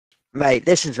Mate,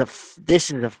 this is a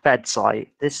Fed site.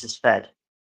 This is Fed.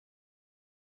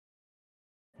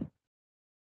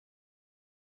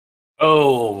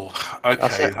 Oh,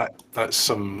 okay. That's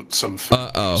some.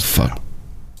 Oh fuck!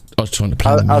 I was trying to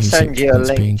play the music. I'll send you a It's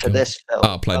link being to good. this film.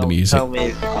 I'll play the music. Tell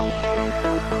me.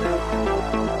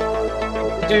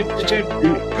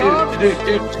 God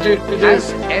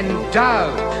has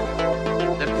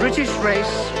endowed the British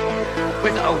race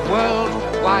with a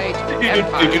worldwide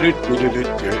empire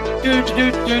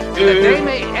that they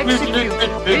may execute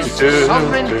his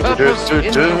sovereign purpose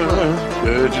in the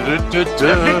world.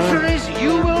 The victories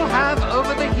you will have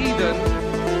over the heathen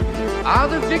are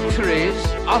the victories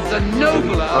of the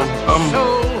nobler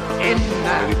soul in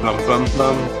man.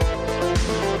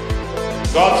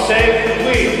 God save the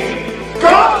Queen!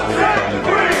 God save the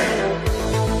Queen!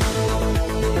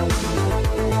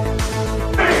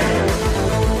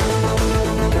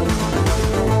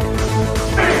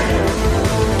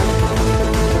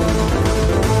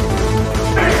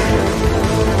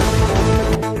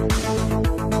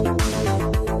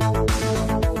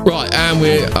 Right, and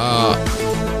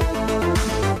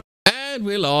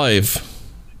we're live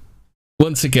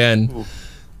once again.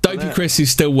 Dopey Chris is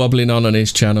still wobbling on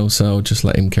his channel, so I'll just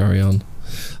let him carry on.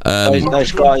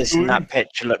 Those guys in that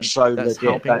picture look so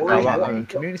legit. Don't they?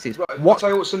 Communities. What? Tell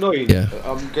you what's annoying? Yeah.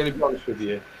 I'm going to be honest with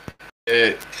you.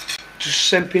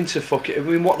 Just simping to fuck it. I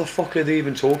mean, what the fuck are they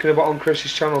even talking about on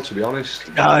Chris's channel? To be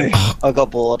honest. No, I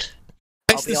got bored.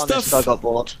 It's the stuff. I got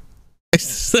bored.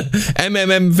 It's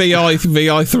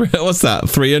MMMVI3. What's that?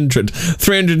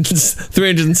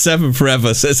 307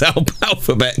 forever, says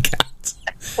Alphabet Cat.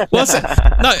 What's it?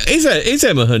 No, is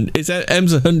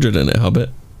M's 100 in it, Hobbit?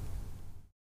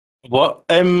 What?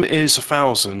 M is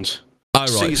 1,000. Oh, right.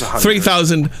 C's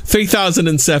 100.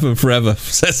 3007 forever,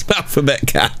 says Alphabet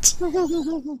Cat.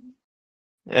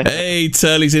 Hey,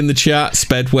 Turley's in the chat.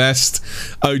 Sped West.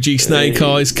 OG Snake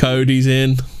Eyes. Cody's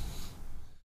in.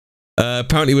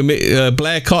 Apparently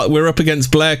we're up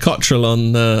against Blair Cottrell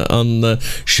on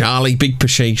Charlie Big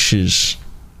Pachacious.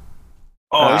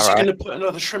 Oh, is he going to put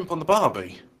another shrimp on the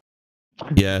Barbie?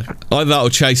 Yeah, I that'll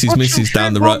chase his missus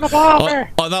down the road. I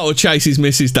that'll chase his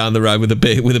missus down the road with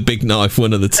a big knife.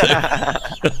 One of the two.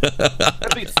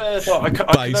 To be fair, though, I can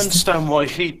understand why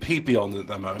he'd be on at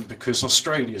the moment, because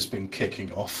Australia's been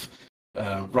kicking off,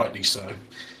 rightly so.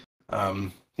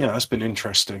 Yeah, that's been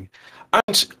interesting.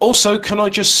 And also, can I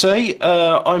just say,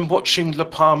 I'm watching La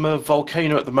Palma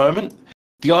volcano at the moment.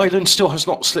 The island still has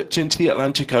not slipped into the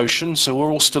Atlantic Ocean, so we're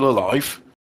all still alive.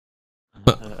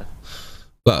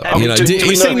 Well, you know,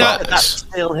 you seen that?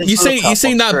 You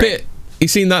seen that bit? You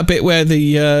seen that bit where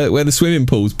the swimming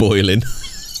pool's boiling?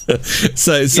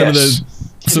 So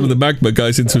some of the magma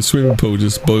goes into a swimming pool,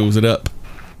 just boils it up.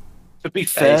 To be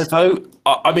fair, though,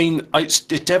 I mean, it's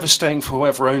devastating for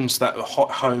whoever owns that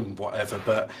hot home, whatever.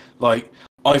 But like,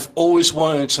 I've always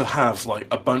wanted to have like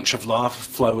a bunch of lava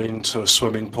flow into a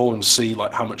swimming pool and see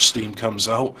like how much steam comes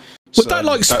out. Would that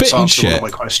like spit and shit? One of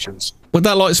my questions. Would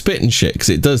that like spit and shit? Because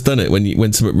it does, doesn't it?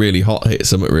 When something really hot hits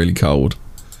something really cold.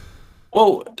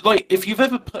 Well, like if you've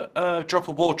ever put a drop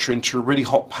of water into a really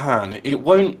hot pan, it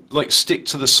won't like stick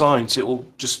to the sides. It will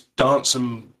just dance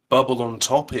and bubble on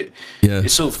top.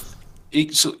 It's sort of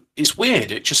it's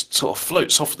weird. It just sort of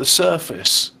floats off the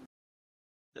surface.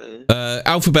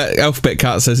 Alphabet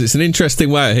Cat says it's an interesting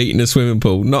way of heating a swimming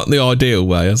pool. Not the ideal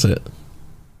way, is it?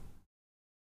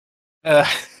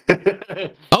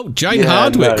 Oh, Jane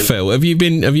Hardwick, no. Phil, have you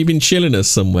been chilling us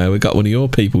somewhere? We got one of your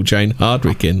people, Jane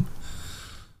Hardwick, in.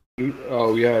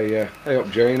 Oh yeah. Hey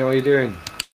up, Jane. How are you doing?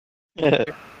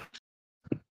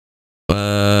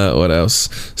 What else?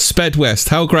 Sped West.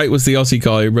 How great was the Aussie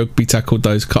guy who rugby tackled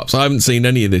those cops? I haven't seen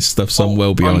any of this stuff, so I'm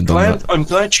well behind on that. I'm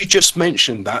glad you just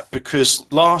mentioned that, because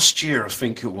last year, I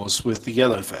think it was, with the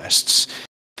Yellow Vests,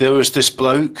 there was this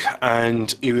bloke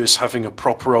and he was having a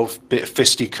proper old bit of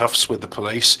fisticuffs with the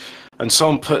police, and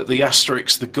someone put the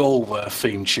Asterix the Goal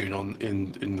theme tune on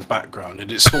in the background,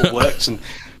 and it sort of worked. And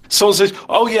someone says,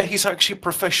 "Oh yeah, he's actually a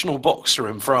professional boxer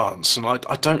in France," and I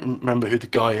don't remember who the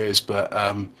guy is, but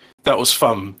that was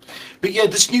fun. But yeah,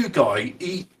 this new guy,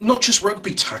 he not just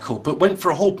rugby tackle, but went for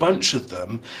a whole bunch of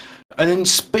them, and then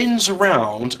spins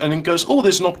around and then goes, "Oh,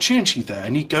 there's an opportunity there,"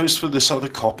 and he goes for this other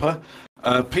copper.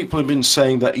 People have been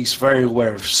saying that he's very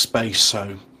aware of space,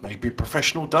 so maybe a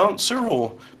professional dancer,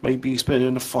 or maybe he's been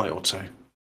in a fight or two.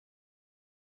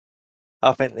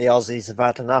 I think the Aussies have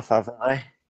had enough, haven't they?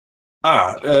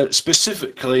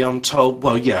 Specifically, I'm told,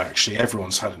 well, yeah, actually,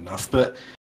 everyone's had enough, but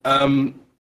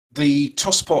the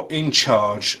tosspot in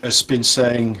charge has been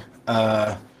saying,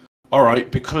 all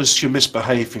right, because you're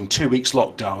misbehaving, 2 weeks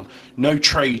lockdown, no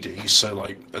tradies, so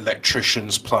like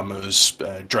electricians, plumbers,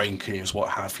 drain cleaners, what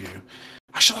have you.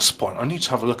 Actually, that's the point. I need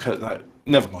to have a look at that.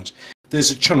 Never mind.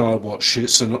 There's a channel I watch.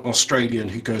 It's an Australian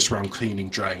who goes around cleaning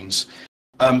drains.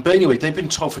 But anyway, they've been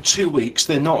told for 2 weeks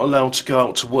they're not allowed to go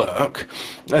out to work,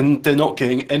 and they're not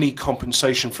getting any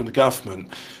compensation from the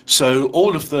government. So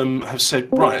all of them have said,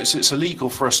 right, it's illegal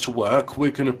for us to work.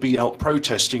 We're going to be out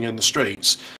protesting in the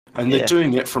streets. And they're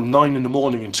doing it from 9 in the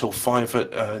morning until 5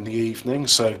 in the evening.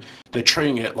 So they're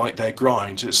treating it like their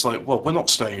grind. It's like, well, we're not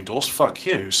staying indoors. Fuck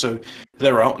you. So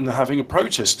they're out and they're having a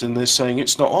protest, and they're saying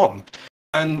it's not on.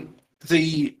 And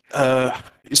the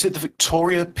is it the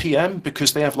Victoria PM,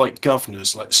 because they have like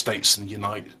governors like states in the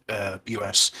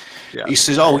US. He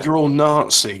says, you're all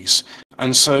Nazis.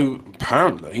 And so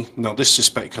apparently, now this is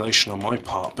speculation on my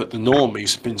part, but the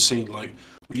normies have been seeing like,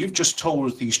 well, you've just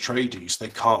told these tradies they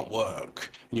can't work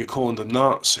and you're calling them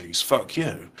Nazis. Fuck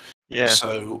you. Yeah.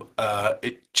 So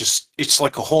it's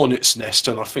like a hornet's nest,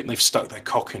 and I think they've stuck their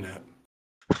cock in it.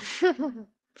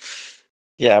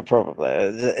 Yeah, probably.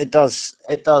 It does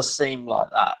seem like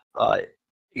that. Like,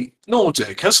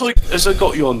 Nordic, as I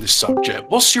got you on this subject,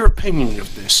 what's your opinion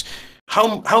of this?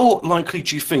 How likely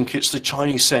do you think it's the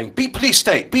Chinese saying, be police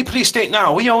state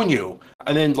now, we own you?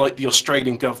 And then like the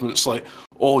Australian government's like,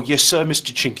 oh yes sir,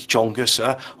 Mr. Chinky Chonga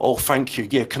sir, oh thank you,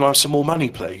 yeah, can I have some more money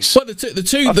please? Well,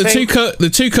 the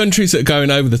two countries that are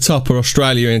going over the top are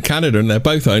Australia and Canada, and they're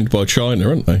both owned by China,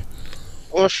 aren't they?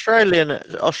 Well,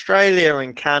 Australia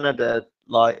and Canada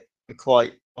like are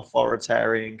quite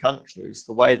authoritarian countries.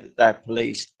 The way that they're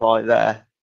policed by their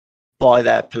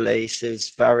police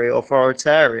is very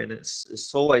authoritarian.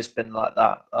 It's always been like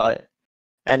that. Like,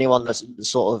 anyone that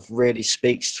sort of really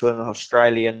speaks to an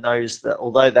Australian knows that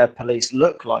although their police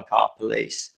look like our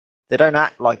police, they don't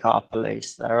act like our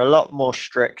police. They're a lot more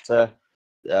stricter.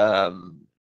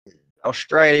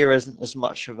 Australia isn't as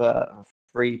much of a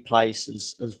free place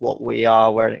as what we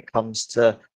are when it comes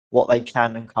to what they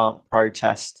can and can't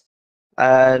protest.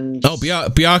 And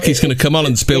Biaki's going to come on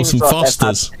and spill some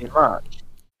Fosters.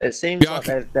 It seems like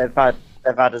they've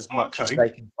had as much as they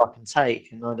can fucking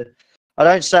take, and I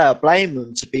don't say I blame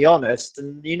them, to be honest.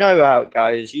 And you know how it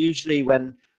goes. Usually,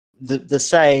 when the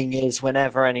saying is,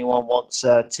 whenever anyone wants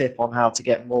a tip on how to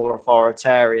get more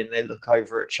authoritarian, they look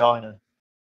over at China.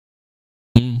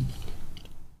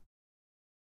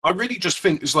 I really just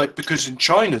think it's like, because in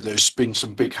China there's been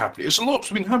some big happening. There's a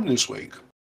lot's been happening this week.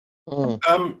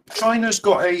 China's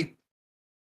got I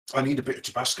need a bit of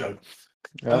Tabasco.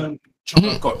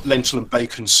 China's got lentil and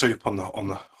bacon soup on the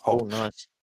whole. Oh,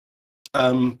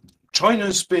 nice.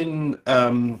 China's been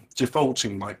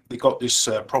defaulting. Like, they got this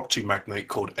property magnate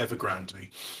called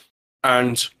Evergrande,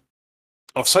 and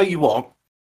I'll tell you what,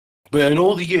 but in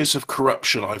all the years of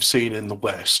corruption I've seen in the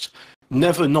West,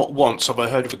 never, not once, have I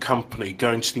heard of a company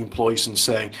going to the employees and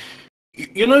saying,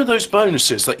 you know those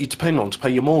bonuses that you depend on to pay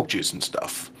your mortgages and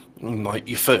stuff, and like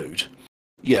your food?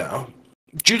 Yeah.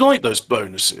 Do you like those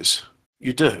bonuses?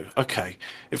 You do? Okay.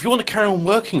 If you want to carry on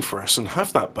working for us and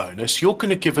have that bonus, you're going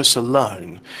to give us a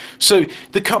loan. So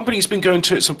the company's been going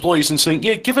to its employees and saying,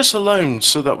 yeah, give us a loan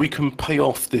so that we can pay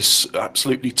off this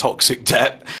absolutely toxic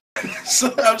debt.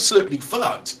 So absolutely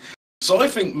fucked. So I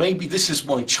think maybe this is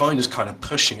why China's kind of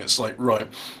pushing. It's like, right,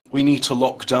 we need to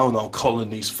lock down our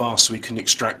colonies fast so we can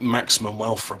extract maximum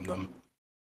wealth from them.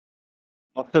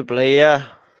 Possibly, yeah.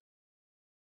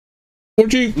 What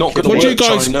do you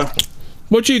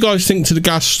guys think to the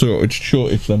gas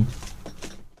shortage then?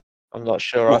 I'm not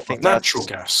sure. I think natural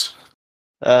gas.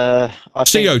 CO2, I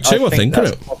think,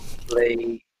 isn't it? I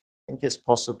think it's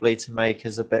possibly to make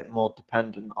us a bit more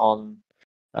dependent on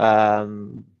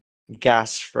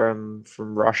gas from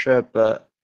Russia, but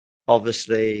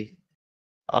obviously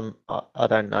I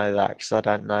don't know that, because I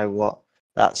don't know what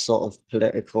that sort of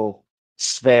political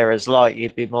sphere is like.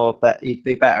 You'd be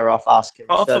better off asking.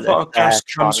 Half of our gas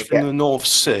comes from the North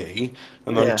Sea,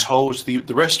 and I'm told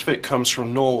the rest of it comes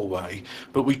from Norway.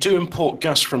 But we do import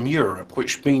gas from Europe,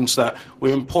 which means that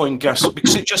we're importing gas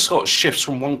because it just got shifts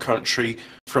from one country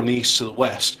from the east to the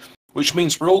west, which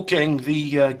means we're all getting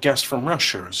the gas from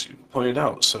Russia, as you pointed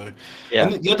out. So,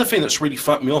 and the other thing that's really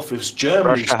fucked me off is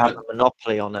Germany. Russia had a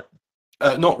monopoly on it.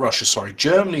 Not Russia, sorry.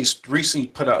 Germany's recently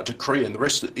put out a decree, and the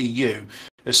rest of the EU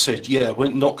has said, yeah, we're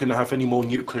not going to have any more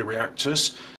nuclear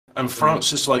reactors. And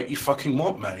France is like, you fucking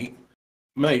what, mate?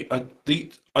 Mate, I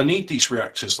need these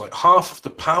reactors. Like, half of the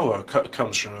power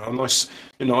comes from them.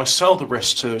 And I sell the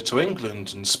rest to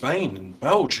England and Spain and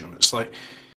Belgium. It's like,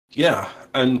 yeah.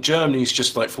 And Germany's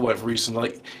just like, for whatever reason,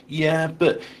 like, yeah,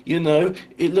 but,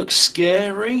 it looks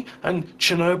scary, and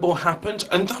Chernobyl happened.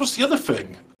 And that was the other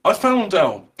thing. I found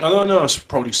out, and I know I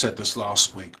probably said this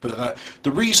last week, but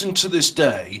the reason to this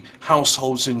day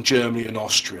households in Germany and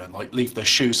Austria leave their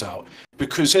shoes out,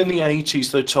 because in the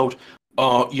 80s they're told,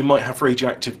 you might have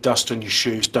radioactive dust on your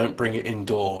shoes, don't bring it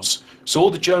indoors. So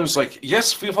all the Germans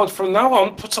yes, from now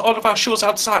on, put all of our shoes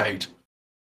outside.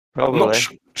 Probably. I'm not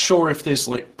sure if there's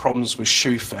problems with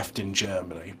shoe theft in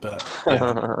Germany, but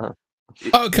yeah.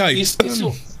 Okay.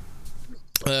 So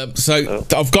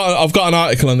I've got an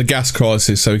article on the gas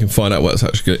crisis, so we can find out what's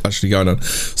actually going on.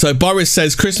 So Boris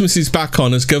says Christmas is back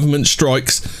on as government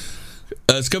strikes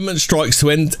to end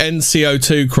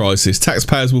CO2 crisis.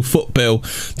 Taxpayers will foot bill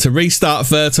to restart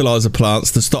fertiliser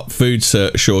plants to stop food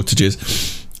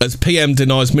shortages. As PM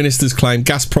denies ministers' claim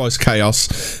gas price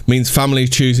chaos means families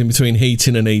choosing between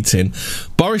heating and eating.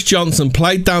 Boris Johnson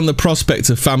played down the prospect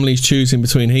of families choosing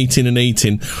between heating and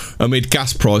eating amid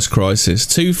gas price crisis.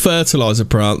 2 fertiliser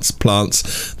plants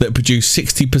that produce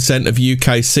 60% of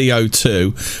UK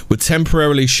CO2 were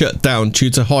temporarily shut down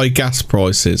due to high gas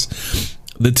prices.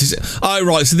 Right.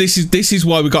 So this is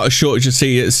why we got a shortage of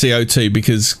CO2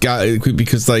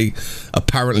 because they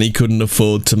apparently couldn't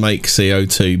afford to make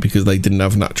CO2 because they didn't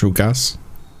have natural gas.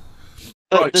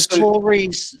 But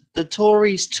the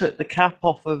Tories took the cap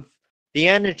off of the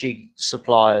energy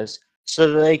suppliers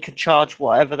so that they could charge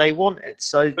whatever they wanted.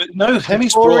 So, but no,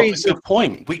 Hemi's brought up a good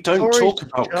point. We don't talk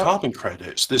about carbon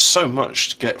credits. There's so much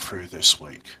to get through this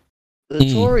week.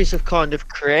 The Tories have kind of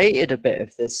created a bit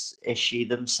of this issue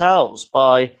themselves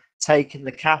by taking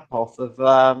the cap off of.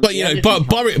 But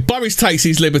Boris takes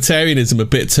his libertarianism a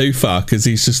bit too far because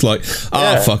he's just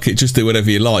fuck it, just do whatever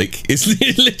you like. It's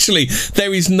literally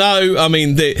there is no. I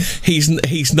mean,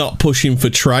 he's not pushing for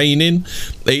training.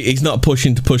 He's not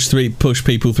pushing to push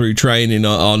people through training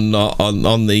on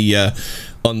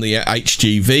the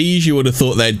HGVs. You would have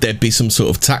thought there'd be some sort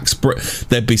of tax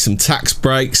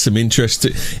breaks, some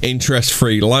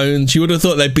interest-free loans. You would have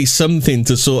thought there'd be something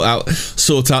to sort out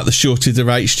the shortage of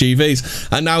HGVs.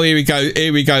 And now here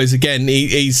he goes again.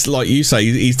 He's like you say,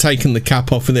 he's taken the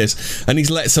cap off of this, and he's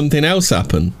let something else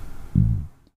happen.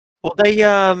 What they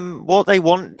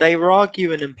want, they were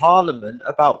arguing in Parliament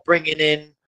about bringing in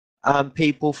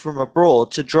people from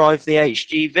abroad to drive the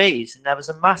HGVs, and there was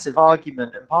a massive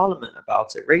argument in Parliament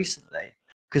about it recently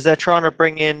because they're trying to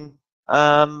bring in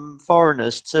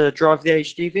foreigners to drive the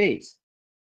HGVs.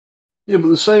 Yeah, but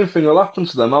the same thing will happen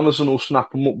to them. Amazon will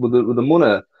snap them up with the money.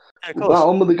 Yeah, that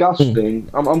on with the gas thing,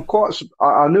 I'm quite.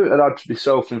 I knew it had to be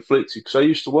self-inflicted because I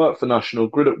used to work for National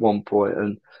Grid at one point,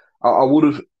 and I would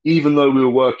have, even though we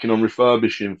were working on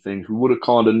refurbishing things, we would have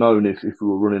kind of known if we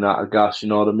were running out of gas, you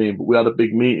know what I mean? But we had a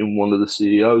big meeting with one of the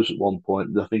CEOs at one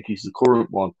point. I think he's the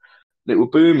current one. And it was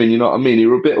booming, you know what I mean? He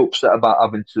were a bit upset about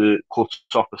having to cut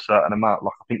off a certain amount.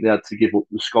 Like, I think they had to give up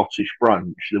the Scottish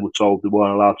branch. They were told they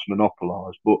weren't allowed to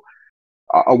monopolise. But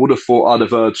I would have thought I'd have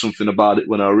heard something about it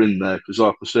when I were in there. Because,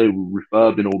 like I say, we were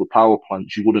refurbing all the power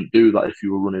plants. You wouldn't do that if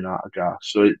you were running out of gas.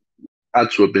 So it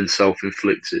had to have been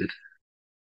self-inflicted.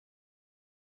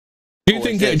 Do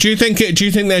you think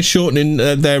they're shortening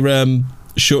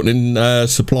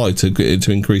supply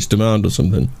to increase demand or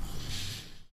something?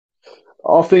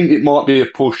 I think it might be a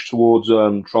push towards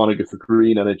trying to get the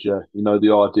green energy. You know,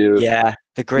 the idea of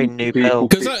the Green New Deal.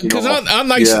 Because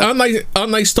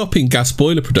aren't they stopping gas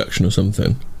boiler production or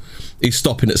something? He's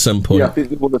stopping at some point. Yeah, I think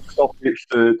they want to stop it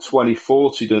for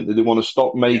 2040, don't they? They want to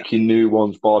stop making new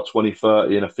ones by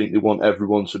 2030, and I think they want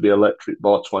everyone to be electric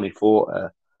by 2040.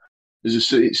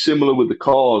 It's similar with the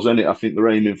cars, isn't it? I think they're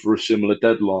aiming for a similar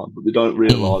deadline, but they don't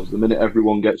realise the minute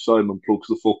everyone gets home and plugs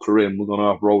the fucker in, we're going to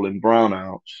have rolling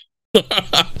brownouts.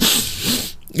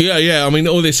 Yeah. I mean,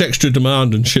 all this extra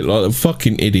demand and shit like that.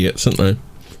 Fucking idiots, aren't they?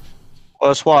 Well,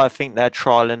 that's why I think they're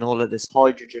trialling all of this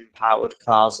hydrogen-powered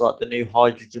cars, like the new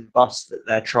hydrogen bus that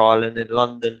they're trialling in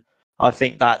London. I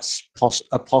think that's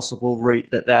a possible route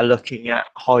that they're looking at,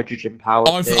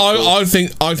 hydrogen-powered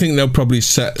vehicles. I think they'll probably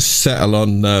settle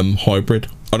on hybrid.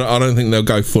 I don't think they'll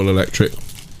go full electric.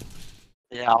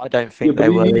 Yeah, I don't think they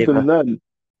will either. Then,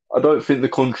 I don't think the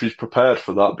country's prepared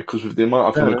for that because of the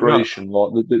amount of immigration.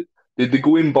 Like, they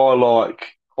go in by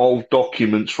like old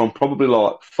documents from probably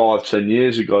like 5-10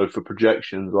 years ago for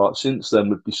projections. Like, since then,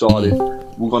 we've decided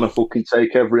we're going to fucking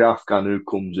take every Afghan who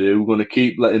comes here. We're going to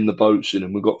keep letting the boats in,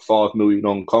 and we've got 5 million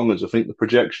Hong Kongers. I think the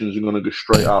projections are going to go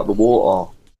straight out of the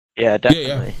water. Yeah,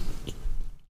 definitely. Yeah.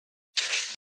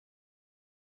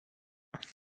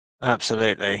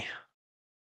 Absolutely.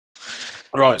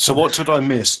 Right, so what did I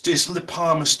miss? Does Lip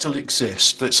Palmer still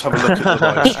exist? Let's have a look at the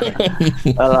live stream.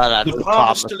 Lip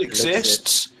Palmer still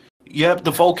exists. Yep,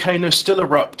 the volcano's still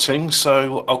erupting,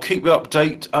 so I'll keep you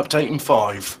updating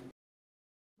 5.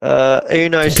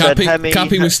 Uno said, Hemi,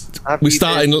 Cappy was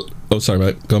starting. Oh, sorry,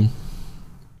 mate. Go on.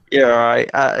 Yeah, right.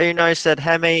 Uno said,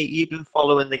 Hemi, you've been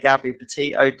following the Gabby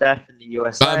Petito death in the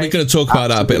USA. We're going to talk about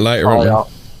that a bit later, aren't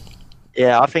we?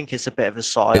 Yeah, I think it's a bit of a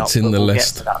psyop. It's in the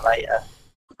list. Get to that later.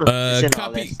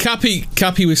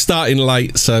 Cappy was starting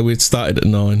late, so we'd started at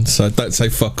 9. So don't say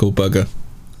fuck all, bugger.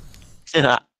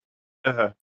 Yeah.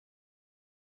 Okay.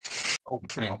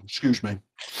 Excuse me.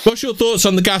 What's your thoughts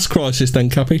on the gas crisis, then,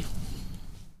 Cappy?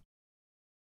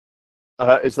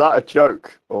 Is that a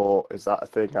joke or is that a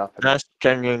thing happening? That's a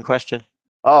genuine question.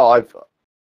 Oh,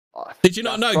 Did you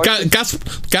not know gas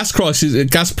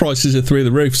prices are through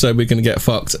the roof, so we're going to get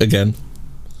fucked again?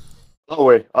 Oh,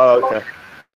 we? Oh, okay.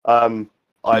 I'm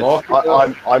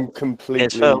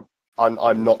completely.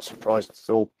 I'm not surprised at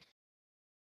all.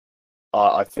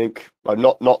 I think I'm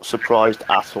not surprised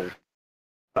at all.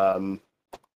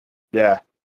 Yeah.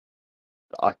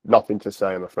 Nothing to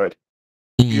say, I'm afraid.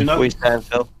 You know, we stand,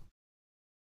 Phil.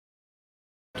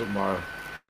 Tomorrow.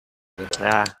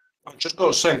 Yeah. I've just got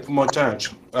to say for my dad,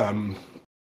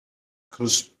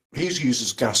 because he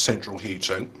uses gas central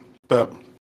heating, but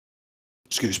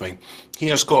excuse me, he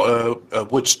has got a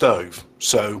wood stove,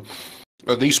 so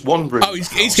at least one room. Oh,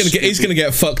 he's gonna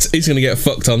get fucked. He's gonna get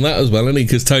fucked on that as well, isn't he?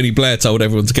 Because Tony Blair told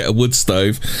everyone to get a wood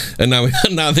stove, and now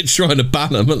they're trying to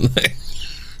ban them, aren't they?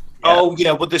 Oh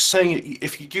yeah, well they're saying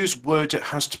if you use wood, it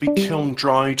has to be kiln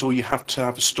dried, or you have to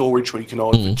have a storage where you can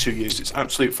hold it for 2 years. It's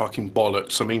absolute fucking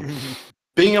bollocks. I mean,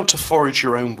 being able to forage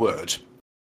your own wood,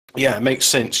 yeah, it makes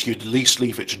sense. You'd at least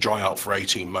leave it to dry out for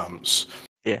 18 months.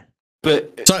 Yeah,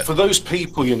 but for those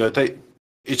people, you know,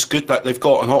 it's good that they've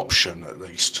got an option at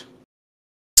least.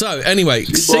 So anyway,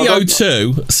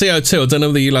 CO2, I don't know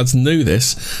whether you lads knew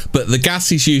this, but the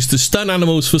gas is used to stun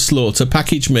animals for slaughter,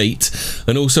 package meat,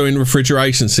 and also in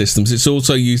refrigeration systems. It's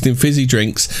also used in fizzy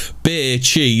drinks, beer,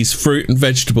 cheese, fruit and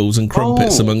vegetables, and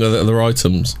crumpets, among other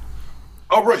items.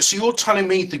 Oh, right, so you're telling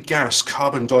me the gas,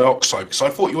 carbon dioxide, because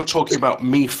I thought you were talking about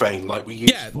methane, like we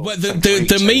use. Yeah, well,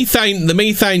 the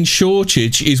methane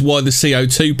shortage is why the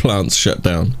CO2 plants shut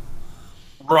down.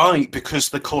 Right,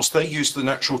 because of course they use the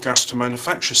natural gas to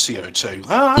manufacture CO2.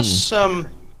 That's well,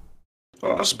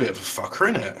 that's a bit of a fucker,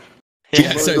 isn't it?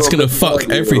 Yeah, so it's going to fuck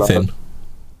everything.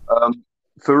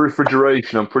 For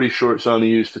refrigeration, I'm pretty sure it's only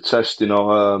used for testing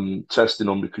on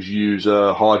because you use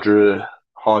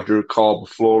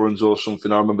hydrocarbofluorins or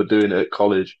something. I remember doing it at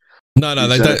college. No,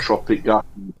 they don't. Tropic gas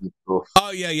and stuff.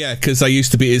 Oh yeah, because they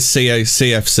used to be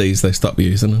CFCs. They stopped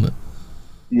using, isn't it?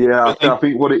 Yeah, I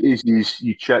think what it is you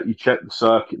check the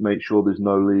circuit, make sure there's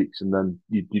no leaks, and then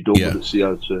you double the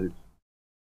CO2.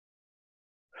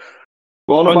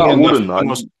 Well, about wooden, I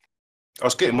was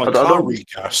getting my car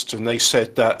regassed, and they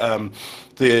said that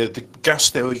the gas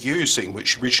they were using,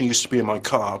 which originally used to be in my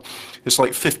car, is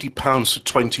like £50 for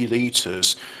 20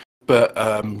 litres. But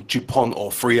DuPont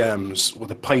or 3M's, well,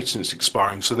 the patent's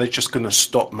expiring, so they're just going to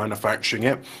stop manufacturing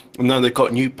it. And now they've got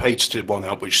a new patented one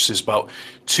out, which is about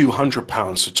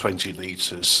 £200 for 20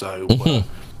 litres. So,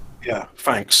 yeah,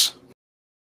 thanks.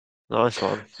 Nice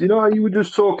one. So, you know, you were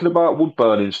just talking about wood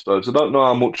burning stoves. I don't know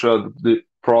how much the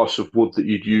price of wood that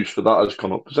you'd use for that has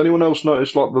gone up. Has anyone else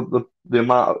noticed like the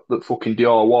amount that fucking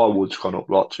DIY wood's gone up,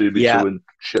 like 2x2 and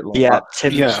shit like that?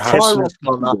 Timber's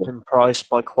gone up in price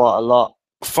by quite a lot.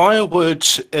 Firewood,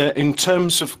 in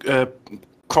terms of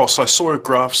cost, I saw a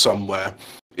graph somewhere,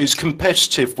 is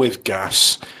competitive with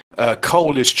gas.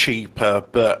 Coal is cheaper,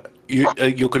 but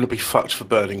you're going to be fucked for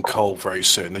burning coal very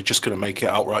soon. They're just going to make it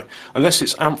outright. Unless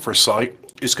it's anthracite,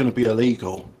 it's going to be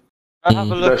illegal. Have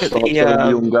a look at the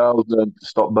young girls then to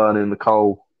stop burning the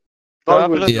coal.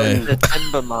 Have a look at the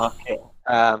timber market,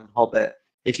 Hobbit.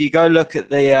 If you go look at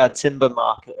the timber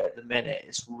market at the minute,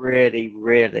 it's really,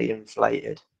 really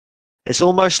inflated. It's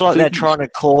almost like they're trying to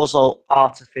cause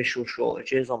artificial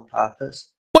shortages on purpose.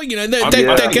 Well, you know, they're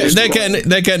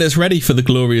getting us ready for the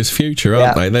glorious future,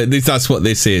 aren't they? That's what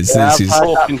this is. Yeah, this is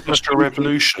industrial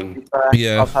revolution.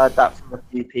 Yeah, I've heard that from a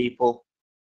few people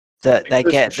that they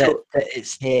get that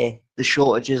it's here. The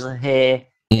shortages are here.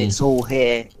 It's all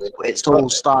here. It's all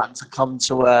starting to come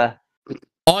to a.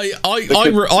 I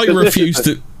refuse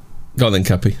to. Go on then,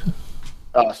 Cappy.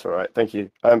 Oh, that's all right. Thank you.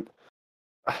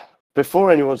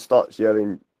 Before anyone starts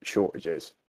yelling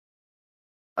shortages,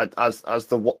 as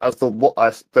the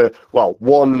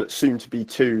one soon to be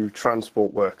 2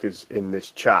 transport workers in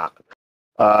this chat,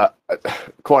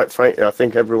 quite frankly, I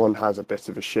think everyone has a bit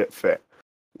of a shit fit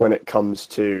when it comes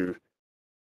to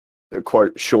the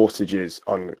quote shortages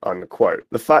unquote.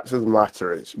 The fact of the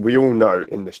matter is, we all know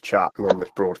in this chat and on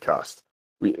this broadcast,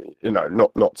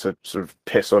 not to sort of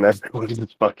piss on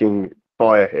everyone's fucking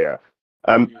fire here.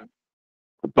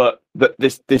 but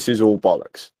this is all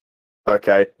bollocks.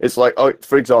 Okay, it's like,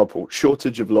 for example,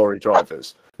 shortage of lorry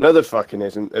drivers. No, there fucking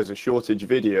isn't. There's a shortage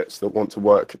of idiots that want to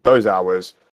work those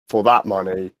hours for that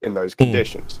money in those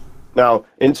conditions. Now,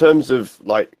 in terms of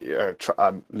like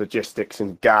logistics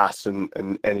and gas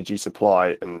and energy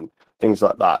supply and things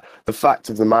like that, the fact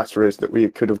of the matter is that we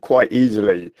could have quite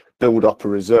easily built up a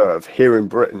reserve here in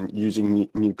Britain using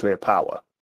nuclear power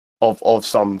of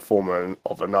some form or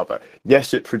of another.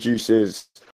 Yes, it produces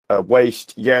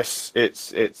waste. Yes,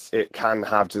 it can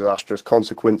have disastrous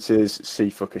consequences. See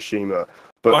Fukushima.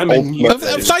 But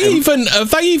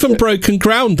have they even broken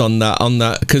ground on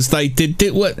that? Because they did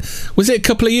what was it a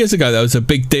couple of years ago? There was a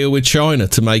big deal with China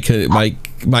to make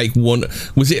one.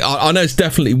 Was it? I know it's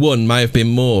definitely one. May have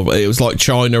been more. It was like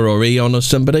China or Eon or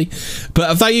somebody. But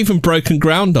have they even broken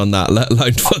ground on that? Let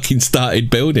alone fucking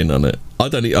started building on it. I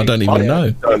don't even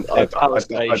know. I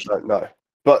don't know.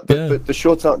 But the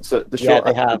short answer,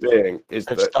 being is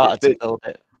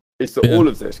that all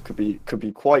of this could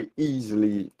be quite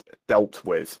easily dealt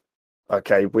with,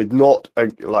 okay, with not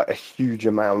a huge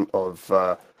amount of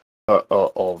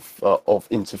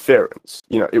interference.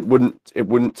 You know, it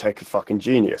wouldn't take a fucking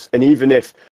genius. And even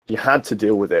if you had to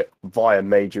deal with it via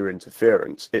major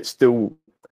interference, it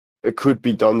could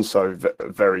be done so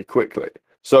very quickly.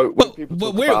 So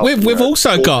we've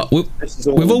also got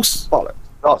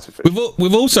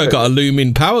a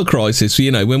looming power crisis. You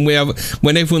know, when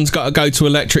everyone's got to go to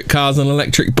electric cars and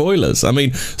electric boilers. I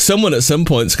mean, someone at some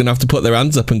point is going to have to put their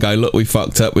hands up and go, look, we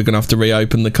fucked up. We're going to have to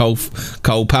reopen the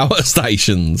coal power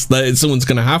stations. Someone's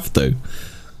going to have to.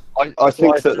 I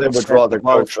think that they would rather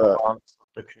go for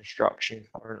the construction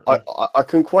currently. I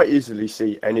can quite easily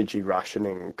see energy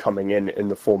rationing coming in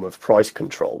the form of price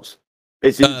controls.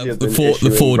 It's easier than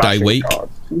the 4 day week.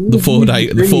 The 4 day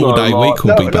week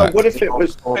will be back. What if it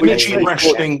was energy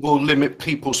rationing will limit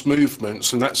people's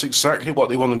movements, and that's exactly what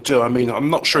they want to do. I mean, I'm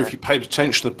not sure if you paid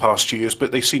attention the past years,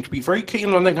 but they seem to be very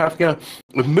keen on having a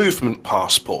movement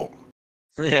passport.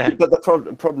 Yeah. But the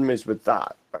problem is with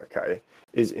that, okay,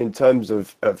 is in terms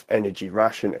of energy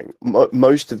rationing,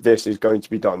 most of this is going to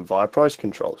be done via price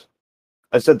controls.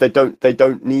 I said they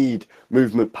don't need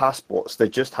movement passports. They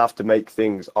just have to make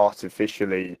things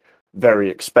artificially very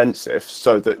expensive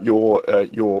so that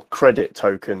your credit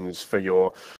tokens for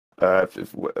your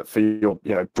Bitcoin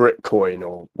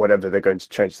or whatever they're going to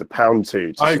change the pound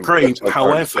to I agree.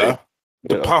 However,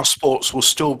 the passports will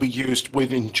still be used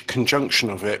in conjunction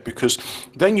of it, because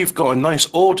then you've got a nice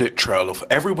audit trail of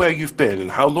everywhere you've been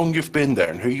and how long you've been there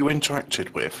and who you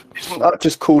interacted with. Isn't that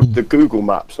just called the Google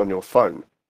Maps on your phone?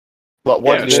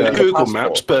 It's the Google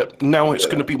Maps, but now it's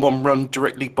going to be one run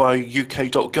directly by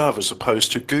UK.gov as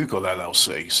opposed to Google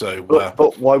LLC. So,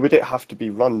 but why would it have to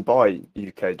be run by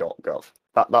UK.gov?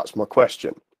 That's my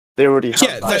question. They already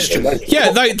have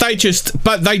they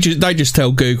just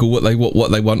tell Google what they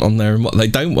want on there and what they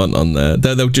don't want on there.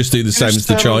 They'll just do the same as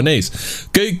the Chinese.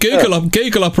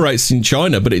 Google operates in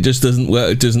China, but it just doesn't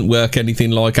work. It doesn't work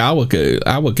anything like our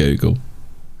Google.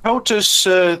 How does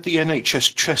the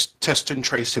NHS test and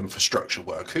trace infrastructure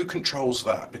work? Who controls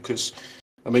that? Because,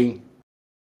 I mean,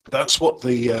 that's what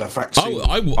the vaccine.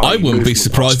 I wouldn't be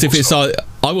surprised if it's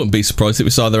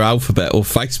either Alphabet or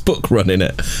Facebook running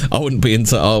it. I wouldn't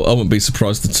be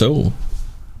surprised at all.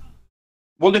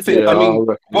 Well,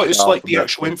 what is like the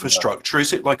actual infrastructure?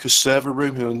 Is it like a server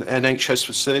room in an NHS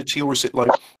facility, or is it like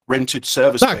rented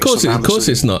server space? Of course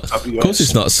it's not. Of course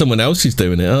it's not. Someone else is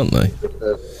doing it, aren't they?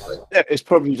 Yeah, it's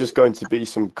probably just going to be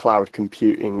some cloud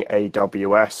computing,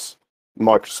 AWS,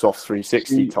 Microsoft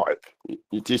 360 type. Do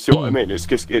you see what I mean? It's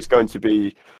going to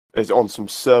be on some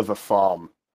server farm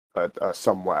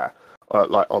somewhere,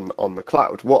 like on the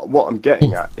cloud. What I'm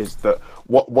getting at is that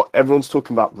what everyone's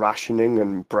talking about, rationing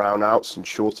and brownouts and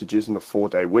shortages in the 4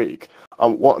 day week.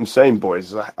 What I'm saying,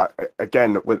 boys, is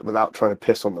again, without trying to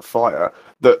piss on the fire,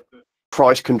 that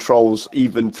price controls,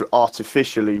 even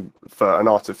artificially for an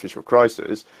artificial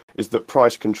crisis, is that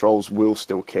price controls will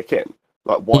still kick in.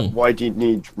 Like, why do you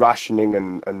need rationing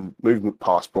and movement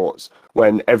passports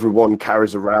when everyone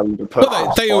carries around?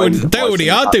 They already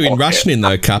are doing rationing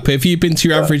though, Cap. Have you been to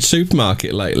your average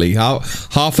supermarket lately?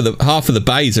 Half of the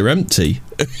bays are empty.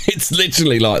 It's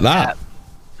literally like that.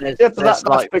 But that's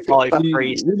like 5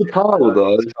 freezers.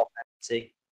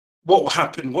 What will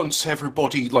happen once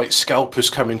everybody, like scalpers,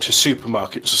 come into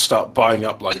supermarkets and start buying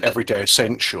up like everyday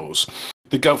essentials?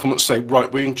 The government say, right,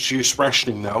 we introduce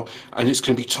rationing now, and it's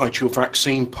going to be tied to your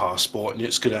vaccine passport, and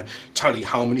it's going to tell you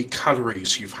how many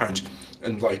calories you've had,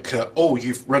 and like,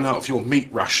 you've run out of your meat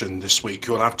ration this week,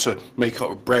 you'll have to make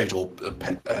up bread or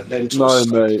lentils.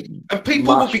 No, mate. And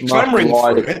people will be clamouring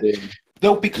for it.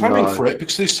 they'll be coming for it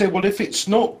because they say, well, if it's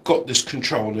not got this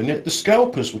control in it, the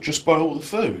scalpers will just buy all the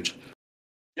food.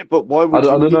 Yeah, but why would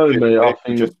I don't know, mate. I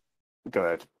think just go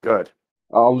ahead.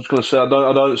 I was going to say I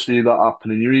don't see that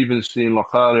happening. You're even seeing,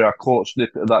 like, earlier I caught a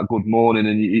snippet of that Good Morning,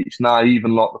 and it's now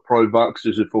even like the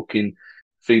pro-vaxxers are fucking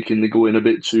thinking they're going a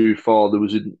bit too far. There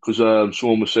was because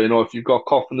someone was saying, if you've got a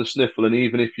cough and a sniffle, and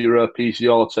even if your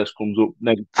PCR test comes up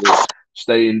negative,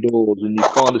 stay indoors. And you're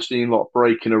kind of seeing like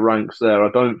breaking of ranks there.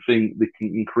 I don't think they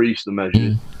can increase the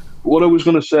measures. But what I was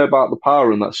going to say about the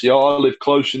power and that, see, I live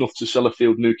close enough to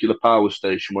Sellafield Nuclear Power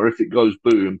Station where if it goes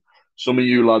boom, some of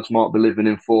you lads might be living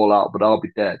in fallout, but I'll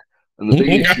be dead. And the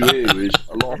big issue here is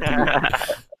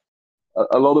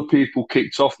a lot of people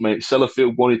kicked off, mate.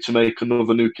 Sellafield wanted to make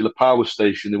another nuclear power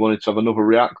station. They wanted to have another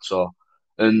reactor.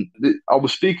 And I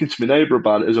was speaking to my neighbour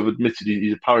about it, as I've admitted,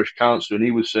 he's a parish councillor, and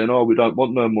he was saying, we don't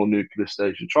want no more nuclear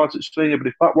stations. Tried to explain it, but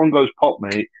if that one goes pop,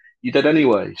 mate, you're dead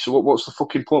anyway. So what's the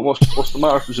fucking point? What's the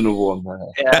matter if there's another one there?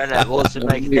 Yeah, no, what's it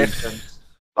make a difference?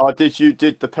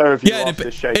 Did the pair of you? Yeah,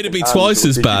 it'd be twice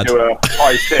as bad. Do a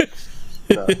high six?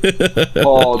 When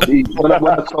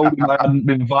I told him I hadn't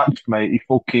been vaxxed, mate, he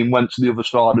fucking went to the other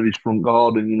side of his front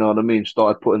garden, you know what I mean?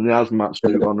 Started putting the hazmat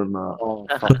suit on and that. Oh,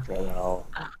 fucking hell.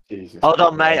 Jesus. Hold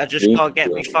on, mate, I just gotta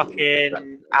get me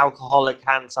fucking alcoholic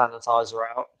hand sanitizer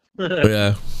out.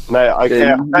 Yeah. Mate, I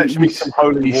can't actually some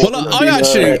holy water. Well, I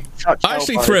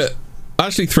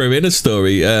actually threw in a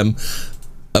story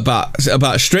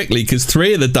about Strictly, because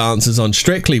 3 of the dancers on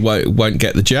Strictly won't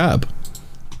get the jab,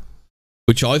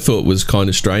 which I thought was kind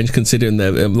of strange, considering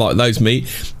they're like those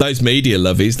media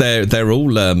lovies. They're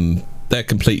all they're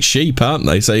complete sheep, aren't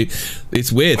they? So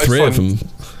it's weird. 3 of them.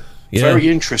 Yeah. Very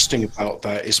interesting about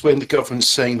that is when the government's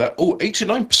saying that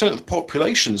 89% of the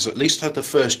population's at least had the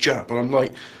first jab, and I'm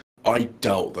like, I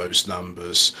doubt those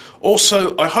numbers.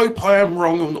 Also, I hope I am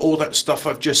wrong on all that stuff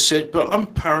I've just said, but I'm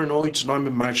paranoid and I'm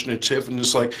imaginative, and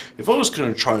it's like, if I was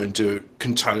going to try and do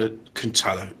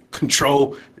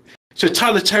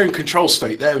totalitarian control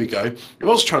state, there we go. If I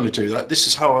was trying to do that, this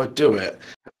is how I'd do it.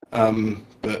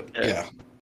 But yeah.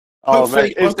 Oh,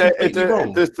 mate, does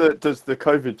the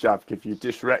COVID jab give you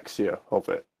dyslexia of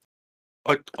it?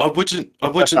 I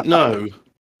wouldn't know.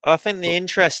 I think the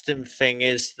interesting thing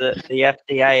is that the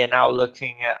FDA are now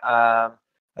looking at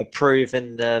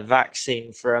approving the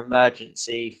vaccine for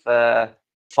emergency for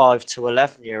 5 to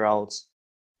 11-year-olds.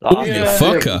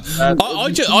 Fucker!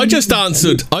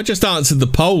 I just answered the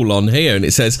poll on here, and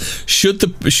it says should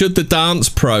the dance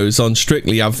pros on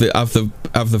Strictly have the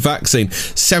vaccine?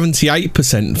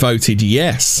 78% voted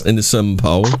yes in the Sun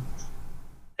poll.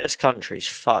 This country's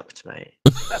fucked, mate.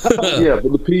 Yeah,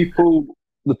 but the people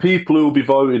who will be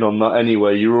voting on that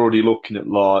anyway, you're already looking at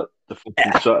like the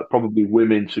fucking probably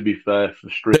women, to be fair, for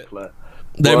Strictly.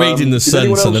 They're reading the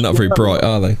Sun, so they're not very bright,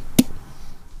 are they?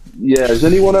 Yeah, has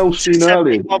anyone else seen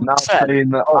earlier now saying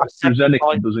that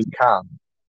AstraZeneca doesn't count?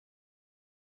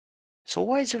 It's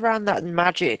always around that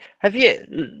magic. Have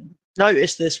you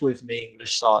noticed this with me,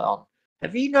 English Scion?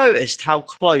 Have you noticed how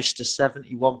close to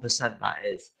 71% that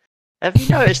is? Have you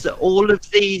noticed that all of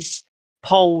these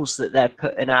polls that they're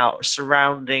putting out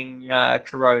surrounding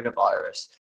coronavirus,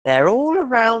 they're all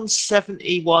around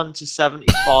 71 to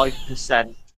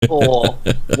 75% for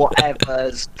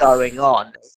whatever's going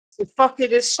on?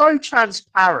 It's so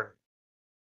transparent.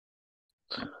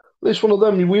 It's one of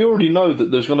them. We already know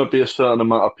that there's going to be a certain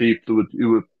amount of people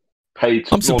who are paid.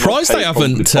 I'm surprised they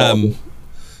haven't,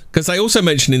 because they also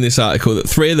mentioned in this article that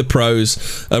 3 of the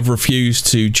pros have refused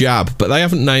to jab, but they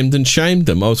haven't named and shamed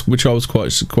them, which I was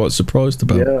quite surprised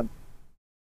about. Yeah.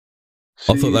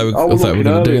 I thought they were going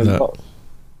to do that.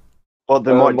 Well,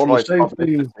 they might try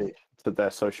to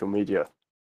their social media,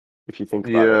 if you think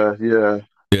about it.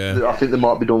 Yeah. I think they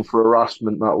might be done for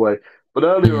harassment that way. But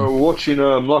earlier I was watching,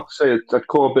 like I say, I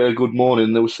caught a bit of Good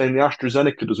Morning. They were saying the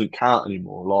AstraZeneca doesn't count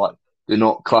anymore. Like, they're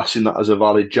not classing that as a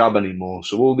valid jab anymore.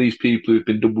 So all these people who've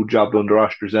been double jabbed under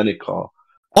AstraZeneca.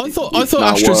 I thought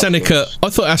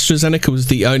AstraZeneca was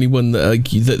the only one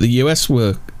that the US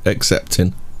were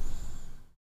accepting.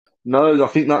 No, I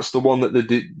think that's the one that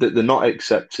they're not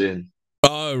accepting.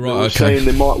 Oh right, okay. Saying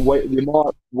they might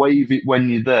waive it when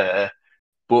you're there.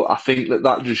 But I think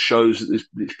that just shows that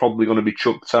it's probably going to be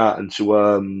chucked out and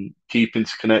to keep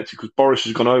interconnected, because Boris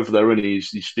has gone over there and he's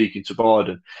speaking to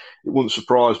Biden. It wouldn't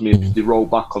surprise me if they roll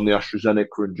back on the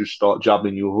AstraZeneca and just start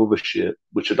jabbing you with other shit,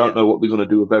 which I don't know what they're going to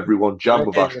do with everyone jab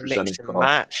with AstraZeneca. Mix and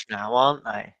match now, aren't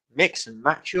they? Mix and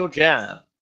match your jab.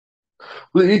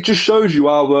 Well, it just shows you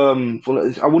how,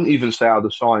 I wouldn't even say how the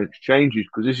science changes,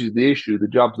 because this is the issue. The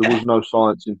jabs, there was no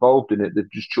science involved in it. They've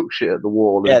just chucked shit at the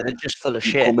wall. Yeah, they're just full of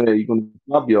shit. Come here, you're going to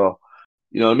jab you.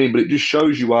 You know what I mean? But it just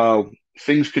shows you how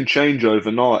things can change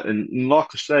overnight. And like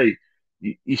I say,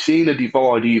 you're seeing a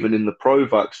divide even in the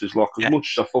pro-vaxxers. Like, as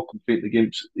much as I fucking think the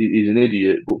Gimps is an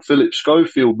idiot, but Philip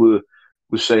Schofield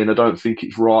was saying, I don't think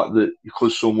it's right that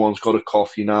because someone's got a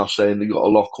cough, you're now saying they've got to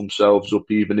lock themselves up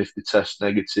even if they test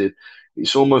negative.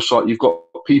 It's almost like you've got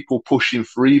people pushing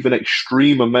for even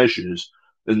extremer measures.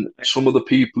 And some of the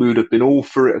people who'd have been all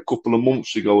for it a couple of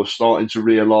months ago are starting to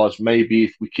realise maybe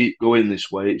if we keep going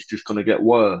this way, it's just going to get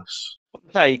worse.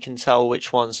 How you can tell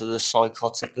which ones are the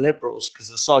psychotic liberals, because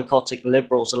the psychotic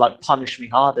liberals are like, punish me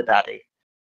harder, daddy.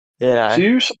 Yeah. See,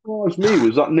 who surprised me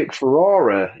was that Nick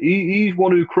Ferrara. He's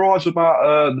one who cries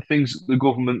about the things that the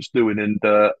government's doing and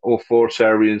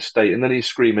authoritarian state, and then he's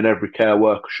screaming every care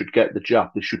worker should get the jab,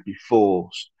 they should be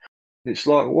forced. It's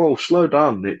like, whoa, slow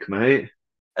down, Nick, mate.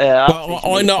 Yeah, well,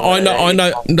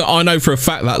 I know for a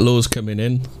fact that law's coming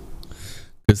in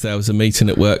because there was a meeting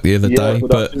at work the other day.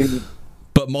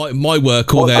 But my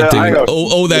work, all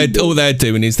they're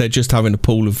doing is they're just having a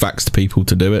pool of vaxxed people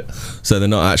to do it. So they're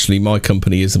not actually. My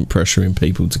company isn't pressuring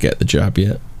people to get the jab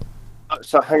yet.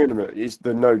 So hang on a minute. Is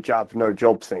the no jab, no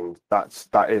job thing that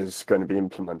is going to be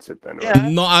implemented then? Yeah,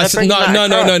 not as no.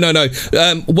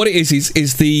 What it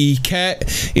is the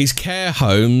care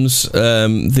homes.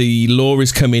 The law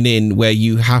is coming in where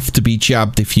you have to be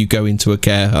jabbed if you go into a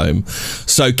care home.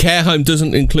 So care home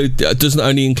doesn't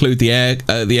only include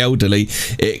the elderly.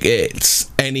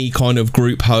 It's any kind of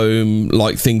group home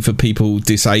like thing for people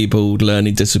disabled,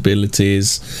 learning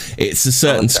disabilities. It's a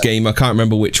certain scheme. I can't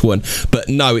remember which one, but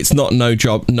no, it's not no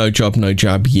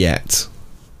jab yet.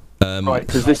 Right,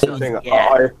 because this is the thing.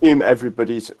 I assume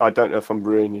everybody's. I don't know if I'm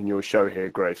ruining your show here,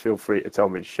 Gray. Feel free to tell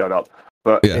me to shut up.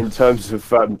 But in terms of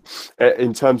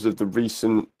the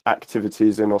recent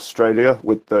activities in Australia,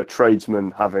 with the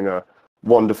tradesmen having a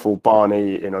wonderful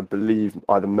Barney in, I believe,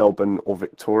 either Melbourne or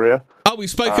Victoria. Oh, we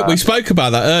spoke about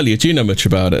that earlier. Do you know much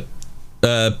about it?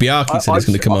 Biaki said he's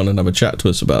going to come on and have a chat to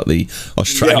us about the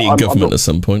Australian government at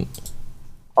some point.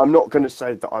 I'm not going to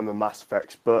say that I'm a Mass Effect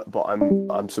expert, but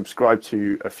I'm subscribed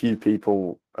to a few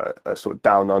people sort of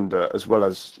down under, as well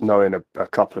as knowing a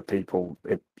couple of people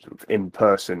in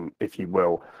person, if you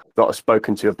will, that I've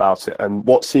spoken to about it. And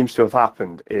what seems to have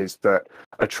happened is that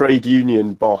a trade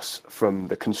union boss from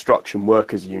the Construction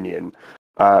Workers Union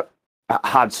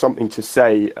had something to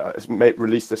say,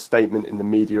 released a statement in the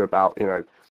media about,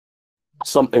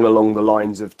 something along the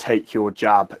lines of take your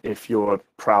jab if you're a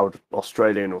proud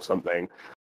Australian or something.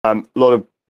 A lot of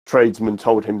tradesmen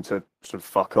told him to sort of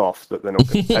fuck off, that they're not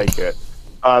going to take it.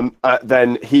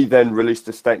 Then he released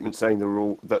a statement saying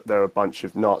that they're a bunch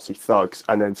of Nazi thugs,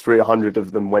 and then 300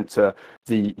 of them went to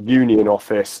the union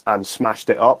office and smashed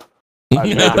it up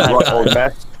and made a right old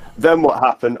mess. Then what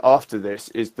happened after this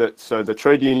is that the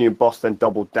trade union boss then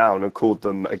doubled down and called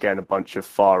them again a bunch of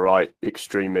far-right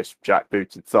extremist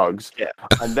jackbooted thugs. Yeah.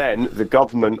 And then the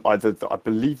government, I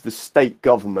believe the state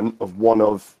government of one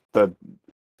of the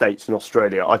states in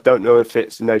Australia, I don't know if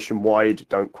it's nationwide,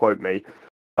 don't quote me,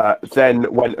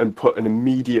 then went and put an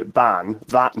immediate ban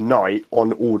that night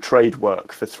on all trade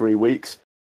work for 3 weeks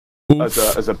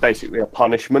as a basically a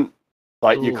punishment.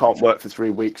 Like, you can't work for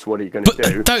 3 weeks. What are you going to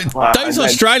do? Those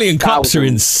Australian cops are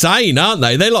insane, aren't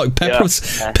they? They're like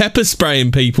pepper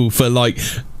spraying people for like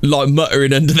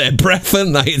muttering under their breath,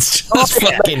 aren't they? It's just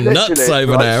fucking nuts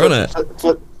over there, isn't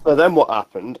it? So then what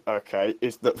happened? Okay,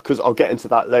 is that because I'll get into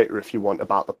that later if you want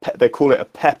about they call it a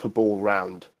pepper ball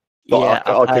round. But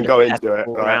I can go into it.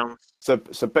 Right? So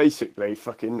basically,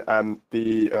 fucking where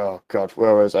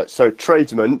was that? So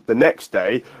tradesmen the next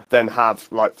day then have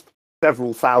like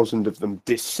several thousand of them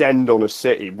descend on a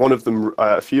city. One of them,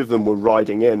 a few of them were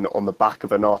riding in on the back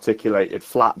of an articulated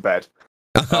flatbed.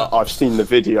 I've seen the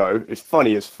video. It's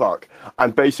funny as fuck.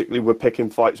 And basically we're picking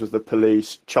fights with the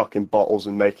police, chucking bottles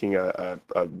and making a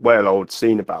well old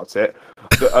scene about it.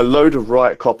 A load of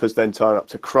riot coppers then turn up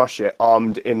to crush it,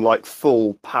 armed in like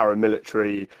full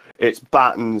paramilitary. It's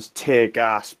batons, tear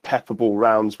gas, pepper ball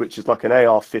rounds, which is like an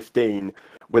AR-15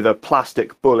 with a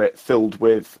plastic bullet filled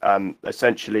with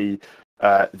essentially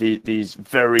these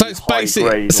very high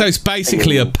grade. So it's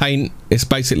basically a paint. It's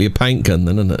basically a paint gun,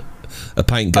 then, isn't it? A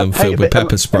paint gun filled with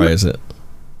pepper spray, is it?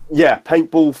 Yeah,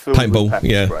 paintball filled with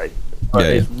pepper spray.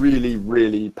 It's yeah. really,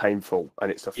 really painful, and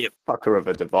it's a fucker of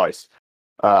a device,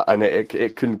 and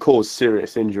it can cause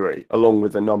serious injury, along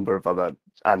with a number of other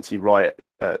anti-riot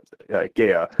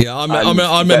gear. Yeah,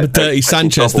 I remember Dirty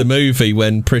Sanchez, the movie,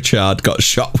 when Pritchard got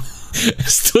shot.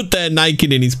 Stood there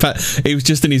naked in his he was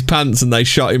just in his pants, and they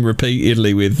shot him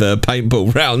repeatedly with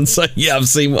paintball rounds. So yeah, I've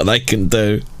seen what they can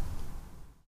do.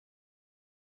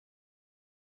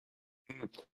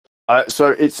 So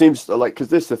it seems like, because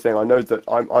this is the thing, I know that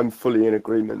I'm fully in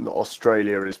agreement that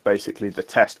Australia is basically the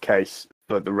test case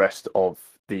for the rest of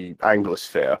the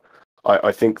Anglosphere.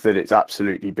 I think that it's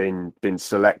absolutely been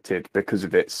selected because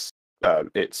of its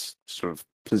sort of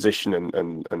position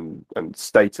and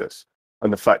status,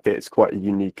 and the fact that it's quite a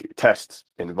unique test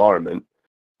environment.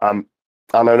 And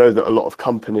I know that a lot of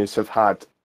companies have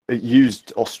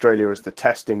used Australia as the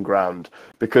testing ground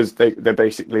because they're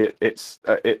basically it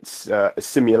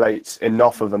simulates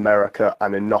enough of America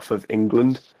and enough of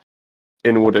England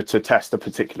in order to test a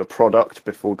particular product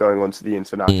before going on to the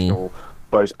international,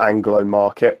 both Anglo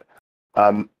market.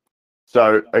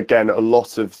 So again, a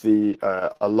lot of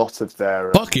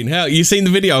their fucking hell. You seen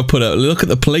the video I put up? Look at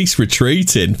the police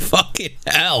retreating. Fucking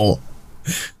hell.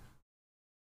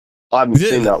 I haven't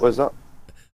seen that. Was that?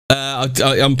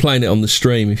 I'm playing it on the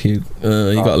stream. If you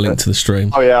got a link to the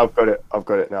stream. Oh yeah, I've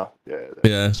got it now.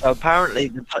 Yeah. So apparently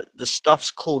the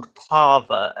stuff's called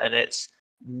Parva, and it's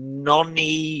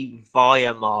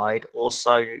noniviamide,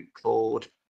 also called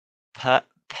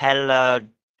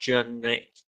pelagonic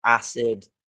acid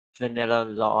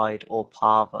vanillide or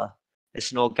Parva.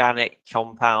 It's an organic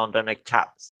compound and a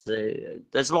capsule.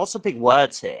 There's lots of big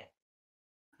words here.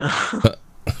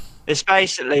 It's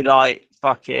basically like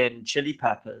fucking chili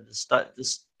peppers. The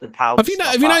powder. Have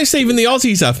you noticed even the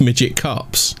Aussies have midget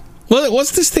cups? Well,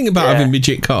 what's this thing about having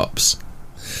midget cups?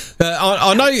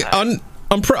 I know.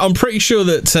 I'm pretty sure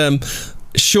that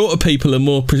shorter people are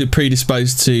more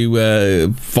predisposed to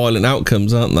violent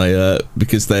outcomes, aren't they?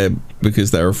 Because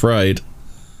they're afraid.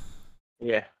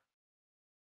 Yeah.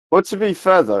 Well, to be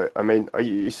fair though, I mean,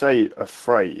 you say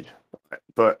afraid,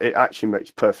 but it actually makes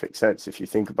perfect sense if you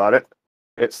think about it.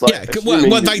 It's like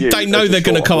they know they're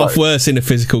going to come off worse in a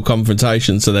physical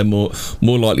confrontation, so they're more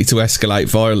likely to escalate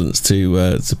violence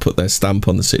to put their stamp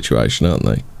on the situation, aren't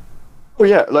they? Well,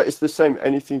 yeah, like it's the same.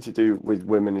 Anything to do with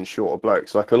women and shorter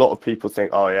blokes. Like a lot of people think,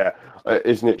 oh yeah,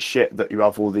 isn't it shit that you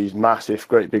have all these massive,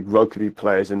 great big rugby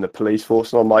players in the police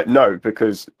force? And I'm like, no,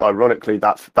 because ironically,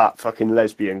 that fucking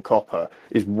lesbian copper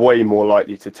is way more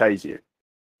likely to tase you.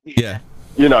 Yeah.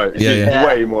 You know, she's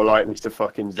way more likely to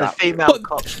fucking zap. The female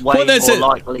cop's way more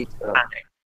likely to panic.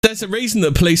 There's a reason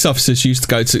that police officers used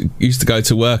to go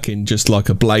to work in just like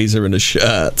a blazer and a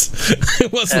shirt,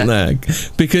 wasn't there?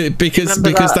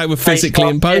 Because they were physically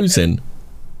imposing. Do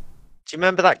you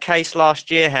remember that case last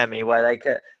year, Hemi, where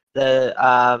the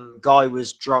guy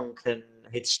was drunk and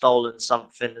he'd stolen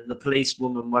something, and the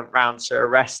policewoman went round to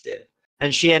arrest him,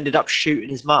 and she ended up shooting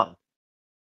his mum?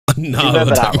 No,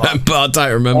 I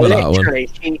don't remember that one.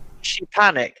 She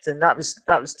panicked, and that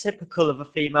was typical of a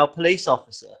female police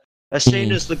officer. As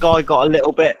soon as the guy got a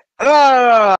little bit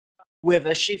with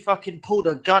her, she fucking pulled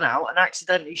her gun out and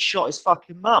accidentally shot his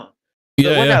fucking mum. But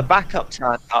when her backup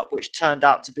turned up, which turned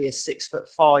out to be a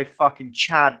 6'5" fucking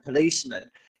Chad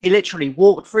policeman, he literally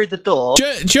walked through the door. Do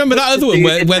you remember that other one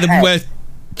where do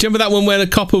you remember that one where the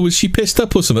copper was she pissed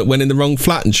up or something, went in the wrong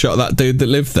flat and shot that dude that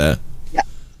lived there?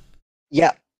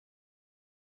 Yeah.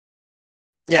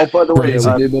 Oh, by the way, there's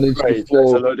a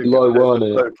load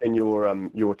of in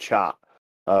your chat,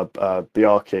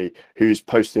 Biarki, who's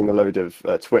posting a load of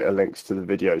Twitter links to the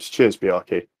videos. Cheers,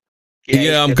 Biarki.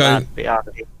 I'm going.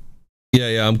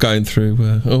 I'm going through.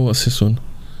 What's this one?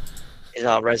 He's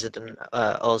our resident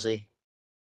Aussie.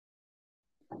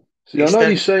 See, I know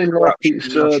you're saying like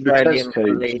it's the test case,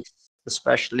 police,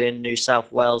 especially in New South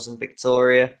Wales and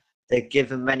Victoria. They've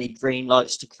given many green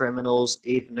lights to criminals.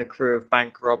 Even a crew of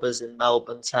bank robbers in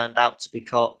Melbourne turned out to be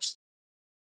cops.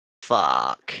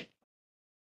 Fuck.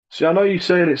 See, I know you're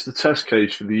saying it's the test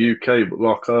case for the UK, but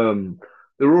like,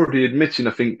 they're already admitting.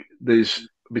 I think there's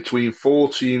between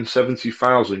 40 and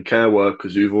 70,000 care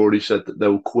workers who've already said that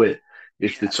they'll quit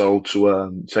if they're told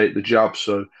to take the jab.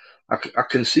 So I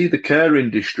can see the care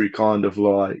industry kind of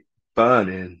like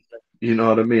burning. You know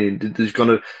what I mean? It's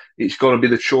gonna be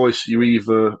the choice. You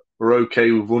either are okay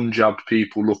with unjabbed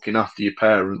people looking after your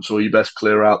parents, or you best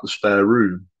clear out the spare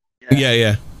room.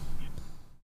 Yeah.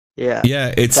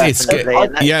 It's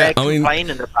they're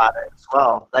complaining about it as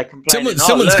well. They're complaining.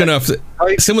 Someone's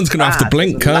gonna have to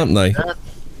blink, can't they?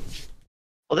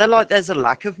 Well, they're like, there's a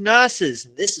lack of nurses,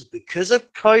 and this is because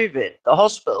of COVID. The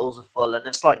hospitals are full, and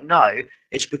it's like, no,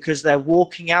 it's because they're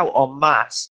walking out en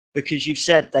masse because you've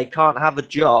said they can't have a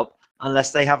job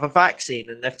unless they have a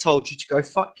vaccine, and they've told you to go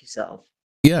fuck yourself.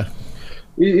 Yeah.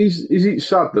 Is it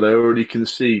sad that I already can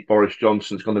see Boris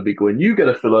Johnson's going to be going, you get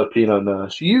a Filipino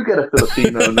nurse, you get a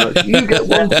Filipino nurse, you get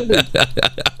one too.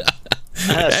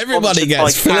 Everybody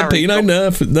gets Filipino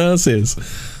nurses.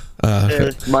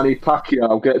 Manny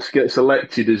Pacquiao gets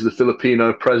elected as the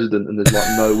Filipino president, and there's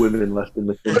like no women left in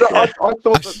the country. But I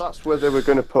thought that's where they were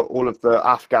going to put all of the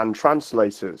Afghan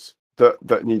translators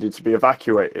that needed to be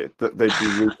evacuated, that they'd be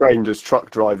retrained as truck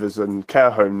drivers and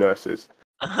care home nurses.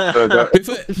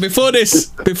 Before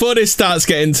this starts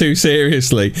getting too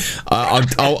seriously, I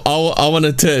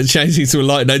want to change things to a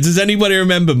light note. Does anybody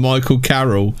remember Michael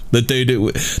Carroll, the dude,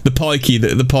 the pikey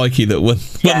that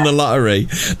won the lottery?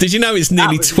 Did you know it's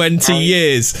nearly 20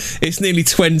 years? It's nearly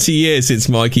 20 years since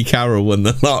Mikey Carroll won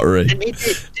the lottery. Didn't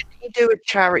he do a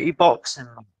charity boxing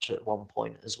match at one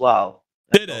point as well?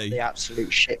 Did he? The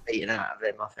absolute shit beaten out of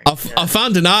him, I think. I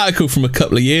found an article from a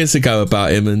couple of years ago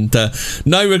about him, and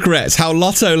no regrets. How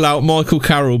Lotto lout Michael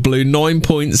Carroll blew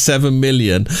 9.7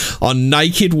 million on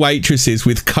naked waitresses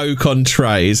with coke on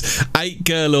trays, 8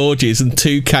 girl orgies, and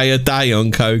 2K a day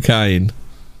on cocaine.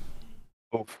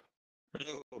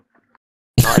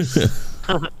 Nice.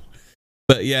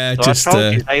 But yeah, so just I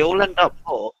told you, they all end up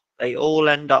poor. They all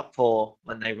end up poor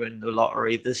when they win the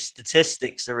lottery. The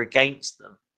statistics are against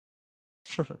them.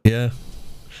 Yeah.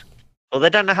 Well, they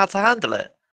don't know how to handle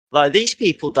it. Like, these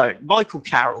people don't. Michael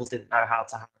Carroll didn't know how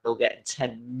to handle getting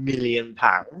 £10 million.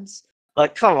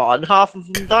 Like, come on, half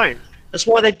of them don't. That's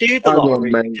why they do the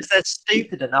lottery, because they're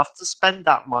stupid enough to spend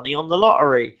that money on the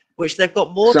lottery, which they've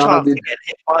got more chance of getting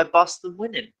hit by a bus than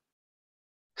winning.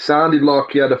 Sounded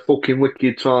like he had a fucking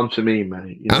wicked time to me,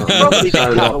 mate. You know? He probably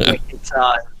did have a wicked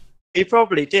time. He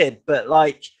probably did, but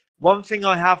like, one thing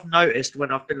I have noticed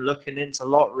when I've been looking into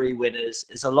lottery winners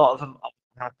is a lot of them are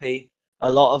unhappy.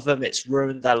 A lot of them, it's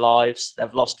ruined their lives.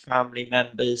 They've lost family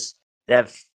members.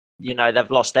 They've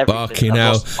lost everything. Fucking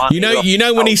hell. You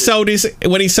know when he sold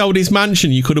his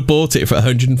mansion, you could have bought it for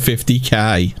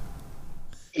 150k.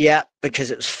 Yeah, because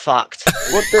it was fucked.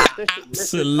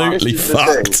 Absolutely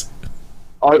fucked.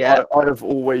 I have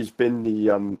always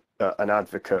been an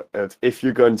advocate of, if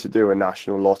you're going to do a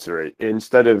national lottery,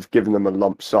 instead of giving them a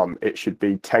lump sum, it should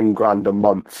be 10 grand a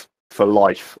month for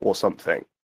life or something.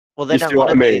 Well, they don't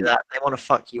want to do that. They want to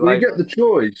fuck you over. You get the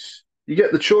choice. You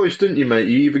get the choice, don't you, mate?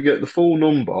 You either get the full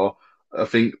number. I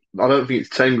don't think it's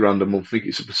 10 grand a month. I think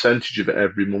it's a percentage of it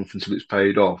every month until it's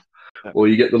paid off. Or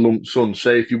you get the lump sum.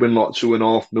 Say if you win like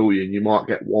 2.5 million, you might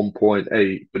get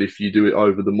 1.8. But if you do it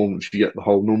over the months, you get the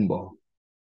whole number.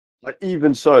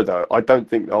 Even so, though, I don't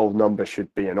think the whole number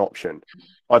should be an option.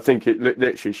 I think it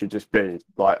literally should just be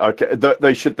like, okay,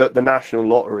 the national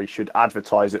lottery should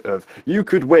advertise it of, you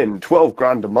could win 12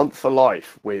 grand a month for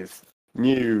life with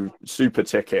new super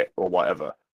ticket or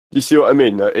whatever. You see what I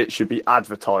mean? It should be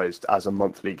advertised as a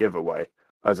monthly giveaway,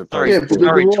 as opposed to this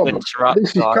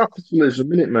is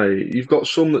capitalism, isn't it, mate? You've got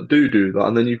some that do that,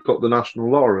 and then you've got the national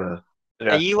lottery.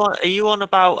 Yeah. Are you on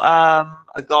about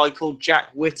a guy called Jack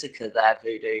Whittaker there,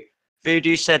 Voodoo?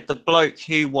 Voodoo said the bloke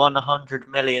who won 100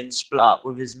 million split up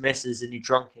with his missus and he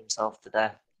drunk himself to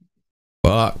death.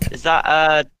 Fuck. Is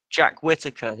that Jack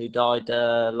Whittaker who died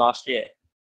last year?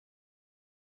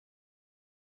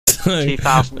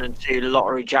 2002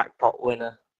 lottery jackpot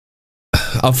winner.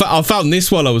 I found this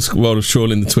while I was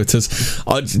trawling the Twitters.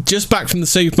 Just back from the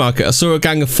supermarket, I saw a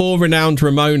gang of 4 renowned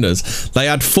Ramonas. They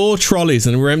had 4 trolleys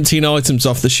and were emptying items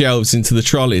off the shelves into the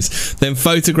trolleys, then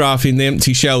photographing the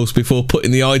empty shelves before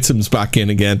putting the items back in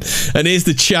again. And here's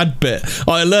the Chad bit.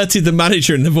 I alerted the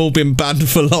manager and they've all been banned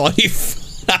for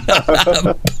life.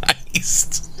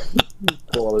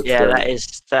 Yeah,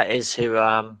 that is who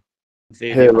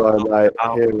Hero, mate.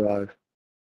 Hero.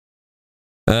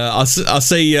 I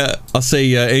see.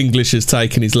 English has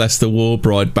taken his Leicester War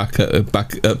bride back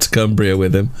up to Cumbria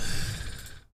with him.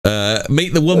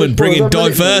 Meet the woman bringing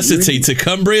diversity to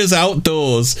Cumbria's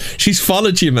outdoors. She's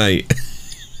followed you, mate.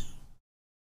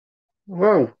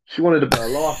 Well, she wanted a better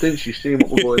life, didn't she? Seen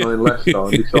what was going on in Leicester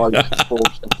and decided to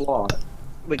force the fly.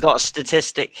 We got a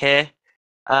statistic here.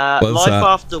 Life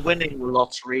after winning the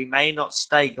lottery may not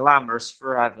stay glamorous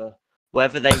forever.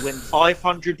 Whether they win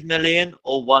 500 million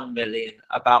or 1 million,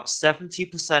 about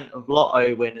 70% of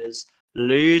lotto winners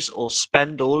lose or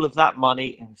spend all of that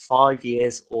money in 5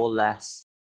 years or less.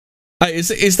 Hey, is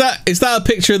that a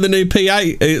picture of the new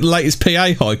latest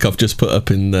PA hike I've just put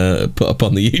up on the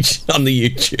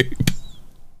YouTube?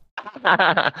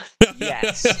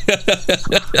 Yes.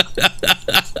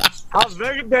 How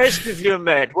very best of you,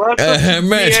 mate. Welcome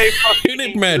mate.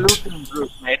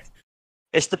 mate.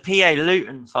 It's the PA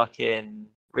Luton fucking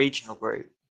regional group.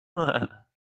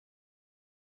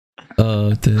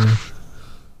 Oh dear.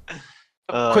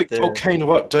 Quick volcano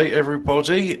update,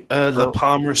 everybody. La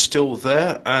Palma is still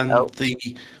there, and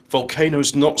the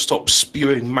volcano's not stopped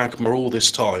spewing magma all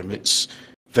this time. It's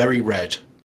very red.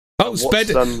 Oh,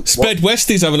 Sped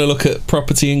West is having a look at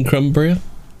property in Cumbria.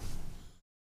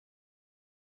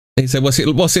 He said, "What's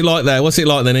it like there? What's it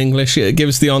like then, English? Give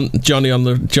us the Johnny on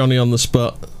the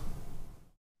spot."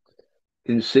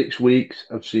 In 6 weeks,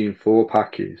 I've seen 4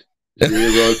 packies,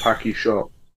 0 packy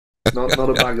shop. Not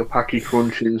a bag of packy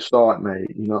crunch in sight,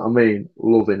 mate. You know what I mean?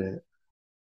 Loving it.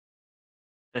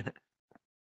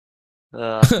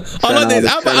 I like this.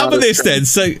 How about this then?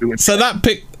 So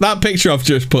that picture I've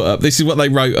just put up. This is what they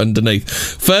wrote underneath.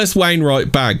 First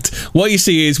Wainwright bagged. What you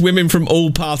see is women from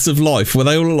all parts of life. Well,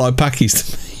 they all look like packies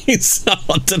to me. So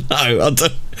I don't know.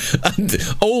 And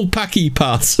all packy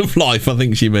parts of life. I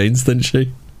think she means, doesn't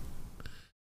she?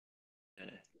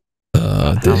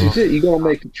 This is it. You got to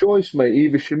make a choice, mate.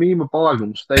 Either Shamima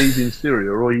Begum stays in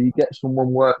Syria, or you get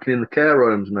someone working in the care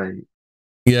homes, mate.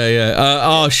 Yeah.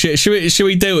 Oh shit! Should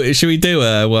we do it? Should we do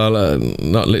it? Well,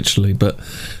 not literally, but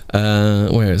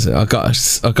where is it? I got a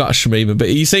Shamima, but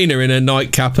you seen her in her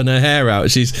nightcap and her hair out.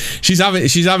 She's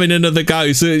having another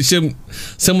go. So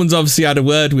someone's obviously had a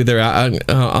word with her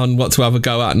on what to have a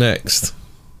go at next.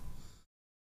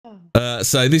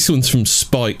 So this one's from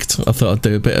Spiked. I thought I'd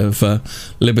do a bit of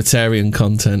libertarian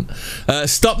content.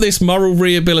 Stop this moral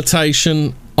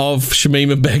rehabilitation of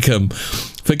Shamima Begum.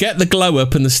 Forget the glow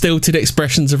up and the stilted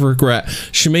expressions of regret.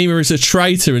 Shamima is a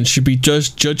traitor and should be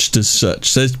judged as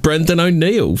such, says Brendan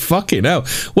O'Neill. Fucking hell.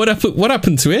 What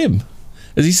happened to him?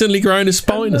 Has he suddenly grown a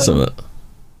spine or something?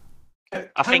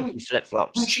 I think he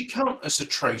flip-flops. Can she count as a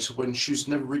traitor when she was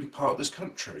never really part of this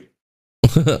country?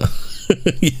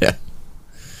 Yeah.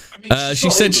 I mean, she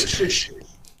said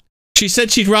she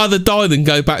said she'd rather die than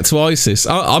go back to ISIS.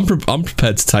 I'm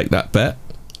prepared to take that bet.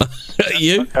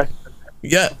 You? Okay.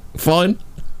 Yeah, fine.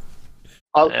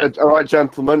 All right,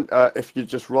 gentlemen. If you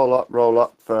just roll up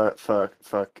for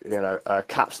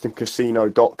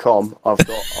capstaincasino.com.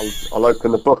 I'll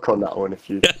open the book on that one if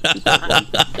you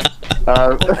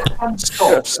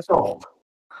stop.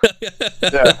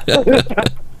 Yeah.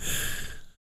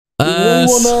 Did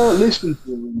anyone listen to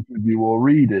the interview or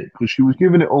read it? Because she was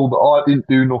giving it all that I didn't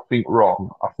do nothing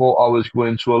wrong. I thought I was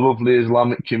going to a lovely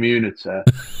Islamic community,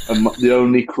 and the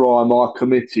only crime I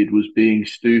committed was being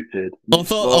stupid. I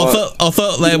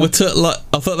thought they were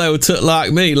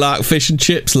like me, like fish and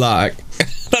chips, like.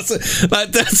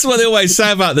 That's what they always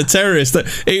say about the terrorists. That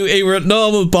he were at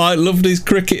normal bite, loved his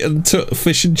cricket and took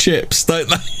fish and chips, don't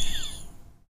they?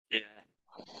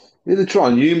 Yeah, they try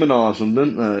and humanise them,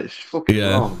 don't they? It's fucking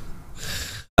wrong.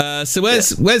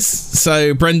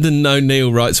 So Brendan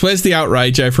O'Neill writes, where's the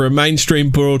outrage over a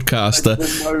mainstream broadcaster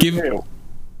giving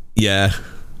a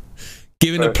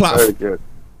platform?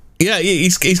 Yeah,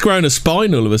 he's grown a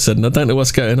spine all of a sudden. I don't know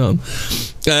what's going on.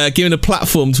 Giving a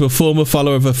platform to a former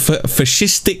follower of a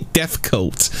fascistic death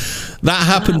cult. That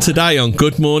happened today on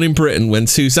Good Morning Britain when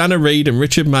Susanna Reid and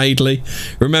Richard Madeley,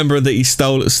 remember that he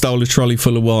stole a trolley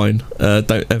full of wine.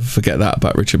 Don't ever forget that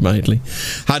about Richard Madeley.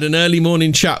 Had an early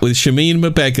morning chat with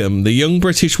Shamima Begum, the young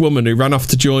British woman who ran off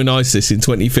to join ISIS in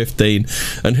 2015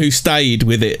 and who stayed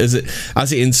with it as it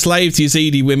enslaved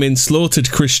Yazidi women,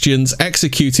 slaughtered Christians,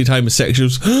 executed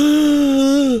homosexuals.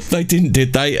 They didn't,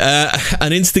 did they?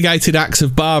 And instigated acts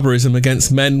of barbarism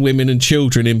against men, women and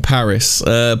children in Paris,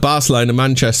 Barcelona,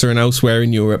 Manchester and elsewhere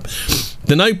in Europe.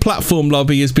 The No Platform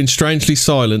lobby has been strangely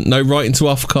silent. No writing to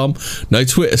Ofcom, no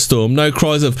Twitter storm, no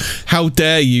cries of how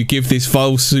dare you give this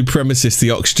vile supremacist the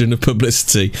oxygen of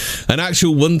publicity. An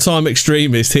actual one-time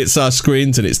extremist hits our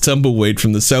screens and it's tumbleweed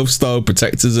from the self-styled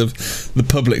protectors of the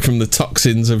public from the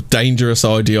toxins of dangerous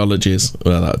ideologies.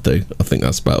 Well, that'll do. I think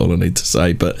that's about all I need to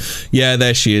say. But yeah,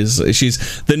 there she is.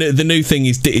 She's the new thing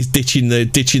is ditching the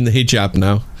hijab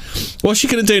now. What's she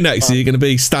going to do next? Is she going to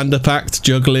be stand-up act,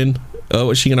 juggling? Oh,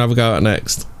 what's she going to have a go at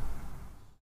next?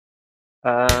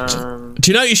 Do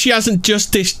you notice she hasn't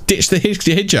just ditched the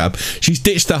hijab? She's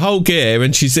ditched the whole gear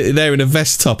and she's sitting there in a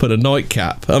vest top and a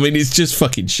nightcap. I mean, it's just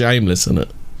fucking shameless, isn't it?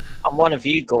 I'm one of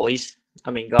you guys.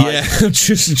 I mean, guys. Yeah,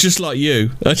 just like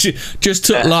you. I just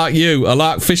took like you. I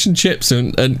like fish and chips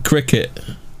and cricket.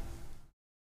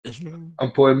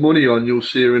 I'm putting money on you'll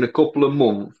see her in a couple of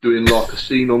months doing like a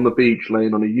scene on the beach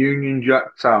laying on a Union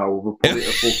Jack towel with a plate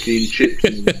of fucking chips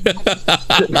in it.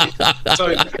 So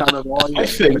a can of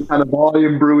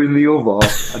iron brew in the other.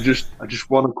 I just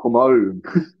want to come home.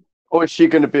 Or is she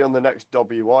going to be on the next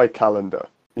WI calendar?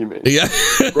 You mean? Yeah.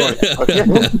 Right. Okay.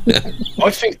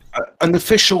 I think an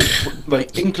official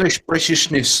like English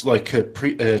Britishness like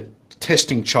a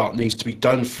testing chart needs to be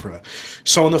done for her.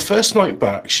 So on the first night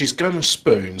back, she's going to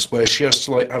spoons where she has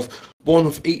to like have one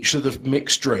of each of the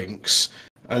mixed drinks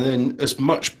and then as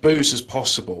much booze as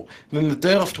possible. And then the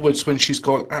day afterwards, when she's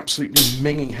got an absolutely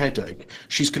minging headache,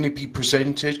 she's going to be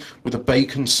presented with a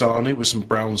bacon sarnie with some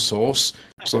brown sauce.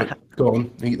 It's like, go on,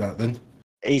 eat that then.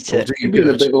 Eat it. It'd be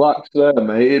a bit lax there,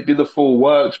 mate. It'd be the full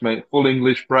works, mate. Full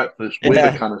English breakfast with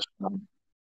a can of spam.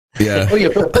 Yeah. Oh yeah,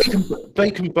 but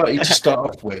bacon butty to start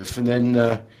off with, and then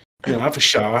have a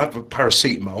shower, have a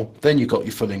paracetamol, then you got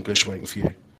your full English waiting for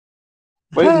you.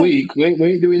 Wait, we ain't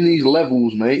doing these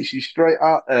levels, mate. She's straight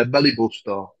out there, belly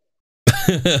buster.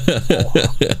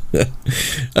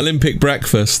 Olympic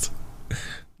breakfast.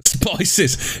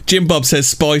 Spices. Jim Bob says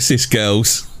spices,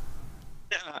 girls.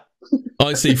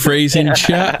 Icy freeze in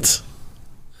chat.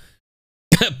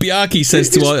 Biaki says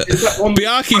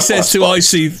to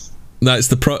Icy. No, it's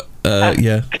the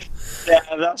yeah. Yeah,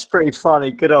 that's pretty funny.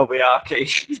 Good old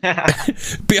Biaki.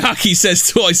 Biaki says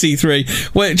to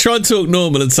IC3, wait, try and talk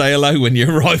normal and say hello when you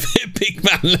arrive here, big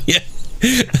man. Yeah.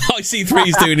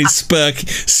 IC3's doing his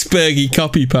spurgy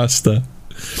copy pasta.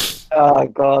 Oh,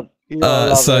 God.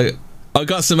 So I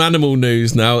got some animal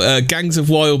news now. Gangs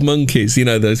of wild monkeys, you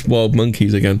know, those wild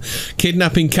monkeys again,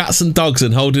 kidnapping cats and dogs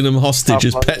and holding them hostage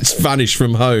as pets vanish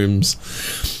from homes.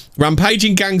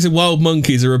 Rampaging gangs of wild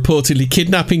monkeys are reportedly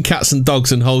kidnapping cats and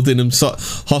dogs and holding them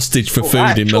hostage for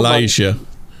food in Malaysia.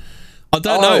 I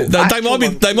don't know. They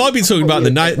might be talking about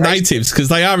the natives because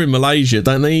they are in Malaysia.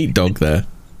 Don't they eat dog there?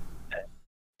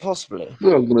 Possibly.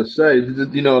 Well, I was going to say,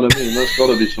 you know what I mean? That's got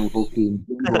to be some fucking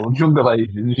jungle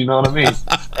Asians, you know what I mean?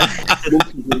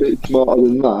 Monkeys are a bit smarter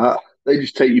than that. They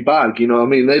just take your bag, you know what I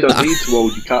mean? They don't need to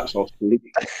hold your cats hostage.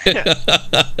 Look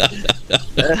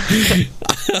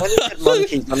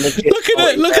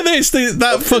at this!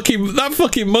 That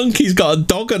fucking monkey's got a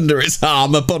dog under its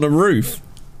arm up on a roof.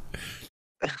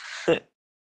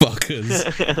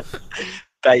 Fuckers.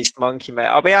 Based monkey, mate.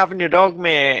 I'll be having your dog,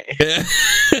 mate.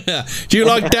 Do you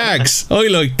like dags? I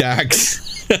like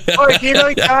dags. Oh, do you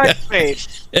like dags, mate?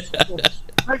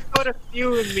 I've got a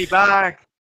few in me bag.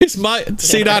 It's my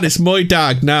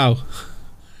dag now.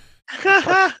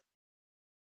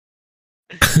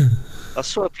 I'll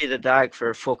swap you the dag for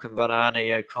a fucking banana,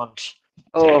 you cunt.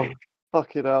 Oh,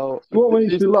 fuck it out. What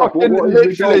makes you laugh? What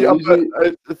is literally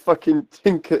a fucking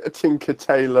Tinker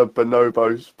Tailor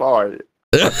Bonobo spy.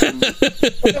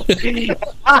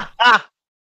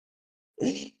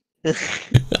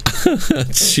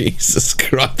 Jesus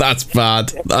Christ, that's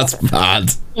bad. That's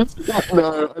bad.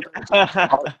 No.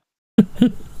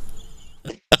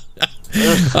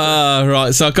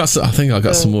 Right. So I think I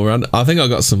got some more. I think I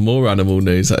got some more animal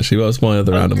news. Actually, what was my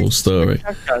other animal story?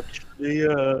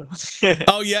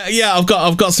 Oh yeah. I've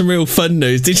got some real fun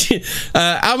news. Did you?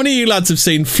 How many of you lads have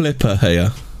seen Flipper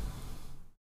here?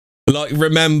 Like,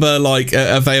 remember, like,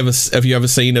 have you ever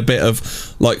seen a bit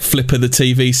of like Flipper, the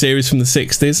TV series from the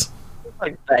 60s?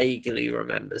 I vaguely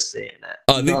remember seeing it.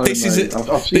 I've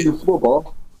seen the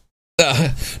football.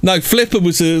 No, Flipper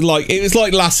was it was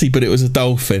like Lassie, but it was a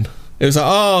dolphin. It was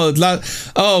like,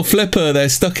 oh, Flipper, they're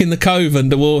stuck in the cove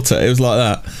underwater. It was like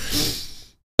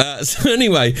that. So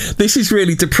anyway, this is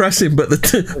really depressing. But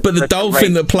the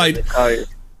dolphin that played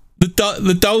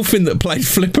the dolphin that played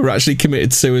Flipper actually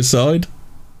committed suicide.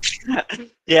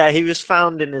 Yeah, he was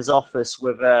found in his office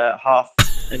with a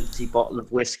half-empty bottle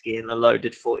of whiskey and a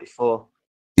loaded 44.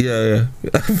 Yeah.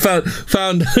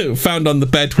 found on the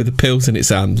bed with the pills in its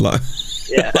hand, like,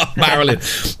 yeah. like Marilyn.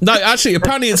 No, actually,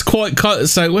 apparently it's quite.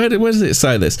 So where does it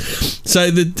say this?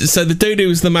 So the dude who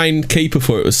was the main keeper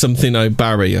for it was something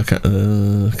O'Barry. I can't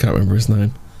remember his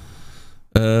name.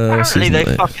 Apparently they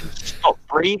fucking stopped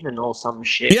breathing or some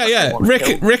shit. Yeah.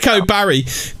 Rick O'Barry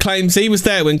claims he was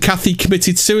there when Kathy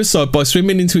committed suicide by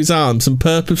swimming into his arms and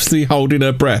purposely holding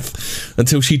her breath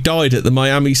until she died at the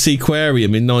Miami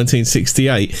Seaquarium in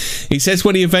 1968. He says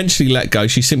when he eventually let go,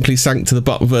 she simply sank to the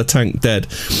bottom of her tank dead.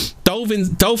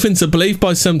 Dolphins are believed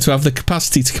by some to have the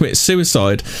capacity to commit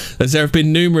suicide, as there have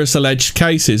been numerous alleged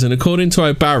cases, and according to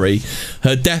O'Barry,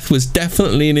 her death was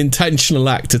definitely an intentional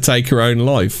act to take her own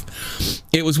life.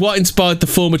 It was what inspired the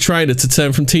former trainer to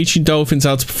turn from teaching dolphins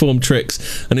how to perform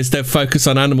tricks and instead focus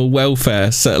on animal welfare,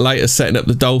 later setting up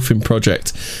the Dolphin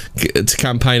Project to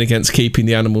campaign against keeping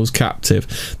the animals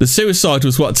captive. The suicide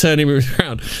was what turned him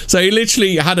around. So he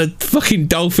literally had a fucking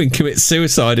dolphin commit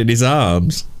suicide in his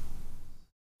arms.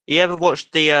 You ever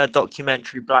watched the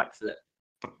documentary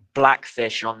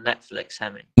Blackfish on Netflix,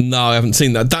 Hemi? No, I haven't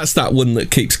seen that. That's that one that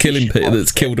keeps killing people,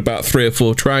 that's killed about 3 or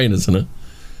 4 trainers, isn't it?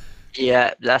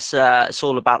 Yeah, that's it's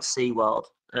all about SeaWorld.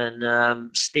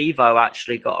 And Steve-O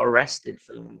actually got arrested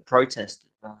for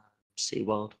protesting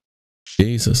SeaWorld.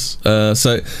 Jesus.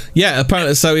 So, yeah,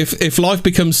 apparently, so if life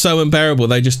becomes so unbearable,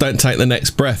 they just don't take the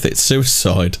next breath. It's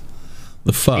suicide.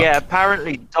 The fuck? Yeah,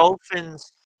 apparently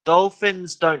dolphins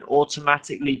don't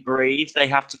automatically breathe. They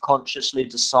have to consciously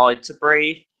decide to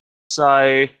breathe.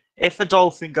 So if a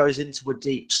dolphin goes into a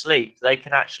deep sleep, they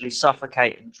can actually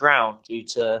suffocate and drown due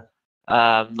to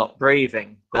not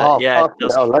breathing. But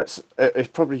it's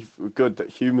probably good that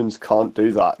humans can't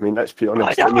do that. I mean, let's be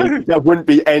honest. I mean, there wouldn't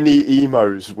be any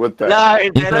emos, would there? No,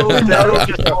 they're all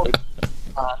just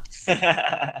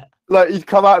like, he'd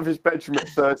come out of his bedroom at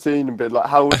 13 and be like,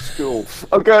 "How was school?"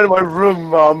 "I'm going to my room,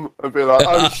 Mum." And be like,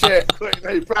 "Oh shit,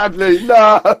 quickly, Bradley,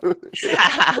 no!"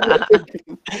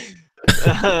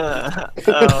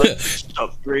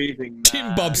 Stop breathing, man.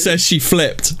 Tim Bob says she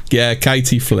flipped. Yeah,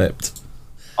 Katie flipped.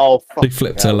 Oh, she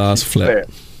flipped her last flip.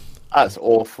 That's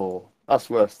awful. That's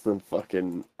worse than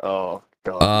fucking. Oh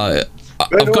god.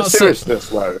 I've got seriousness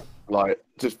though. Like,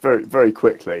 just very, very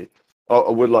quickly, I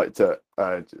would like to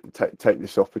take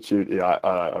this opportunity.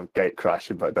 I'm gate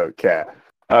crashing, but I don't care.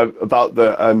 About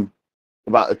the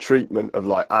treatment of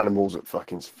like animals at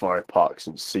fucking safari parks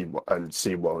and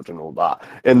SeaWorld and all that.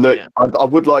 In that, I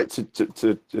would like to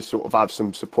sort of have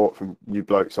some support from you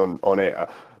blokes on it.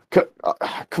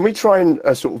 Can we try and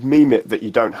sort of meme it that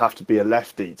you don't have to be a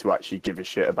lefty to actually give a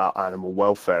shit about animal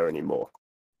welfare anymore?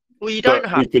 Well, you don't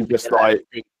have to just be a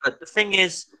lefty, but the thing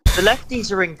is, the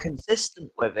lefties are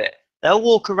inconsistent with it. They'll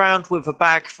walk around with a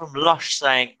bag from Lush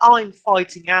saying, "I'm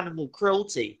fighting animal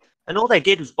cruelty," and all they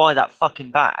did was buy that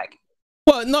fucking bag.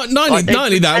 Well, not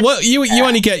only that. Well, you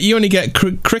only get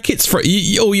crickets for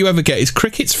all you ever get is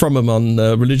crickets from them on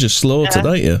religious slaughter,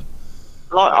 don't you?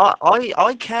 Like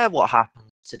I care what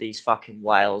happens to these fucking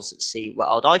whales at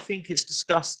SeaWorld. I think it's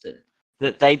disgusting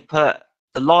that they put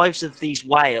the lives of these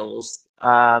whales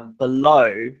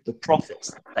below the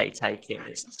profits that they take in.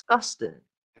 It's disgusting.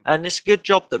 And it's a good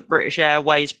job that British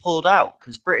Airways pulled out,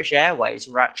 because British Airways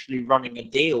were actually running a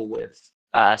deal with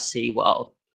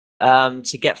SeaWorld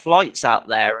to get flights out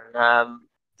there, and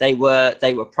they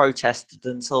were protested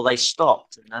until they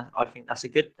stopped, and I think that's a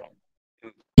good thing.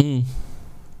 Mm.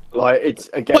 Like, it's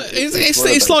again, but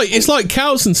it's like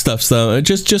cows and stuff though.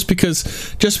 Just because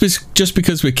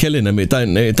we're killing them, it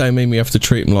don't mean we have to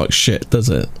treat them like shit, does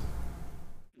it?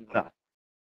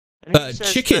 No.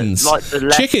 Chickens,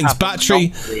 that, chickens,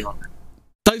 battery.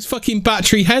 Those fucking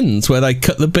battery hens where they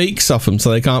cut the beaks off them so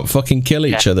they can't fucking kill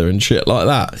each other and shit like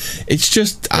that. It's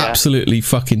just absolutely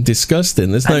fucking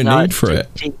disgusting. There's no need for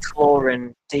it.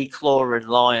 Declawing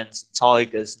lions and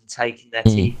tigers and taking their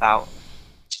teeth out.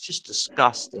 It's just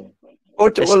disgusting.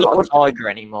 It's not a tiger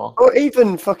anymore. Or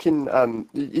even fucking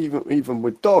even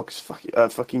with dogs,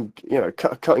 fucking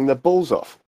cutting their balls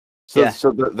off,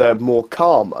 so that they're more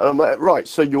calm. And I'm like, right,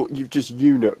 so you've just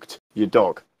eunuched your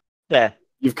dog. Yeah.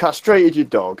 You've castrated your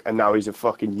dog, and now he's a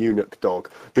fucking eunuch dog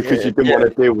because you didn't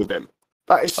want to deal with him.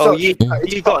 That is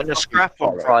you got in a scrap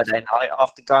on Friday night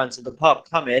after going to the pub.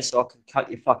 Come here so I can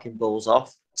cut your fucking balls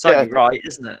off. It's only right,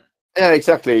 isn't it? Yeah,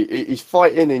 exactly. He's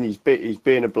fighting and he's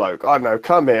being a bloke. I don't know.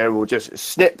 Come here and we'll just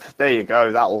snip. There you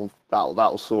go.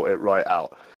 That'll sort it right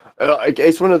out.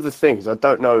 It's one of the things I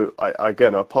don't know. I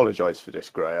apologise for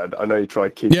this, Gray. I know you try to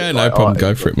keep. Yeah, no problem.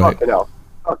 Go for it, mate.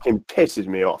 Fucking pisses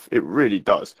me off. It really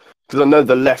does. Because I know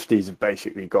the lefties have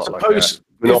basically got if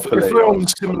we're on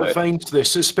similar vein to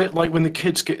this, it's a bit like when the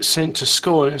kids get sent to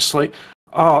school and it's like,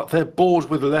 they're bored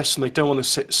with the lesson, they don't want to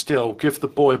sit still. Give the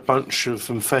boy a bunch of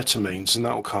amphetamines and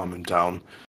that'll calm him down.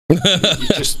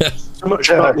 Just so much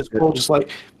about this ball, just like,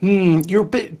 you're a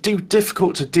bit too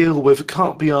difficult to deal with, it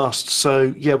can't be asked,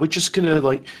 so yeah, we're just gonna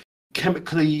like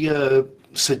chemically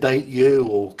sedate you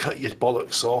or cut your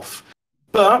bollocks off.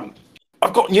 But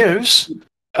I've got news.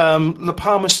 La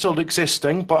Palma's still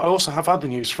existing, but I also have other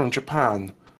news from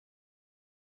Japan.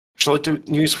 Shall I do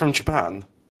news from Japan?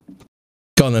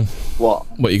 Go on then.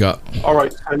 What you got? All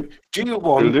right. So, do you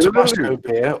want Tabasco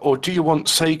beer or do you want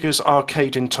Sega's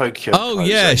Arcade in Tokyo? Oh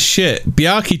yeah, shit.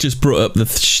 Byakuya just brought up the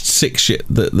sick shit.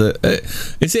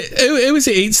 Is it who is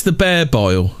it eats the bear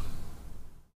boil?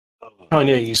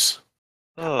 Chinese.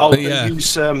 They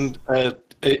use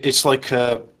it's like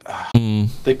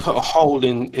they put a hole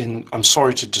in. I'm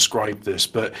sorry to describe this,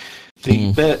 but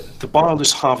the bile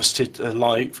is harvested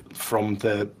alive from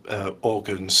the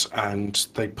organs, and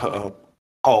they put a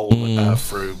hole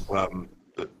through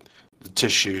the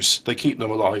tissues. They keep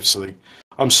them alive. So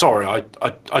I'm sorry,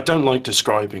 I don't like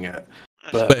describing it,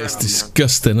 but it's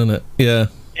disgusting, isn't it? Yeah.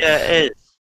 Yeah, it is.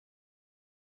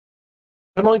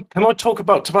 Can I talk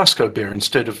about Tabasco beer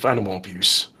instead of animal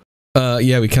abuse?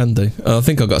 Yeah, we can do. I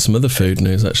think I've got some other food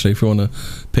news actually. If we want to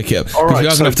pick it up, all right.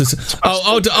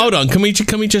 Hold on. Can we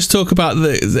just talk about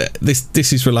this?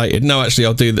 This is related. No, actually,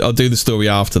 I'll do the story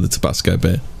after the Tabasco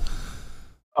beer.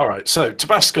 All right. So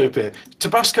Tabasco beer.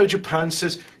 Tabasco Japan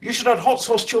says you should add hot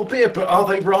sauce to your beer, but are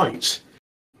they right?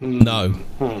 No.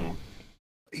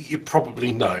 You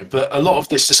probably know, but a lot of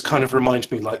this just kind of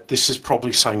reminds me like this is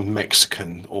probably saying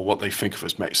Mexican or what they think of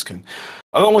as Mexican.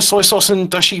 Along with soy sauce and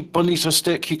dashi bonito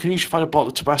stick, you can usually find a bottle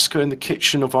of Tabasco in the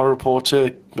kitchen of our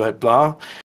reporter, blah blah.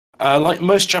 Like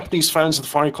most Japanese fans of the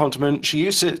fiery condiment, she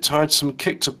used it to add some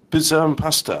kick to pizza and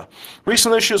pasta.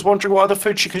 Recently, she was wondering what other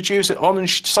food she could use it on, and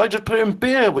she decided to put it in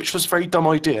beer, which was a very dumb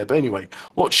idea. But anyway,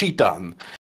 what's she done?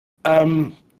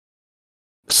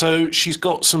 So she's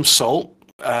got some salt,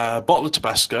 bottle of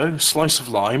Tabasco, slice of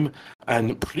lime,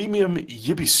 and premium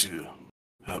Yebisu.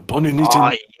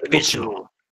 Yebisu.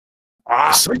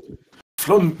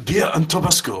 From beer and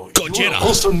Tabasco, you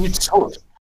also need salt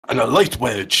and a light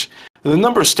wedge. The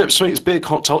number of steps to make this beer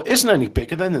cocktail isn't any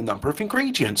bigger than the number of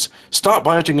ingredients. Start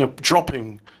by adding a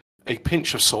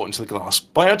pinch of salt into the glass.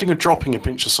 By adding a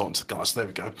pinch of salt into the glass, there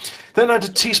we go. Then add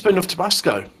a teaspoon of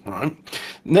Tabasco. Right.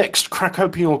 Next, crack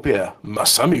open your beer.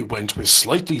 Masami went with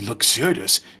slightly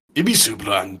luxurious Ibisu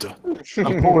blend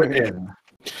and pour it in.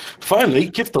 Finally,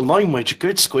 give the lime wedge a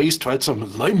good squeeze to add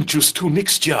some lime juice to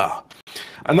mixture.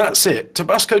 And that's it.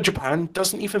 Tabasco Japan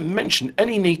doesn't even mention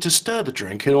any need to stir the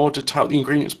drink in order to help the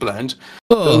ingredients blend.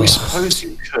 Though we suppose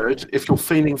you could if you're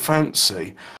feeling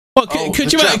fancy. Well,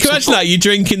 could you imagine that? You're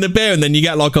drinking the beer and then you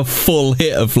get like a full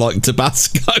hit of like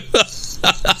Tabasco.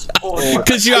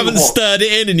 Because you haven't stirred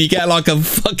it in and you get like a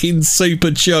fucking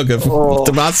super chug of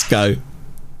Tabasco.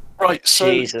 Right, so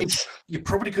you're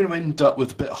probably going to end up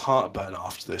with a bit of heartburn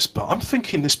after this, but I'm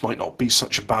thinking this might not be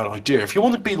such a bad idea. If you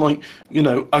want to be like, you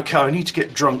know, okay, I need to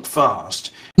get drunk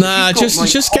fast. Nah,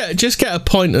 just get a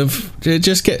pint of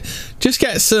just get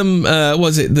some.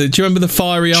 Was it do you remember the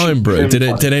fiery iron brew?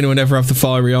 Did anyone ever have the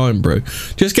fiery iron brew?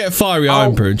 Just get a fiery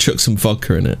iron brew and chuck some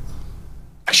vodka in it.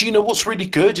 Actually, you know what's really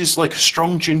good is like a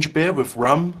strong ginger beer with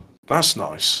rum. That's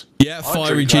nice. Yeah,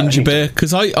 fiery ginger beer.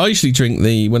 Because I usually drink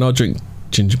when I drink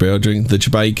ginger beer, I drink the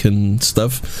Jamaican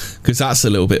stuff because that's a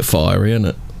little bit fiery, isn't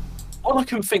it? All I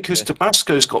can think is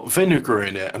Tabasco's got vinegar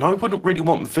in it, and I wouldn't really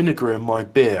want vinegar in my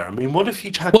beer. I mean, what if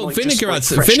you had vinegar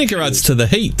adds to the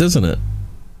heat, doesn't it?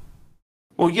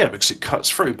 Well, yeah, because it cuts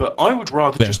through. But I would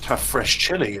rather just have fresh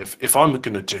chili if I'm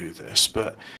going to do this.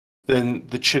 But then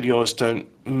the chili oils don't.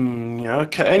 Yeah,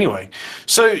 okay. Anyway,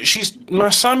 so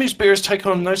Masami's beer has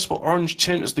taken on a noticeable orange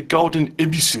tint as the golden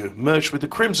Ibisu merged with the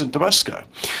crimson Tabasco,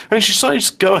 and she decides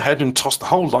to go ahead and toss the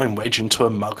whole lime wedge into a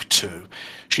mug too.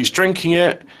 She's drinking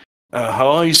it. Her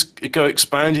eyes go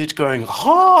expanded, going,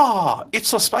 "Ha! It's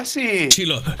so spicy." She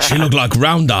looked like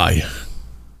Round Eye.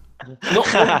 Not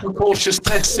one precautious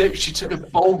test sip. She took a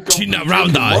bold. She not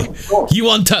Round Eye. You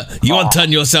want to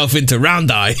turn yourself into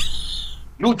Round Eye.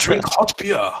 You drink hot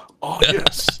beer. Oh,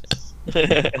 yes.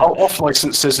 Our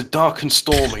off-license says a dark and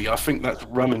stormy. I think that's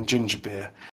rum and ginger beer.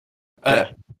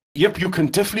 Yep, you can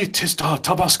definitely taste our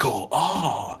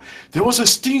Tabasco. There was a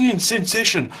stinging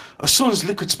sensation as soon as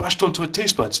liquid splashed onto her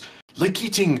taste buds, like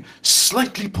eating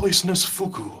slightly poisonous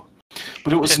fugu.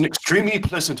 But it was an extremely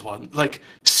pleasant one, like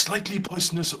slightly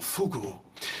poisonous fugu.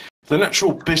 The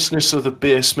natural bitterness of the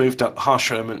beer smoothed out the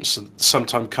harsh elements that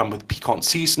sometimes come with piquant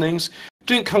seasonings.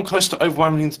 Didn't come close to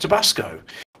overwhelming the Tabasco,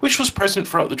 which was present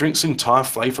throughout the drink's entire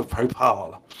flavour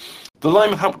profile. The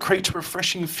lime helped create a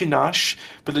refreshing finish,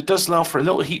 but it does allow for a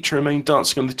little heat to remain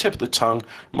dancing on the tip of the tongue,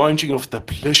 reminding you of the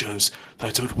pleasures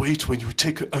that await when you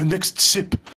take a next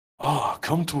sip.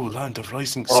 Come to a land of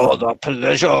rising sun. The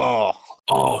pleasure.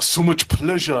 So much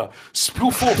pleasure.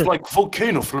 Spew forth like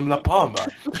volcano from La Palma.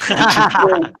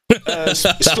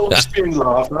 Still spewing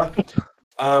lava.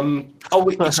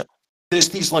 There's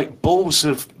these like balls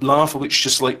of lava which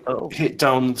just like hit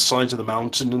down the sides of the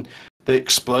mountain and they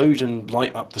explode and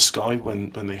light up the sky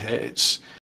when they hit.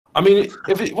 I mean,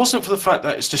 if it wasn't for the fact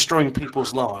that it's destroying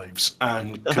people's lives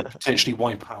and could potentially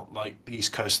wipe out like the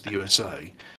east coast of the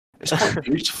USA, it's quite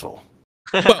beautiful.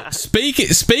 Well,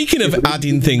 speaking of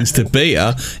adding things to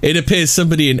beer, it appears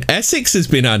somebody in Essex has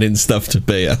been adding stuff to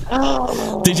beer.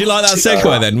 Did you like that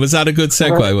segue then? Was that a good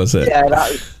segue, was it? Yeah,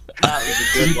 that was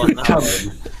a good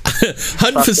one.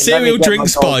 Hunt for serial drink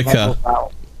spiker.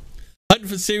 Hunt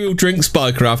for serial drink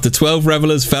spiker after 12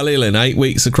 revellers fell ill in 8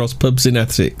 weeks across pubs in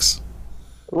Essex.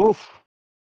 Oof.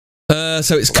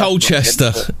 So it's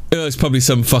Colchester. It's probably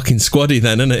some fucking squaddy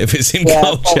then, isn't it? If it's in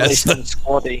Colchester.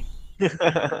 Squaddy.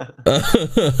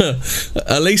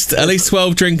 At least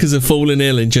 12 drinkers have fallen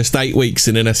ill in just 8 weeks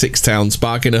in an Essex town,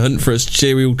 sparking a hunt for a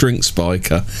serial drink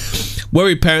spiker.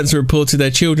 Worried parents have reported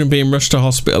their children being rushed to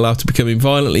hospital after becoming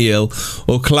violently ill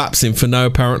or collapsing for no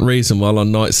apparent reason while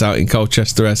on nights out in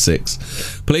Colchester,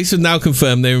 Essex. Police have now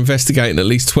confirmed they're investigating at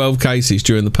least 12 cases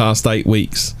during the past 8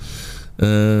 weeks.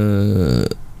 They're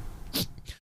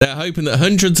hoping that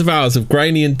hundreds of hours of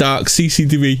grainy and dark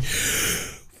CCTV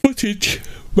footage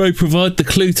may provide the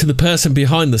clue to the person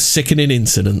behind the sickening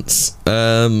incidents.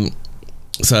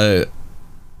 So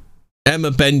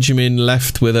Emma Benjamin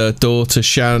left with her daughter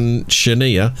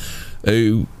Shania,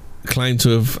 who claimed to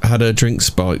have had her drink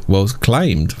spiked. Well,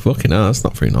 claimed. Fucking hell, that's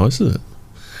not very nice, is it?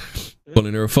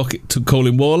 Calling her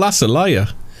calling Wallace a liar.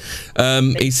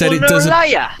 He said it does.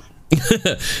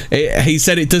 He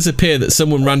said it does appear that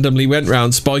someone randomly went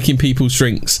round spiking people's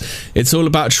drinks. It's all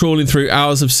about trawling through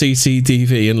hours of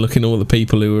CCTV and looking at all the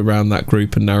people who were around that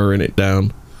group and narrowing it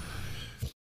down.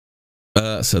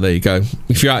 So there you go.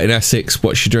 If you're out in Essex,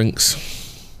 watch your drinks.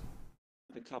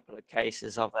 A couple of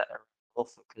cases of it are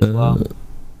Norfolk as well.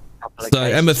 So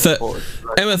Emma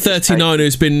 39,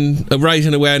 who's been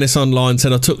raising awareness online,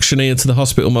 said, I took Shania to the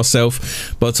hospital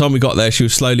myself. By the time we got there, she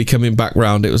was slowly coming back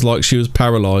round. It was like she was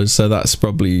paralysed, so that's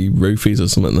probably roofies or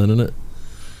something then, isn't it?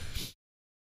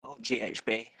 Oh,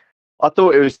 GHB. I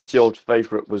thought it was the old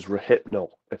favourite was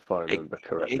Rohypnol, if I remember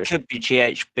correctly. It could be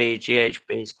GHB.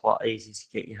 GHB is quite easy to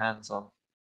get your hands on.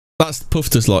 That's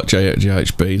pufters like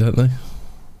GHB, don't they?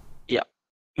 Yeah.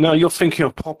 No, you're thinking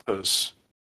of poppers.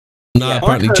 No, yeah,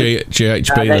 apparently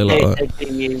GHB.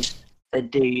 They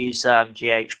do use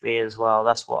GHB as well.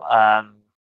 That's what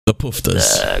the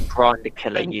pufters, the grinder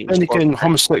killer used. And again,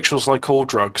 homosexuals like all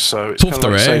drugs, so it's Pufter, kind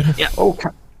of like saying, yeah. oh,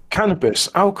 cannabis,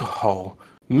 alcohol,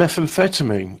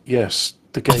 methamphetamine. Yes,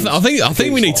 the gays. I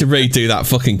think we need to redo that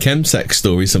fucking chemsex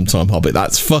story sometime, Hobbit.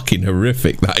 That's fucking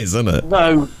horrific, that is, isn't it?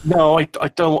 No, I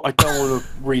don't want to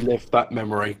relive that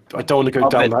memory. I don't want to go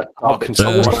down that dark and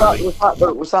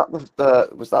was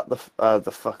that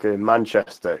the fucking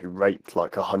Manchester who raped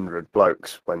like 100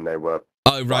 blokes when they were?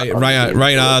 Oh,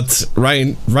 Rayard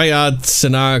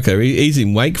Sanaga. He's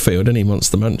in Wakefield, and he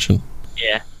Monster Mansion.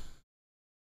 Yeah.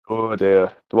 Oh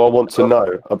dear. Do I want to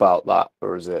know about that,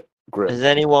 or is it grim? Has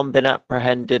anyone been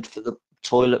apprehended for the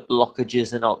toilet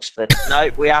blockages in Oxford?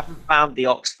 No, we haven't found the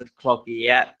Oxford clogger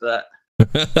yet, but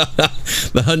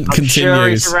the hunt continues. Sure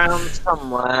he's around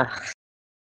somewhere.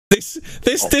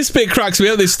 This bit cracks me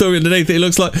up. This story underneath it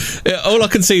looks like all I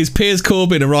can see is Piers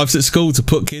Corbyn arrives at school to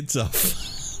put kids off.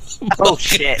 Oh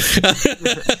shit!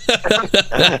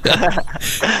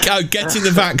 Go getting the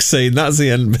vaccine. That's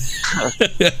the end.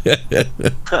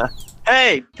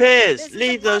 Hey, Piers,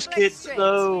 leave those kids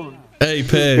alone. Hey,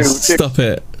 Piers, stop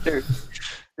it.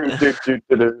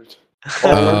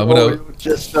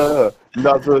 Just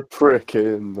another prick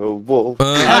in the wall.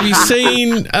 Have you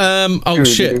seen? Oh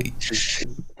shit!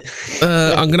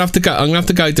 I'm gonna have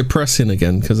to go depressing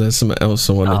again because there's something else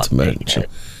I wanted to mention.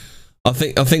 I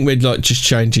think we're like just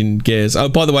changing gears. Oh,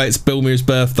 by the way, it's Bill Murray's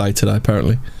birthday today.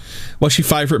 Apparently, what's your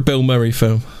favourite Bill Murray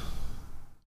film?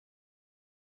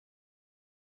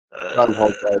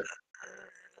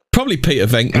 Probably Peter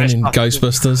Venkman in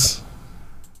Ghostbusters.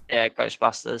 Yeah,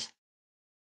 Ghostbusters.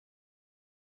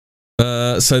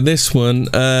 So this one,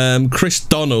 Chris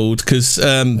Donald, because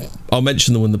I'll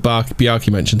mention the one that Bjarki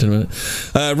mentioned in a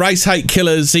minute. Race hate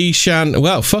killer Zishan.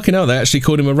 Well, fucking hell, they actually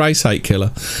called him a race hate killer.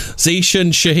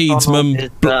 Zishan Shahid's mum.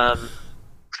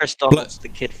 Chris Donald's the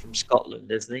kid from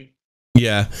Scotland, isn't he?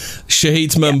 Yeah.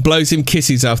 Shahid's mum blows him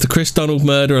kisses after Chris Donald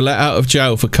murderer let out of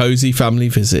jail for cosy family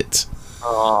visit.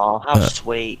 Oh, how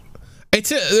sweet. It's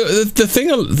the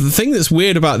thing that's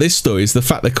weird about this story is the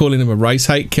fact they're calling him a race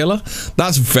hate killer.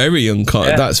 That's very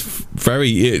unkind. Yeah. That's very.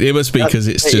 It must be because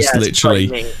it's just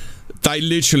literally. They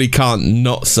literally can't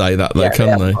not say that though,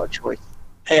 can they?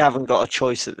 They haven't got a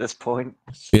choice at this point.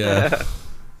 Yeah.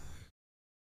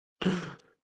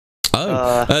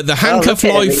 The handcuff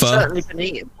lifer.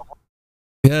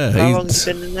 Yeah. How long has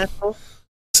he been in there for?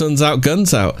 Sun's out,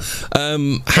 guns out.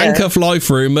 Handcuff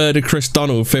lifer who murdered Chris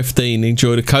Donald, 15,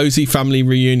 enjoyed a cosy family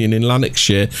reunion in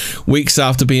Lanarkshire weeks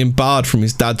after being barred from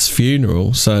his dad's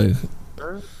funeral. So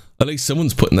at least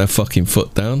someone's putting their fucking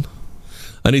foot down.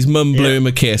 And his mum blew him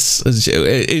a kiss.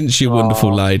 Isn't she a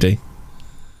wonderful lady?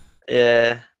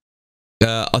 Yeah.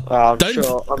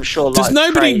 I'm sure. Does like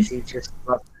nobody? Crazy just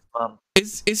loves his mum.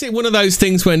 Is it one of those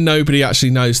things where nobody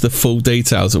actually knows the full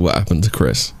details of what happened to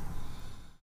Chris?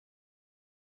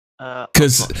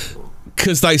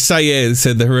 Because they say, they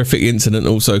said the horrific incident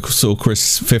also saw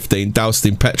Chris, 15, doused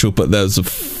in petrol, but there's a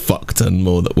fuck ton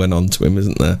more that went on to him,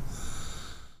 isn't there?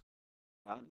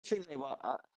 I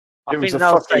think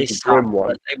they'll say some,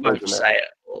 but they won't say it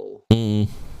all.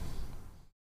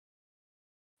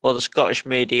 Well, the Scottish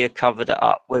media covered it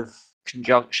up with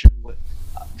conjunction with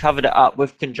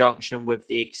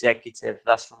the executive.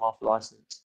 That's from off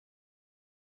license.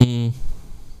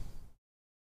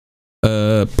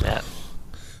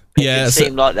 It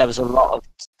seemed like there was a lot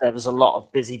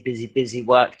of busy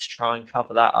work to try and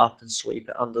cover that up and sweep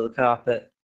it under the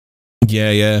carpet.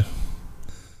 Yeah.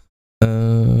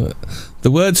 The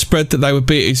word spread that they would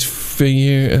beat his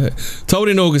told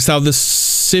in August how the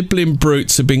sibling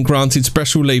brutes have been granted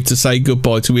special leave to say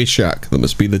goodbye to Ishak. That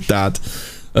must be the dad.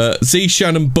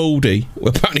 Zishan and Baldy. Well,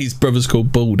 apparently his brother's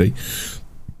called Baldy.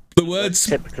 The words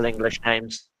typical English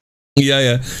names.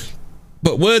 Yeah.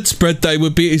 But word spread they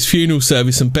would be at his funeral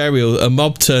service and burial. A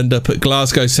mob turned up at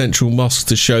Glasgow Central Mosque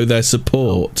to show their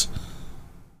support.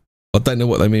 I don't know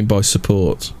what they mean by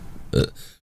support.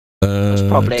 It's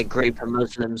probably a group of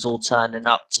Muslims all turning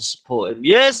up to support him.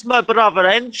 Yes, my brother,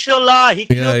 inshallah, he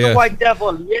killed the white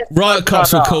devil. Yes, riot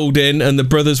cops were called in, and the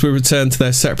brothers were returned to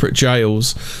their separate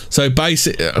jails. So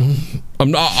basically,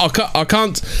 I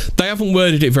can't. They haven't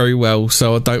worded it very well,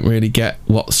 so I don't really get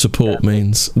what support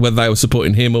means. Whether they were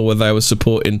supporting him or whether they were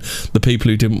supporting the people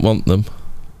who didn't want them.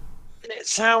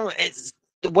 It's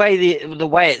the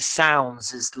way it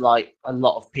sounds is like a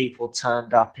lot of people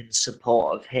turned up in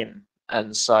support of him.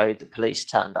 And so the police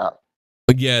turned up.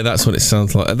 Yeah, that's what it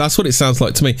sounds like. That's what it sounds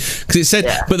like to me. Because it said,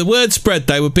 but the word spread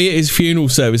they would be at his funeral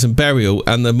service and burial,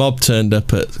 and the mob turned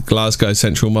up at Glasgow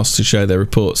Central Mosque to show their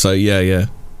report. So yeah.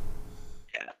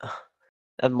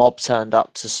 A mob turned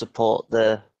up to support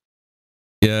the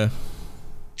two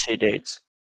dudes,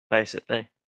 basically.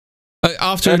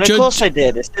 After and of course they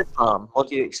did. It's Islam. What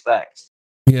do you expect?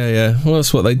 Yeah. Well,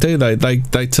 that's what they do.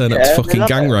 They turn up to fucking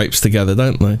gang rapes together,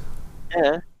 don't they?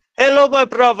 Yeah. Hello, my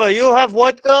brother. You have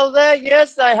white girl there?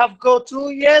 Yes, I have go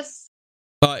too. Yes.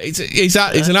 He's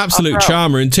an absolute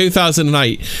charmer. In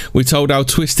 2008, we told how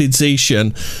Twisted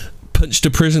Zishan punched a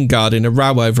prison guard in a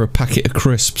row over a packet of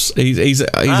crisps. He's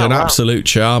an absolute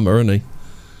charmer, isn't he?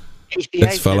 He's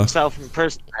behaved himself in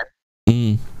prison.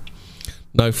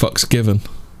 No fucks given.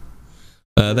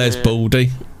 There's Baldy.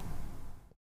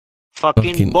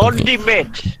 Fucking Baldy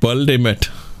mate. Baldy mate.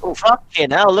 Oh,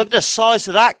 fucking hell, look at the size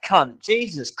of that cunt.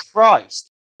 Jesus Christ.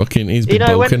 Fucking, he's been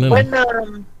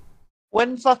bulking,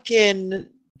 when fucking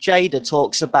Jada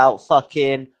talks about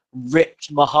fucking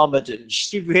ripped Mohammedan,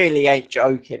 she really ain't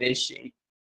joking, is she?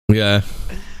 Yeah.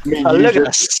 Look at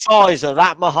the size of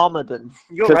that Mohammedan.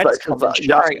 Your head's coming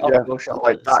straight off your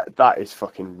shoulders. Like, that is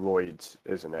fucking roids,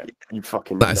 isn't it? You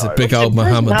fucking That's a big old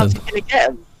Mohammedan.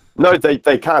 No,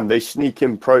 they can. They sneak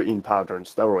in protein powder and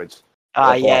steroids.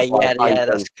 Yeah,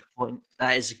 that's a good point.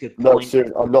 That is a good point. No,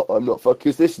 seriously, I'm not fucking,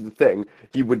 because this is the thing.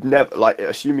 You would never, like,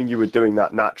 assuming you were doing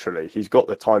that naturally, he's got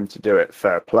the time to do it,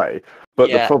 fair play. But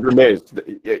the problem is,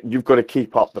 you've got to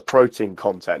keep up the protein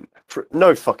content.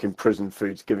 No fucking prison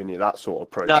food's giving you that sort of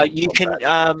protein. No, you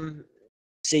can,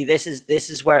 see, this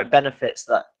is where it benefits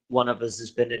that one of us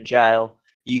has been in jail.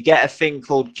 You get a thing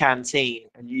called canteen,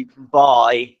 and you can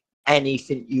buy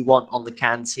anything you want on the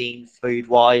canteen,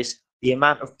 food-wise. The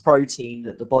amount of protein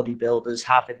that the bodybuilders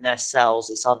have in their cells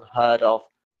is unheard of.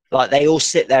 Like, they all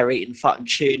sit there eating fucking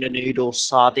tuna noodles,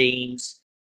 sardines.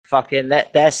 Fucking,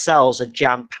 their cells are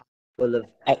jam-packed full of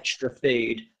extra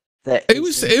food. It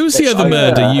was the other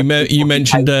murder you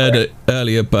mentioned earlier,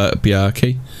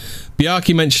 Bjarki.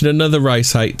 Bjarki mentioned another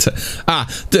race hate. So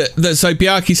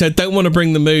Bjarki said, don't want to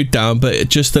bring the mood down, but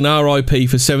just an RIP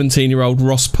for 17-year-old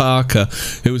Ross Parker,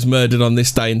 who was murdered on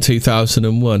this day in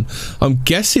 2001. I'm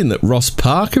guessing that Ross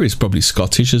Parker is probably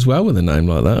Scottish as well, with a name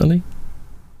like that, isn't he?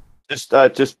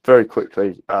 Just very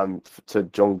quickly, to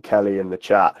John Kelly in the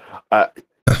chat.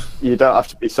 You don't have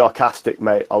to be sarcastic,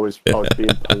 mate. I was being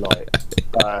polite.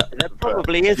 There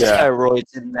probably is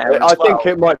steroids in there. I think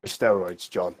it might be steroids,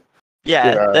 John.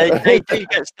 Yeah, they do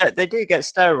get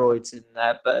steroids in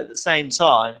there, but at the same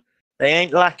time, they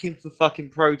ain't lacking for fucking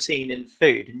protein in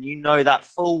food, and you know that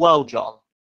full well, John.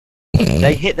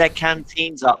 They hit their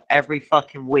canteens up every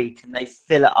fucking week, and they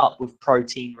fill it up with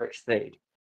protein-rich food.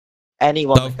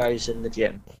 Anyone that goes in the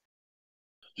gym.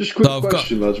 Just a quick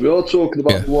question, lads. We are talking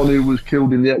about the one who was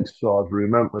killed in the exercise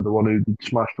room, remember? The one who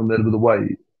smashed on the head with the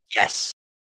weight? Yes.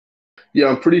 Yeah,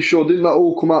 I'm pretty sure. Didn't that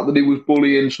all come out that he was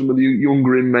bullying some of the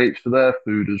younger inmates for their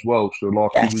food as well? So,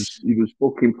 like, he was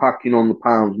fucking packing on the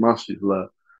pounds massively.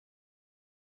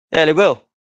 Yeah, they will.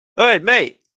 Hey,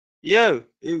 mate. Yo,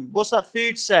 what's that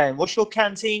food saying? What's your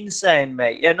canteen saying,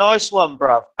 mate? Yeah, nice one,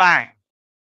 bruv. Bang.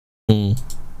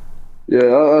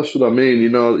 Yeah, that's what I mean. You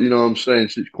know what I'm saying?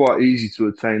 So it's quite easy to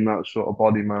attain that sort of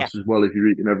body mass as well if you're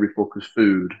eating every fucker's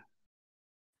food.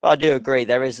 I do agree.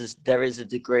 There is a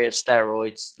degree of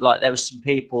steroids. Like, there were some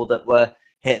people that were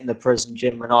hitting the prison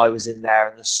gym when I was in there,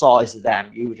 and the size of them,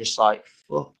 you were just like,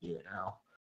 fuck you now.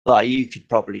 Like, you could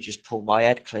probably just pull my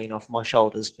head clean off my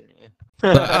shoulders, couldn't you?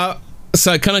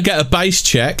 So can I get a base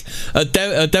check? A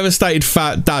devastated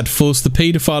fat dad forced the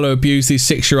paedophile who abused his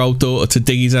 6-year-old daughter to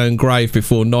dig his own grave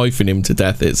before knifing him to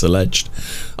death, it's alleged.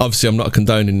 Obviously, I'm not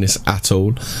condoning this at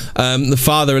all. The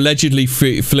father allegedly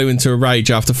flew into a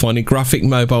rage after finding graphic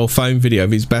mobile phone video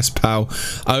of his best pal,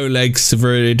 Oleg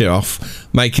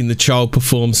Sviridov, making the child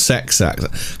perform sex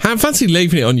acts. How fancy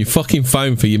leaving it on your fucking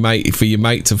phone for your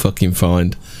mate to fucking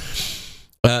find?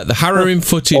 The harrowing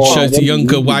footage shows the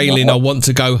younger wailing, "I want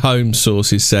to go home,"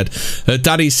 sources said. Her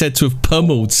daddy is said to have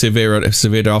pummeled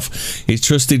Sviridov, his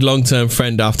trusted long-term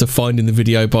friend, after finding the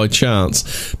video by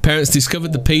chance. Parents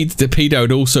discovered the pedo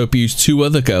had also abused 2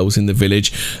 other girls in the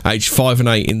village, aged 5 and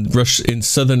 8, in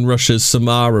southern Russia's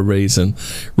Samara region.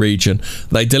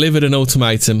 They delivered an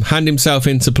ultimatum: hand himself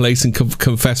into police and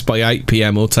confess by 8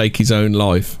 p.m. or take his own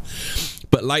life.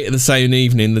 But later the same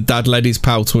evening, the dad led his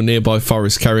pal to a nearby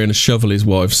forest carrying a shovel, his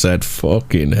wife said.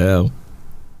 Fucking hell.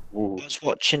 I was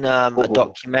watching a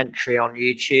documentary on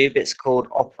YouTube. It's called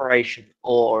Operation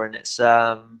Ore, and it's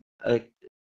a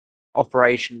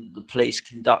operation the police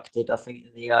conducted, I think,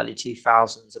 in the early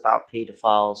 2000s about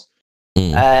paedophiles.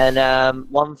 And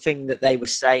one thing that they were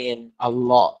saying a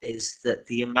lot is that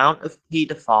the amount of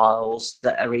paedophiles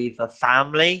that are either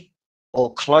family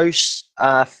or close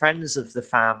friends of the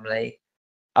family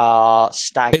are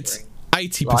staggering. It's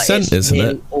 80%, isn't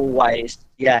it? Always,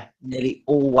 yeah, nearly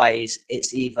always.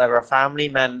 It's either a family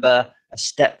member, a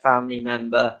step family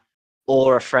member,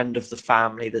 or a friend of the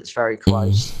family that's very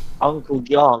close. Uncle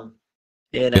John,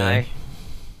 you know. Yeah.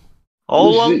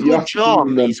 Uncle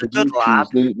John, he's a good lad.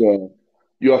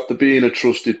 You have to be in a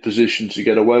trusted position to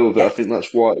get away with it. I think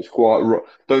that's why it's quite.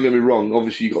 Don't get me wrong.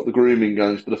 Obviously, you got the grooming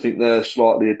gangs, but I think they're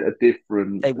slightly a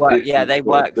different. They work. They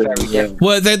work very different.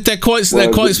 Well, they're quite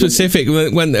specific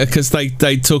because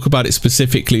they talk about it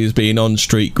specifically as being on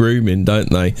street grooming,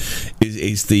 don't they?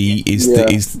 Is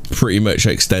pretty much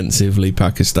extensively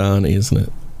Pakistani, isn't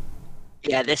it?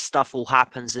 Yeah, this stuff all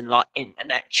happens in like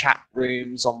internet chat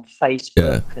rooms on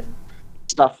Facebook and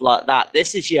stuff like that.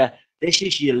 This is your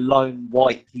lone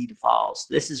white paedophiles.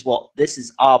 This is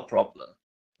our problem.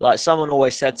 Like someone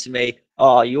always said to me,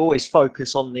 "Oh, you always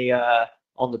focus on the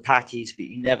Pakis, but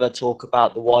you never talk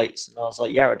about the whites." And I was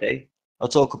like, "Yeah, I do. I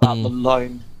talk about the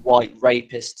lone white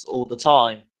rapists all the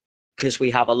time because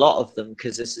we have a lot of them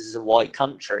because this is a white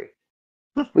country."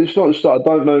 But it's not just that. I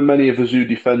don't know many of us who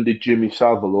defended Jimmy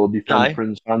Savile or defend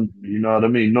Prince Andrew. You know what I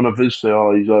mean? None of us say,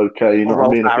 "Oh, he's okay." You know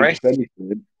what I mean? I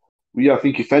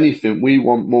think if anything, we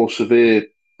want more severe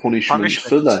punishments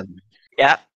for them.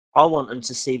 Yeah, I want them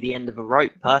to see the end of a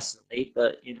rope personally,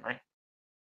 but you know.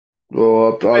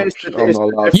 Well, I'm not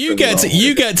allowed you get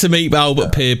to meet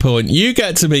Albert Pierpoint. You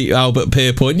get to meet Albert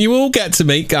Pierpoint. You all get to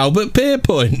meet Albert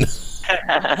Pierpoint.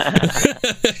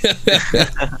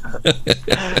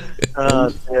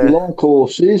 Long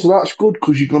courses. That's good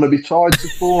because you're going to be tied to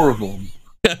 4 of them.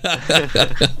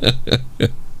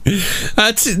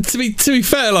 To be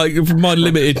fair, like from my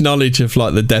limited knowledge of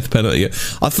like the death penalty,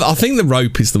 I think the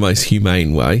rope is the most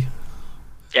humane way.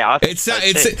 Yeah, it's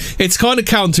kind of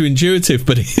counterintuitive,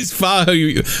 but it's far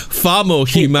more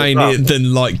humane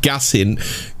than like gassing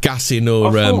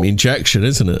or injection,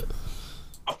 isn't it?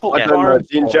 I don't know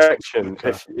the injection.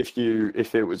 If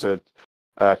it was a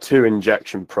 2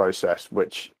 injection process,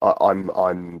 which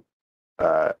one's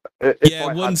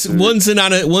an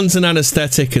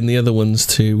anaesthetic and the other one's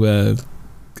the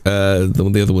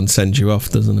other one sends you off,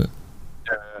 doesn't it?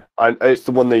 It's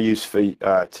the one they use for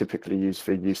typically used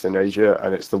for euthanasia,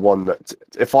 and it's the one that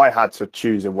if I had to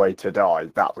choose a way to die,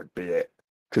 that would be it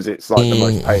because it's like the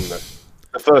most painless.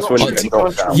 The first one you get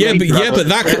knocked out. But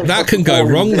that can go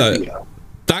wrong though.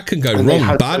 That can go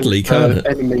wrong badly, can't it?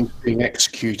 Enemies being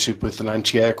executed with an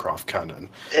anti-aircraft cannon.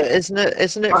 Isn't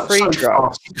it free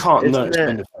drugs? You can't know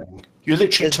anything. You're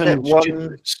literally turning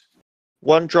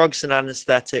one drug's an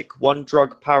anaesthetic, one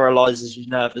drug paralyzes your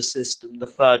nervous system, the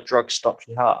third drug stops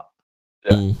your heart.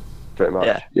 Yeah, pretty much.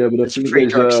 Yeah, but I think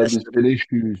there's been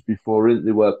issues before, isn't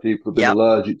there, where people have been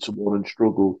allergic to one and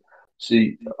struggle.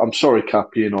 See, I'm sorry,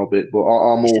 Cappy and Hobbit, but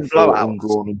I'm all for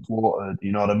undrawn and quartered.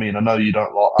 You know what I mean? I know you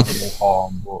don't like animal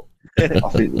harm, but I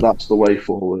think that's the way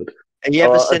forward. Have you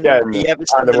ever seen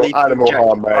animal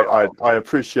harm, mate? I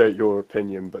appreciate your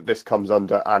opinion, but this comes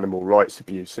under animal rights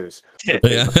abuses. So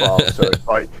it's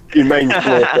like humane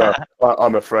slaughter.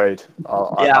 I'm afraid.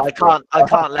 I can't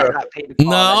let that be.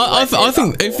 No, I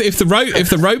think if the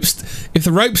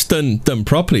rope's done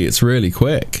properly, it's really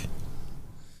quick.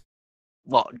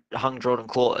 What, hung, drawn, and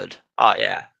quartered? Oh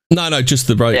yeah. No, just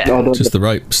the rope. Yeah. Just the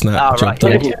rope. Snap. Right.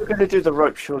 If you're going to do the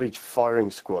rope, surely firing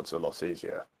squad's a lot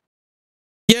easier.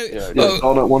 Yeah. I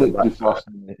don't want it to be fast.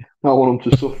 I want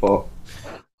them to suffer.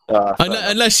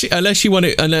 Unless you want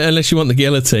the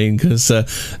guillotine, because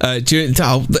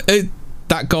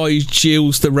that guy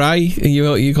Gilles de Rais,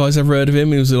 you guys ever heard of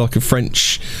him? He was like a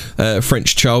French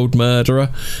child murderer.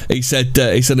 He said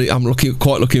I'm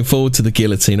quite looking forward to the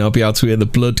guillotine. I'll be able to hear the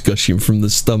blood gushing from the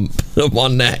stump of my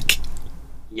neck.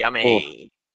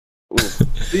 Yummy.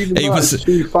 He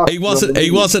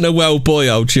wasn't a well boy,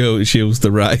 old Gilles de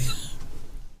Rais.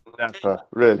 Never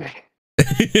really.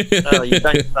 Oh, you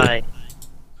don't say.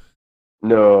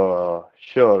 No,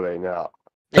 surely not.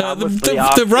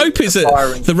 The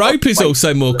rope is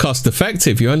also more cost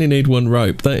effective. You only need one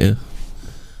rope, don't you?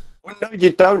 Well, no,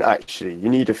 you don't actually. You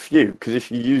need a few, because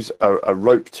if you use a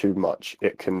rope too much,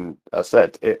 it can. As I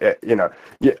said,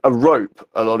 a rope.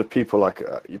 A lot of people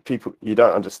you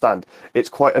don't understand. It's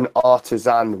quite an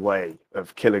artisan way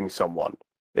of killing someone.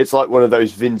 It's like one of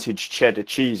those vintage cheddar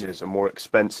cheeses are more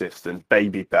expensive than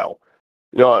Baby Bell.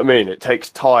 You know what I mean? It takes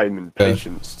time and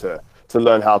patience to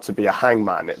learn how to be a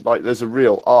hangman. There's a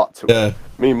real art to it.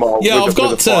 Meanwhile, I've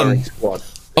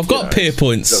got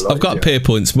Pierpoint's. I've got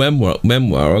Pierpoint's memoir.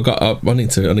 I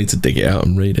need to dig it out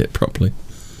and read it properly.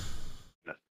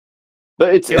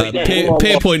 But it's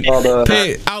Pierpoint.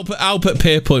 Albert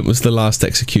Pierpoint was the last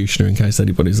executioner, in case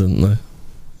anybody doesn't know.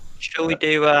 Shall we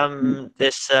do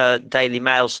this Daily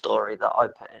Mail story that I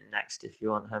put in next, if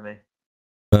you want, Hemi?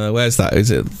 Where's that?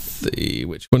 Is it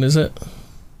which one is it?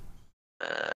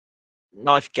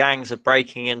 Knife gangs are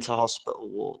breaking into hospital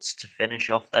wards to finish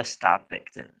off their stab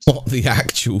victims. What the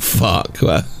actual fuck?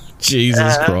 Well,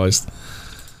 Jesus Christ.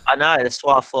 I know, that's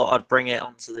why I thought I'd bring it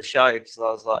onto the show, because I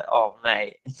was like, oh,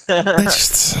 mate.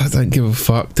 I don't give a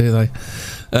fuck, do they?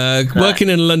 Working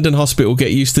in a London hospital,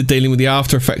 get used to dealing with the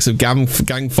after effects of gang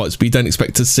fights, but you don't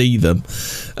expect to see them.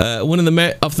 One of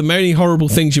the many horrible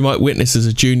things you might witness as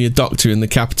a junior doctor in the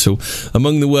capital,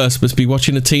 among the worst must be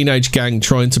watching a teenage gang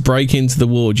trying to break into the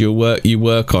ward you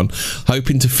work on,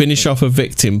 hoping to finish off a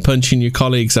victim, punching your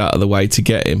colleagues out of the way to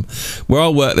get him. Where I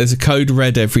work, there's a code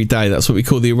red every day. That's what we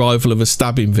call the arrival of a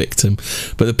stabbing victim,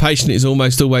 but the patient is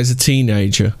almost always a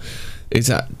teenager. Is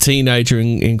that teenager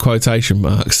in quotation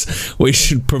marks? We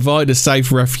should provide a safe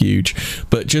refuge.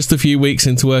 But just a few weeks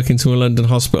into working to a London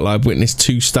hospital, I've witnessed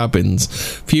 2 stabbings.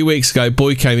 A few weeks ago, a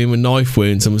boy came in with knife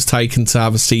wounds and was taken to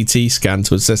have a CT scan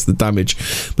to assess the damage.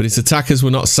 But his attackers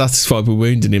were not satisfied with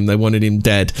wounding him. They wanted him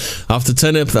dead. After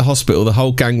turning up at the hospital, the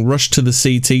whole gang rushed to the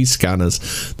CT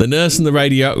scanners. The nurse and the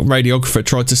radiographer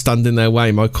tried to stand in their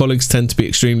way. My colleagues tend to be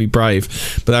extremely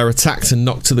brave, but they were attacked and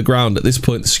knocked to the ground. At this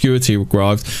point, the security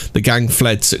arrived. The gang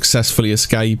fled, successfully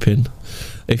escaping.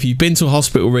 If you've been to a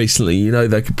hospital recently, you know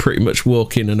they can pretty much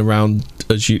walk in and around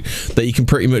as you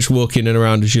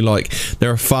like. There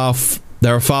are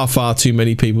far too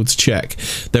many people to check.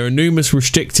 There are numerous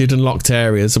restricted and locked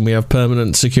areas, and we have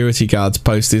permanent security guards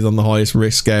posted on the highest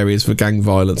risk areas for gang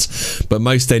violence, but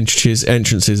most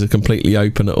entrances are completely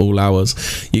open at all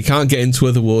hours. You can't get into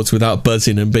other wards without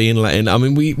buzzing and being let in. I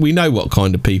mean, we know what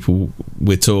kind of people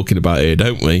we're talking about here,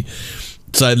 don't we?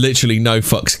 So literally no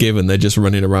fucks given. They're just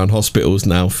running around hospitals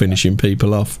now, finishing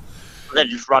people off. They're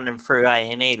just running through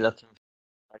A&E looking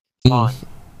for fine.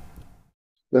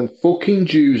 Them fucking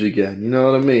Jews again. You know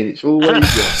what I mean? It's always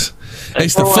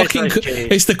it's the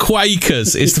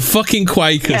Quakers. It's the fucking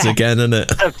Quakers again, isn't it?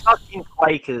 The fucking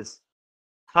Quakers.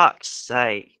 Fuck's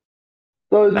sake.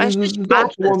 So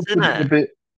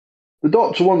the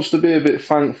doctor wants to be a bit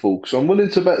thankful, because I'm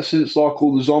willing to bet since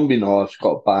all the zombie knives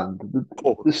got banned,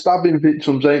 the stabbing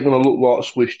victims ain't going to look like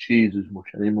Swiss cheese as much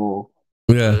anymore.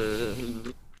 Yeah.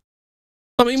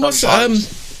 I mean,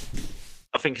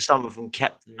 I think some of them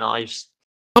kept the knives.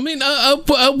 I mean, at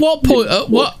what point?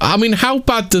 I mean, how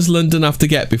bad does London have to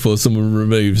get before someone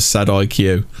removes sad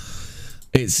IQ?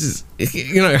 It's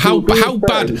how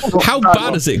bad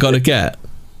has it got to get?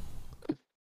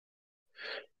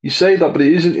 You say that, but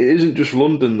it isn't just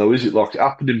London, though, is it? Like, it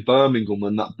happened in Birmingham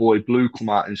when that boy Blue come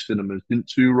out in cinemas. Didn't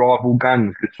 2 rival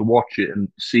gangs get to watch it and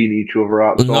seen each other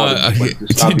outside? No,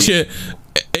 did you,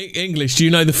 English, do you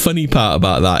know the funny part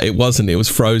about that? It wasn't. It was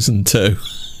Frozen 2.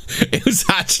 It was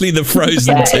actually the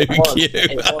Frozen 2 queue.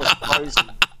 It was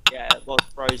Frozen. Yeah, it was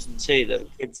Frozen 2. There were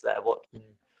kids there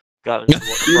going to watch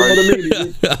Frozen. You know what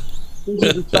I mean?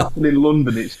 It's happening in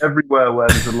London. It's everywhere where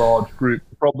there's a large group.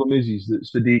 The problem is that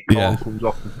Sadiq Khan comes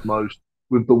off with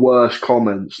with the worst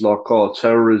comments, like, "Oh,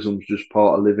 terrorism's just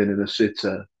part of living in a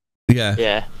city."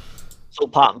 Yeah, it's all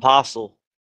part and parcel.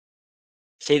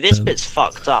 See, this bit's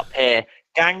fucked up here.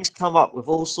 Gangs come up with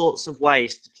all sorts of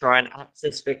ways to try and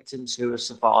access victims who have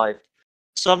survived.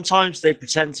 Sometimes they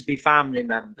pretend to be family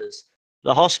members.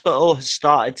 The hospital has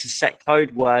started to set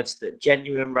code words that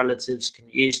genuine relatives can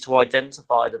use to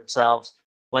identify themselves.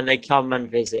 when they come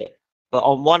and visit. But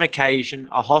on one occasion,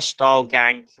 a hostile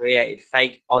gang created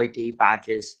fake ID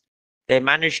badges. They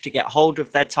managed to get hold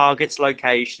of their target's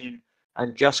location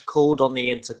and just called on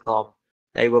the intercom.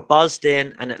 They were buzzed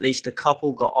in, and at least a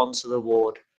couple got onto the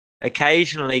ward.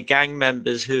 Occasionally, gang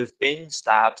members who have been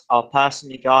stabbed are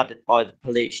personally guarded by the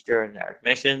police during their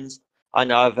admissions. I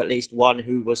know of at least one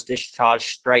who was discharged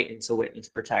straight into witness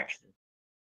protection.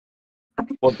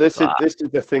 Well, this is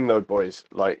the thing, though, boys.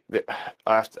 Like,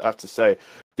 I have to say,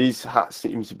 these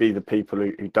seem to be the people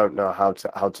who don't know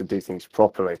how to do things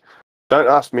properly. Don't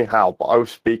ask me how, but I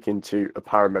was speaking to a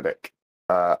paramedic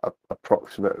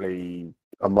approximately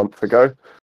a month ago,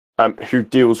 who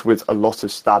deals with a lot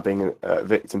of stabbing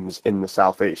victims in the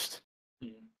southeast,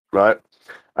 right?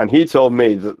 And he told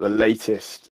me that the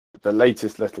latest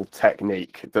little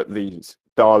technique that these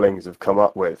darlings have come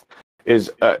up with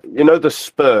is, the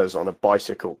spurs on a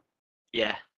bicycle.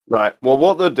 Yeah. Right. Well,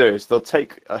 what they'll do is they'll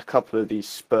take a couple of these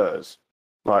spurs,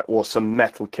 right, or some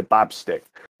metal kebab stick,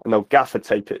 and they'll gaffer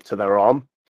tape it to their arm,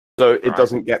 so it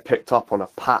doesn't get picked up on a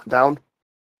pat down.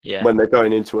 Yeah. When they're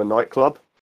going into a nightclub.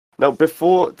 Now,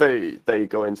 before they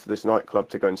go into this nightclub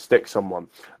to go and stick someone,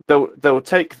 they'll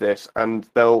take this and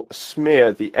they'll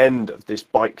smear the end of this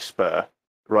bike spur,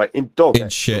 right, in dog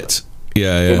shit.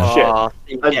 Yeah.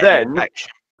 In shit.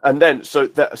 And then so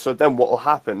then what will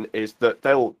happen is that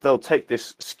they'll take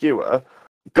this skewer,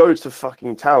 go to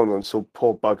fucking town on some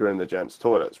poor bugger in the gents'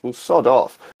 toilets. Well, sod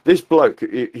off. This bloke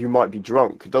who might be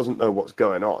drunk, doesn't know what's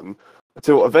going on,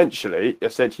 until eventually, I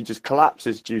said, he just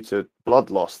collapses due to blood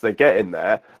loss. They get in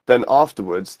there, then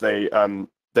afterwards they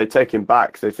take him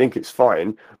back. They think it's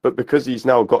fine, but because he's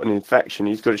now got an infection,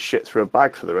 he's got to shit through a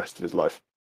bag for the rest of his life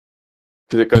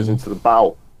because it goes into the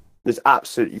bowel. It's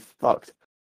absolutely fucked.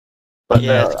 But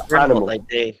yeah, it's animals. What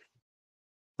they do.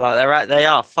 Like they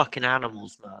are fucking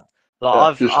animals, man.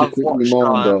 Like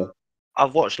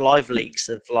I've watched live leaks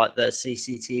of like the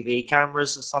CCTV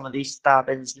cameras of some of these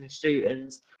stabbings and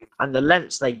shootings, and the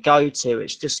lengths they go to.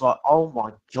 It's just like, oh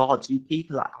my god, you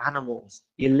people are animals.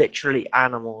 You're literally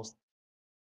animals.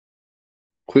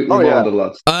 Quick reminder,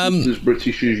 lads. This is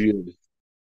British Usually.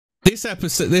 This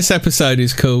episode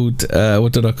is called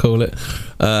what did I call it?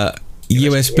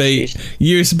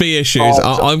 USB issues.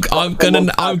 I'm gonna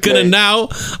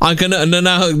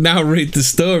now read the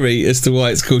story as to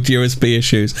why it's called USB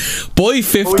issues. Boy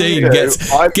 15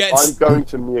 I'm going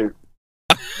to mute.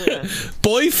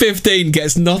 Boy 15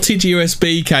 gets knotted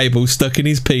USB cable stuck in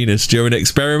his penis during an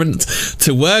experiment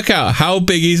to work out how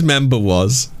big his member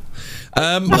was.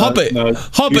 Hobbit, you're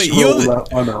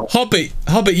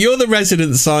the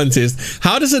resident scientist.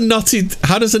 How does a knotted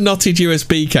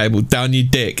USB cable down your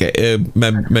dick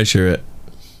measure it?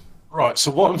 Right,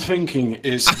 so what I'm thinking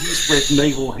is he's read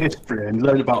naval history and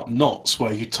learned about knots,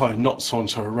 where you tie knots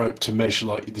onto a rope to measure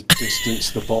like the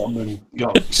distance to the bottom and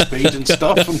speed and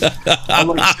stuff. And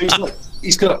like,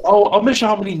 he's got, I'll measure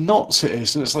how many knots it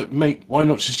is, and it's like, mate, why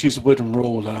not just use a wooden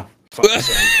ruler?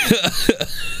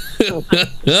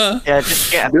 Yeah,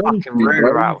 just get a fucking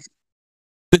ruler out.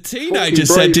 The teenager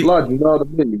said, blood, you know what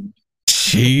I mean?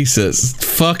 Jesus,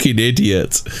 fucking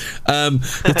idiot.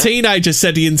 The teenager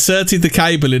said he inserted the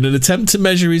cable in an attempt to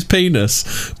measure his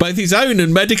penis. Both his own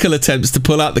and medical attempts to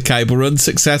pull out the cable were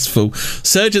unsuccessful.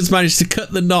 Surgeons managed to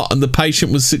cut the knot and the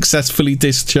patient was successfully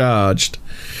discharged.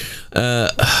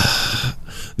 The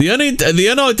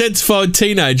unidentified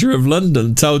teenager of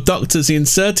London told doctors he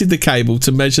inserted the cable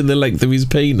to measure the length of his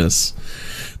penis.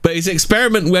 But his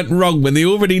experiment went wrong when the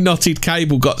already knotted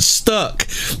cable got stuck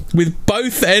with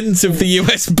both ends of the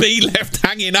USB left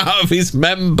hanging out of his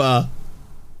member.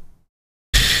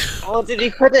 Oh, did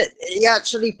he put it? He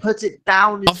actually put it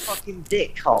down his fucking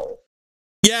dick hole.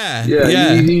 Yeah.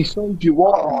 He sold you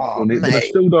what on it, but I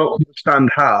still don't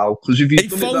understand how. Because if you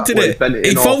folded it,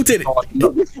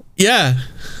 yeah.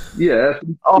 Yeah,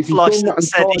 off license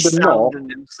said he sounded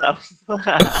himself.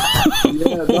 Yeah,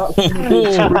 that's a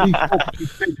really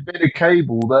fucking bit of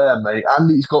cable there, mate. And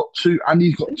he's got two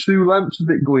lengths of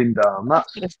it going down.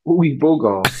 That's fully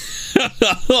bugger.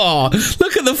 Oh,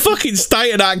 look at the fucking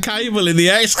state of that cable in the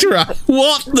extra.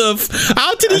 What the?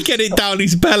 How did he get it down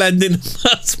his bell end in the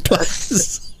first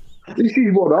place? This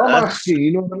is what I'm asking,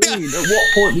 you know what I mean? At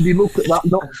what point did he look at that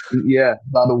knot? Yeah,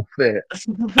 that'll fit.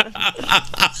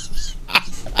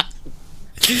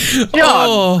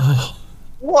 John,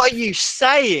 what are you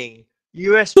saying?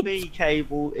 USB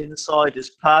cable inside is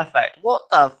perfect. What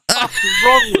the fuck is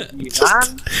wrong with you,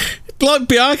 man? Like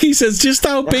Bianchi says, just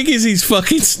how big is his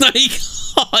fucking snake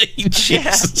eye?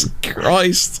 Jesus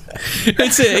Christ!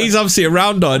 He's obviously a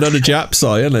round eye, not a Japs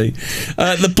eye, isn't he?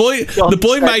 The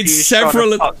boy made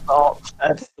several.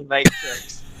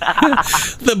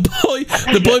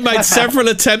 The boy made several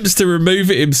attempts to remove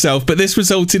it himself, but this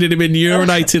resulted in him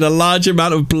urinating a large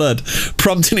amount of blood,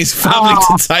 prompting his family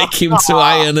to take him to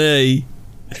A&E.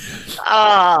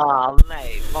 Ah,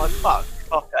 mate, my fuck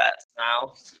hurts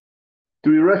now. Do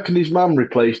we reckon his mum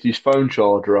replaced his phone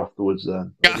charger afterwards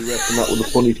then? Do we reckon that was a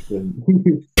funny thing?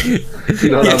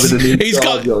 Yes, he's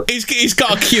got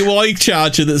a QI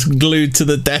charger that's glued to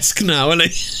the desk now, isn't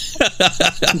he?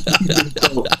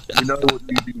 You know what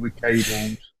you do with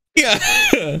cables. Yeah.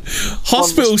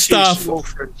 Hospital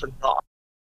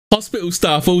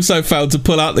staff also failed to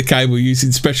pull out the cable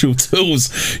using special tools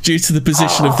due to the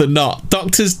position of the knot.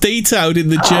 Doctors detailed in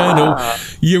the journal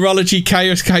Urology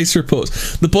Case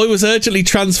Reports. The boy was urgently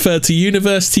transferred to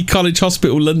University College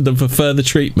Hospital, London for further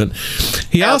treatment.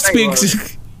 He asked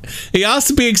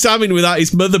to be examined without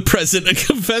his mother present and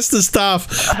confessed to staff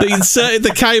that he inserted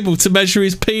the cable to measure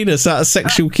his penis out of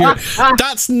sexual curiosity.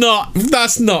 That's not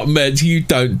meant. You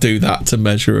don't do that to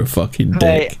measure a fucking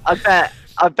dick. Hey,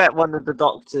 I bet one of the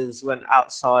doctors went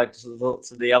outside to talk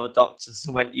to the other doctors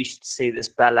and went, "You should see this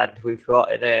bell end we've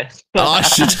got in here." I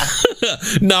should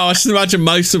imagine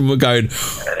most of them were going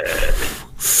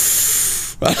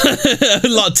a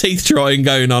lot of teeth drying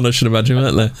going on, I should imagine,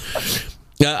 weren't there?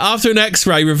 After an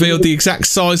x-ray revealed the exact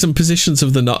size and positions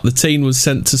of the knot, the teen was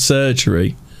sent to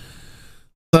surgery.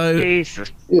 So,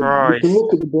 Jesus we Christ. can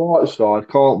look at the bright side,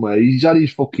 can't we? He's had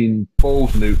his fucking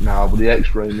balls nuked now with the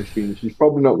x-ray machine, so he's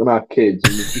probably not going to have kids,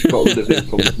 and he's just got rid of it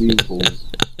from the people.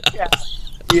 Yeah,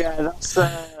 that's,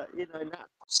 you know, that.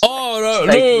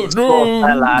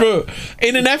 no.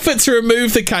 In an effort to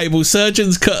remove the cable,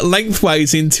 surgeons cut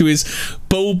lengthways into his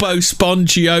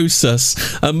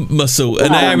bulbospongiosus muscle,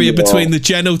 an area between the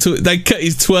genital. They had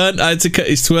to cut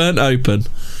his twern open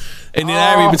in an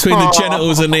area between the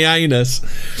genitals and the anus.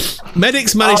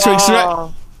 Medics managed to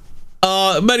extract.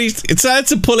 It's had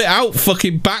to pull it out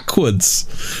fucking backwards.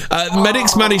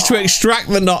 Medics managed to extract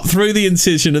the knot through the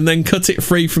incision and then cut it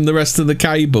free from the rest of the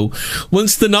cable.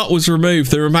 Once the knot was removed,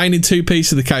 the remaining two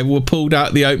pieces of the cable were pulled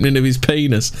out the opening of his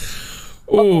penis.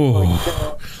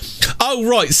 Oh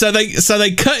right. So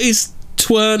they cut his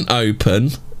twern open.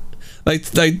 They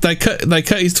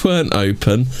cut his twern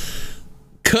open,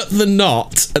 cut the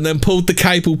knot, and then pulled the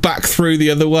cable back through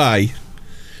the other way.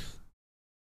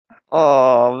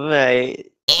 Oh,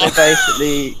 mate. They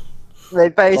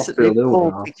basically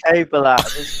pulled the cable out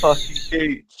of his fucking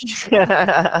gooch.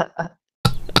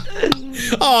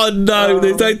 Oh, no.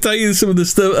 They don't tell you some of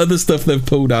the other stuff they've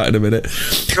pulled out in a minute.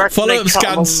 Follow-up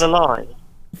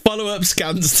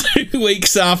scans 2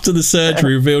 weeks after the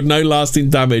surgery revealed no lasting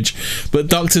damage, but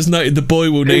doctors noted the boy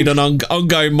will need an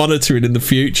ongoing monitoring in the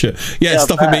future. Yeah,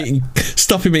 stop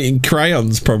him eating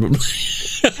crayons, probably.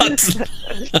 Stop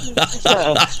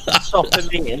him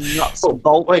eating nuts and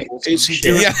bolts. Wait, it's a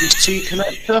USB-C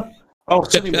connector? Oh,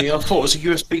 silly me, I thought it was a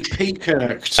USB-P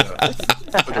connector. I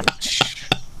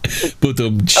thought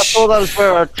that was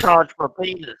where I charge my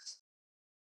penis.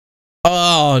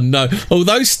 Oh no.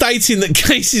 Although stating that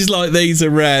cases like these are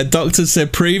rare, doctors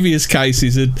said previous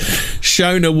cases had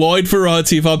shown a wide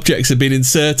variety of objects had been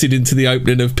inserted into the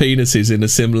opening of penises in a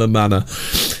similar manner.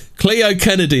 Cleo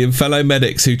Kennedy and fellow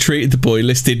medics who treated the boy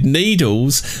listed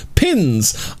needles,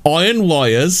 pins, iron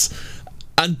wires,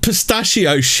 and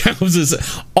pistachio shells as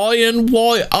iron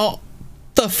wire. Oh,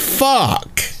 the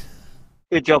fuck?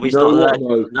 Good job he's not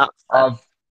allergic.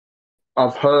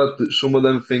 I've heard that some of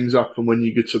them things happen when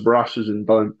you get to Brassers and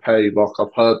don't pay. Like,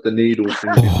 I've heard the needle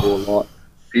thing before. Like,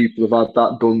 people have had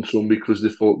that done to them because they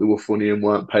thought they were funny and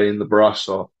weren't paying the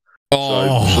brasser.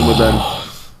 So some of them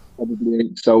probably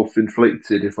ain't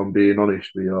self-inflicted, if I'm being honest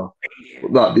with you.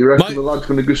 But do you reckon the lad's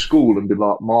going to go to school and be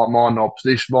like, my knob's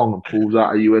this long, and pulls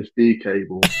out a USB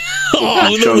cable?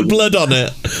 With all the blood on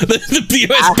it. The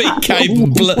USB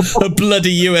cable, a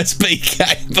bloody USB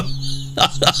cable.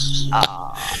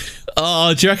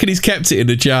 Oh, do you reckon he's kept it in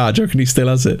a jar? Do you reckon he still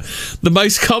has it? The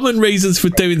most common reasons for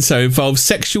doing so involve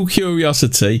sexual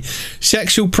curiosity,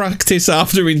 sexual practice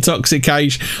after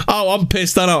intoxication. Oh, I'm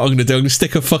pissed. I know what I'm going to do. I'm going to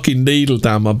stick a fucking needle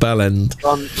down my bell end.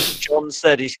 John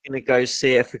said he's going to go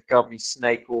see if a gummy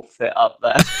snake will fit up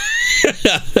there.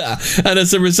 And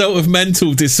as a result of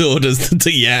mental disorders,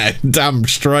 yeah, damn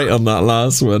straight on that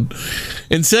last one.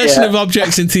 Insertion of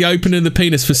objects into the opening of the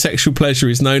penis for sexual pleasure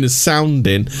is known as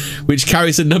sounding, which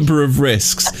carries a number of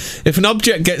risks. If an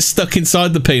object gets stuck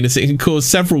inside the penis, it can cause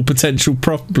several potential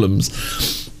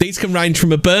problems. These can range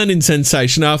from a burning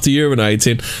sensation after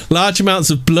urinating, large amounts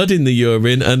of blood in the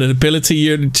urine, and an inability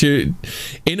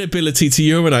to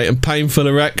urinate and painful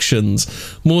erections.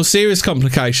 More serious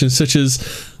complications such as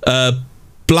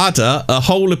bladder, a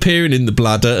hole appearing in the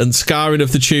bladder, and scarring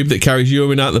of the tube that carries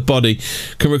urine out of the body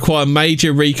can require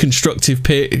major reconstructive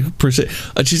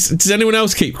does anyone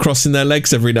else keep crossing their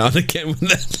legs every now and again when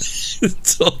they're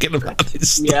talking about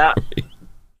this story? Yeah.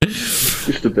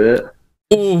 Just a bit.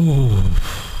 Oh.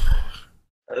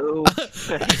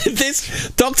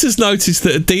 This doctors noticed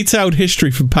that a detailed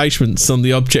history from patients on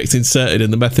the objects inserted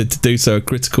and the method to do so are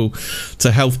critical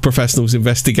to health professionals'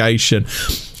 investigation.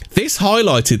 This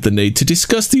highlighted the need to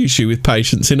discuss the issue with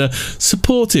patients in a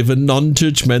supportive and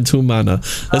non-judgmental manner,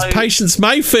 as patients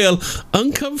may feel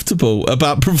uncomfortable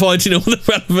about providing all the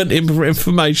relevant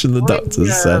information, the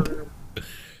doctors said.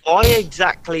 Why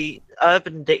exactly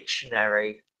Urban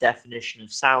Dictionary definition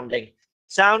of sounding?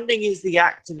 Sounding is the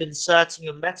act of inserting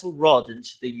a metal rod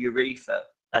into the urethra.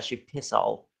 That's your piss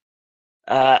hole.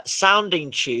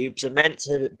 Sounding tubes are meant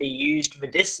to be used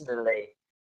medicinally,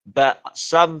 but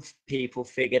some people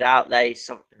figured out they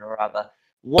something or other.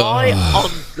 Why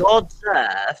on God's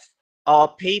earth are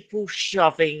people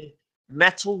shoving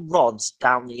metal rods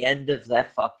down the end of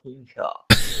their fucking car?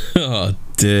 Oh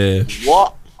dear.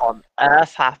 What on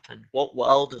earth happened? What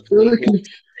world have we walked into?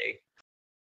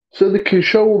 So they can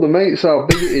show all the mates how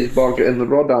big it is by getting the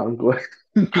rod out and going.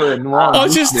 I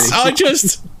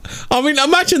mean,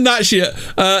 imagine that shit.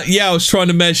 Yeah, I was trying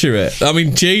to measure it. I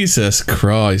mean, Jesus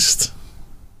Christ.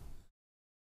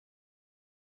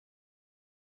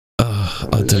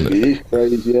 I don't know. It is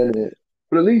crazy, isn't it?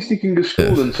 But at least he can go to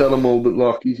school and tell them all that,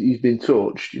 like, he's been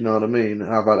touched. You know what I mean?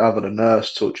 I've had a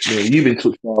nurse touch me. You've been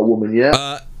touched by a woman,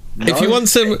 yeah? No. If you want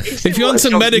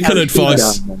some medical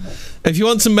advice,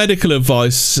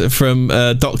 from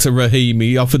Dr. Rahim,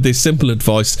 he offered this simple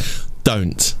advice: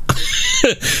 don't.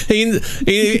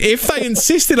 If they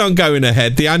insisted on going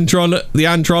ahead, the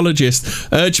andrologist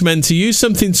urged men to use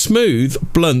something smooth,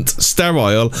 blunt,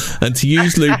 sterile, and to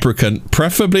use lubricant,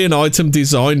 preferably an item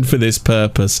designed for this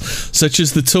purpose, such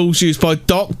as the tools used by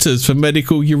doctors for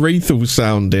medical urethral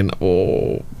sounding.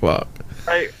 Oh, fuck.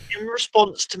 So, in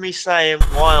response to me saying,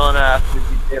 why on earth would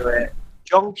you do it?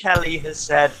 John Kelly has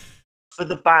said, for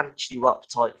the bench, you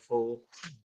uptight fool.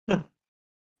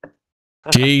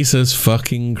 Jesus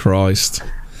fucking Christ.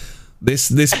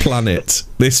 This planet.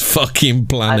 This fucking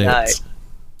planet. I know.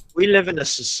 We live in a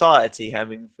society,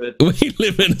 Hemmingford. We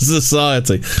live in a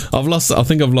society. I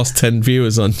think I've lost 10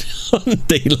 viewers on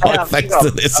D-Live thanks to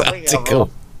this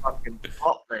article. Fucking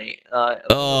hot, mate.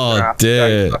 Oh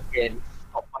dear.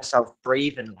 Stop myself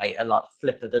breathing later like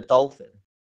Flipper the Dolphin.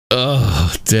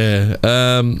 Oh dear.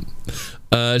 Do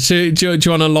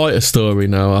you want a lighter story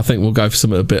now? I think we'll go for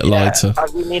something a bit lighter.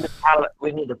 We need a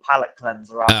palate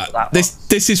cleanser after that.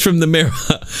 This is from the Mirror.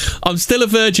 I'm still a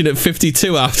virgin at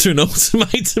 52 after an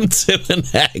ultimatum to an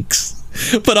ex,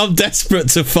 but I'm desperate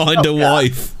to find a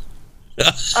wife.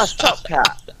 That's Top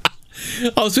Cat.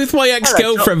 I was with my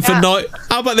ex-girlfriend for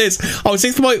How about this? I was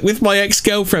with my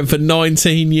ex-girlfriend for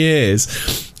 19 years.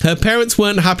 Her parents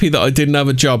weren't happy that I didn't have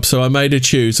a job, so I made her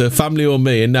choose her family or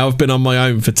me, and now I've been on my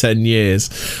own for 10 years.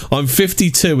 I'm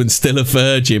 52 and still a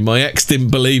virgin. My ex didn't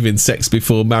believe in sex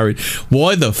before marriage.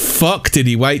 Why the fuck did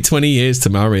he wait 20 years to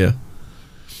marry her?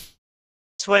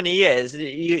 20 years?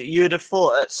 You'd have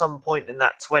thought at some point in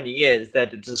that 20 years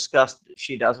they'd have discussed that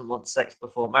she doesn't want sex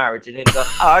before marriage, and he'd go,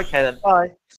 oh, okay then,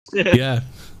 bye. Yeah.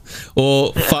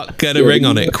 Or fuck, get a ring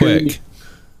on it quick.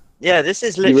 Yeah, this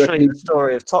is literally the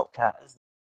story of Top Cat, isn't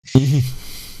it?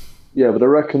 Yeah, but I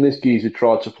reckon this geezer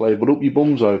tried to play, but up your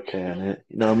bum's okay, innit?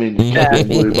 You know what I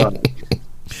mean?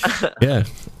 Yeah.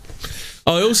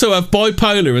 I also have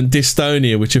bipolar and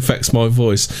dystonia, which affects my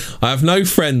voice. I have no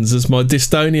friends as my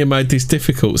dystonia made this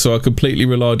difficult, so I completely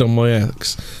relied on my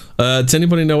ex. Does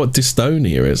anybody know what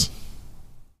dystonia is?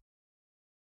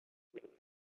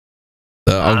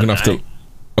 I'm gonna have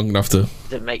to.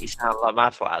 Does it make you sound like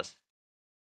Mad Flaz?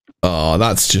 Oh,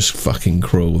 that's just fucking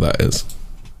cruel. That is.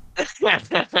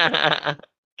 I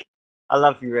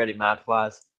love you, really, Mad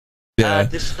Flaz. Yeah.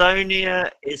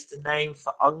 Dystonia is the name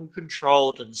for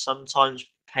uncontrolled and sometimes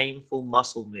painful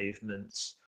muscle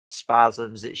movements,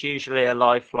 spasms. It's usually a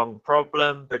lifelong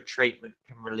problem, but treatment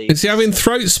can relieve. Is he having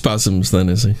throat spasms then?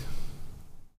 Is he?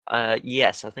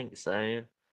 Yes, I think so.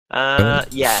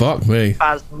 Yeah. Fuck me.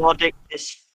 Spasmodic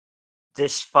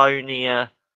dysphonia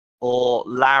or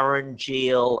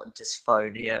laryngeal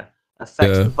dysphonia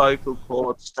affects the vocal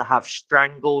cords to have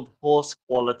strangled, hoarse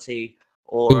quality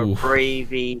or a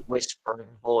breathy, whispering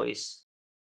voice.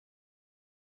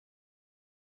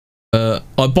 I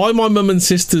buy my mum and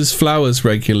sister's flowers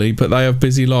regularly, but they have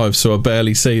busy lives, so I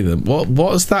barely see them.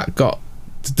 What has that got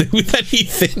to do with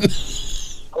anything?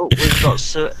 Oh, we've got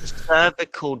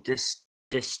cervical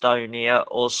dystonia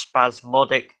or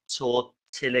spasmodic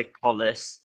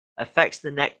torticollis. Affects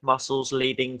the neck muscles,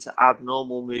 leading to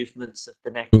abnormal movements of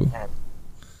the neck and head.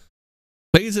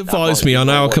 Please advise me on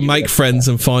how I can make friends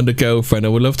and find a girlfriend. I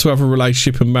would love to have a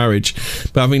relationship and marriage,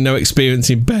 but having no experience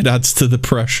in bed adds to the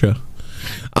pressure.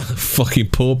 Fucking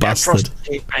poor bastard.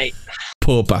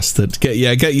 Poor bastard. Get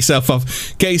yourself off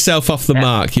the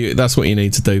mark. That's what you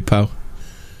need to do, pal.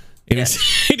 He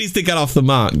needs to get off the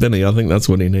mark, doesn't he? I think that's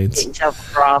what he needs. Get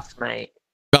yourself a grass, mate.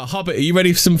 Hobbit, are you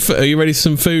ready for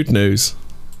some food news?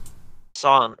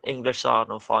 English sign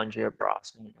will find you a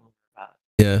brass.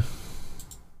 Yeah.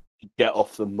 Get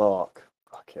off the mark.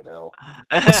 Fucking hell.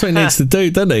 That's what he needs to do,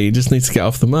 doesn't he? He just needs to get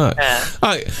off the mark. Yeah.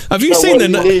 Right, have you seen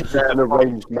an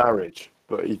arranged marriage?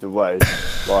 But either way,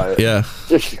 like, yeah.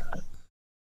 He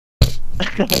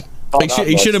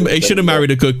should have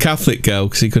married a good Catholic girl,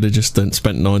 because he could have just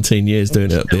spent 19 years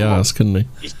doing it up the arse, couldn't he?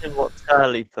 He's doing what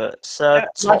Curly put.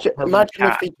 Imagine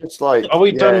if he just like. Are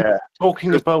we done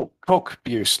talking about cock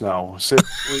abuse now? So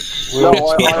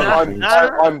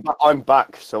I'm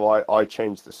back, so I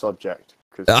changed the subject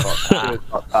because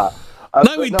that.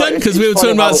 No, we didn't, because we were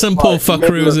talking about some poor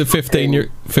fucker who was a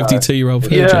 52-year-old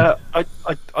virgin. Yeah, I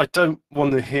don't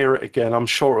want to hear it again. I'm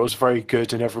sure it was very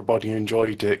good and everybody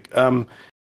enjoyed it.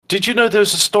 Did you know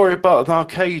there's a story about an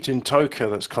arcade in Tokyo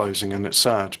that's closing, and it's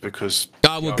sad because...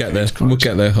 we'll get there. We'll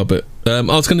get there, Hobbit. I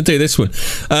was going to do this one.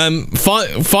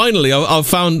 Finally, I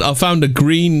found a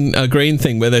green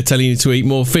thing where they're telling you to eat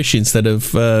more fish instead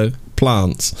of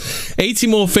plants. Eating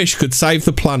more fish could save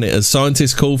the planet as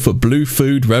scientists call for blue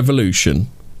food revolution.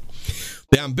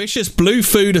 The ambitious Blue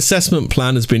Food Assessment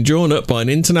Plan has been drawn up by an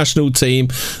international team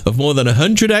of more than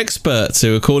 100 experts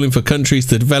who are calling for countries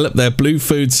to develop their blue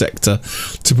food sector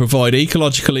to provide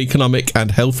ecological, economic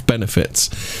and health benefits.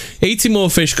 Eating more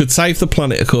fish could save the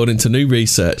planet, according to new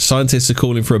research. Scientists are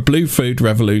calling for a blue food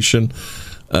revolution.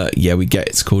 Yeah, we get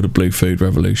it's called a blue food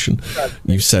revolution.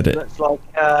 You said it. Looks like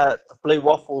blue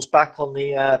waffles back on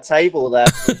the table there.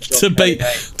 to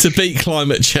beat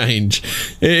climate change.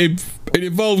 It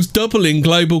involves doubling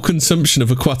global consumption of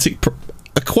aquatic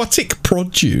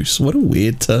produce. What a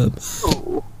weird term.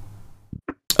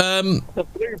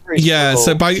 Yeah,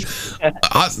 so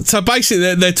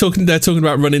basically they're talking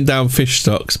about running down fish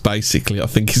stocks. Basically, I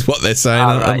think is what they're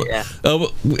saying.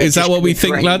 Is that what we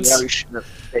think, lads? The ocean of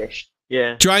fish.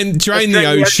 Yeah. Drain the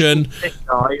ocean.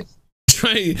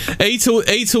 Eat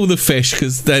all the fish,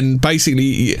 because then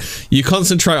basically you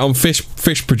concentrate on fish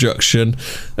production.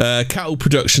 Cattle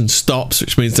production stops,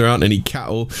 which means there aren't any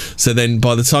cattle. So then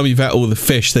by the time you've ate all the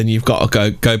fish, then you've got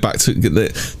to go back to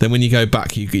then when you go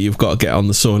back, you've got to get on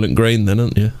the Soylent Green, then,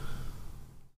 haven't you?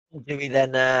 Do we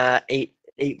then eat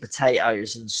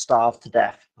potatoes and starve to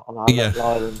death on our little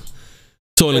island?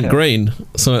 Soylent Green.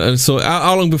 So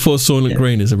how long before Soylent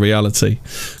Green is a reality?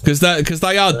 Because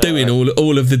they are doing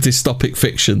all of the dystopic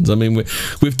fictions. I mean,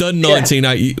 we've done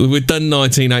 1980. We've done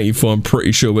 1984. I'm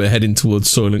pretty sure we're heading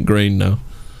towards Soylent Green now.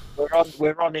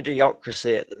 We're on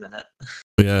Idiocracy at the minute.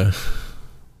 Yeah.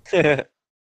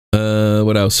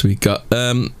 What else we got?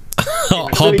 Hobbit.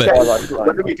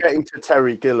 When are we getting to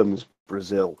Terry Gilliam's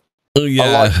Brazil? Oh yeah,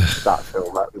 I liked that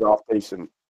film. That was half decent.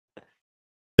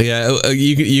 Yeah,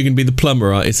 you can be the plumber,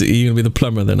 right? Is it you gonna be the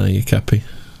plumber then? Are you, Cappy?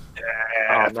 Yeah,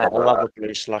 I love a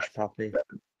blue slush puppy.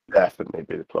 Definitely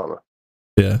be the plumber.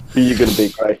 Yeah. Who are you gonna be,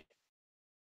 Gray?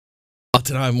 I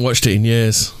don't know. I haven't watched it in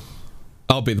years.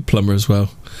 I'll be the plumber as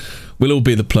well. We'll all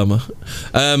be the plumber.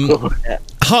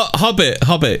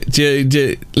 Hobbit. Do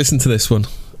you listen to this one?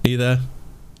 Are you there?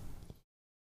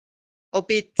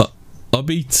 Hobbit.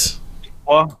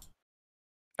 What?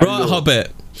 Right,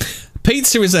 Hobbit.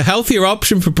 Pizza is a healthier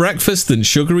option for breakfast than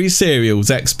sugary cereals,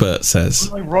 expert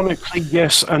says. Ironically,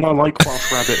 yes, and I like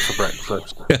Welsh Rabbit for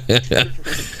breakfast.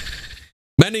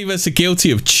 Many of us are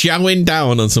guilty of chowing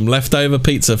down on some leftover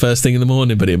pizza first thing in the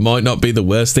morning, but it might not be the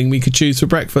worst thing we could choose for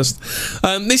breakfast.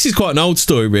 This is quite an old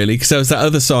story, really, because there was that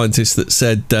other scientist that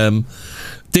said,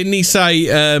 didn't he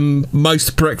say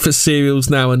most breakfast cereals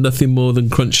now are nothing more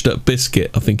than crunched up biscuit,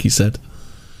 I think he said.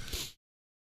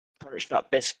 Crunched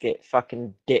up biscuit,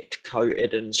 fucking dipped,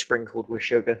 coated and sprinkled with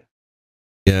sugar.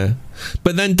 Yeah.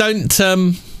 But then don't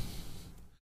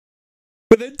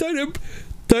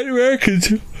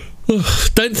Americans...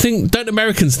 Don't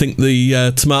Americans think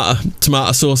the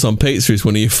tomato sauce on pizza is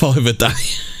one of your 5 a day?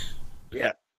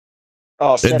 Yeah.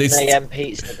 Oh, 7 a.m.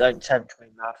 pizza, don't tempt me,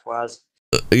 math-wise.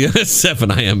 Yeah,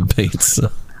 7 a.m.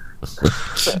 pizza.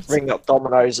 Ring up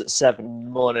Domino's at 7 in the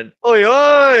morning. Oi,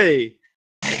 oi!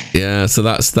 Yeah, so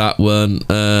that's that one.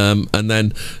 And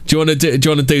then do you want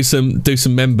to do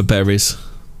some member berries?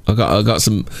 I got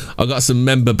some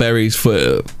member berries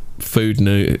for food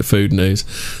news.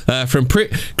 From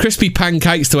crispy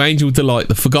pancakes to Angel Delight,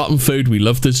 the forgotten food we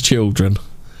loved as children.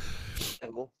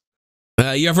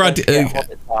 You ever had...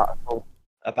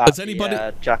 about has anybody...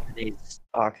 the Japanese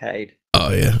arcade.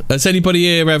 Oh, yeah. Has anybody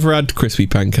here ever had crispy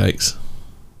pancakes?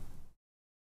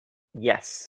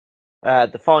 Yes.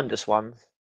 The finest ones.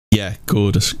 Yeah,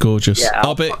 gorgeous. Yeah,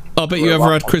 I'll bet you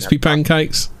ever had crispy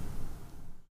pancakes.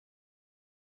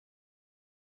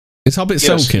 Is Hobbit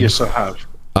sulking? Yes, I have.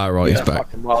 Oh, right, Yeah, he's back.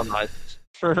 fucking well nice.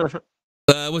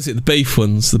 Was it the beef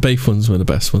ones? The beef ones were the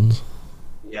best ones.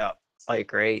 Yeah, I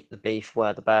agree. The beef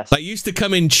were the best. They used to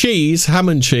come in cheese, ham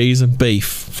and cheese, and beef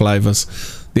flavours.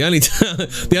 The only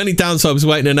downside was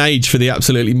waiting an age for the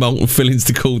absolutely molten fillings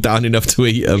to cool down enough to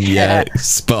eat them. Yeah,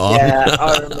 spot on. Yeah,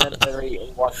 I remember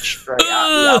eating one straight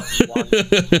out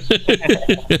the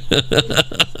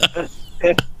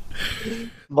oven.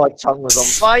 My tongue was on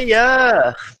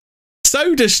fire.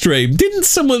 SodaStream. Didn't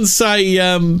someone say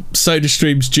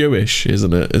SodaStream's Jewish?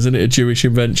 Isn't it? Isn't it a Jewish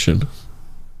invention?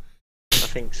 I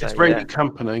think so. Israeli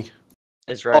company.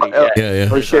 Israeli. Yeah.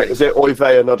 Oh shit! Is it Oy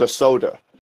vey another soda?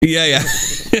 Yeah.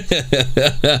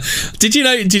 Did you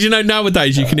know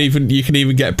nowadays you can even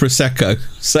get Prosecco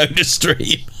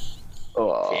SodaStream?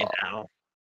 Oh.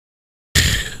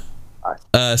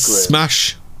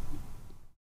 Smash.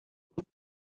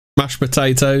 Mashed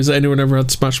potatoes. Anyone ever had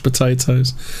smashed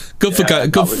potatoes? Good for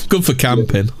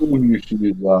camping. Schools used to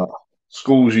do that.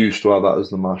 Schools used to have that as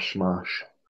the mash.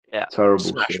 Yeah.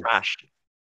 Terrible. Smash.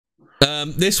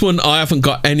 This one I haven't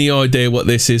got any idea what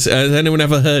this is. Has anyone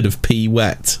ever heard of pea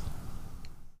wet?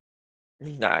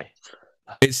 No.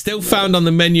 It's still found on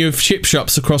the menu of chip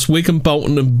shops across Wigan,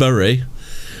 Bolton and Bury.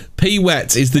 Pea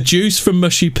wet is the juice from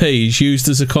mushy peas used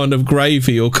as a kind of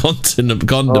gravy or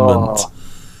condiment.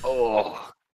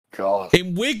 Oh God.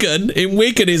 In Wigan,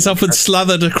 it's often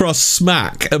slathered across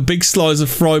smack, a big slice of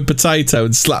fried potato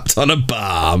and slapped on a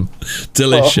bun.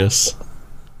 Delicious.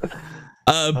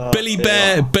 Billy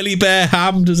Bear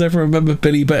ham. Does everyone remember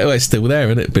Billy Bear? Oh, it's still there,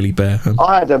 isn't it? Billy Bear ham.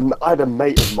 I had a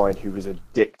mate of mine who was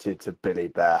addicted to Billy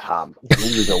Bear ham.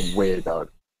 He was a weirdo.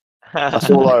 That's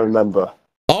all I remember.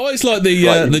 I always like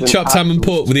the chopped ham and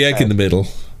pork with the egg in the middle.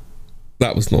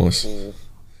 That was nice.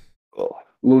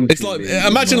 It's like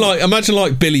imagine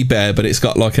like Billy Bear, but it's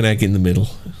got like an egg in the middle.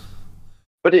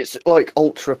 But it's like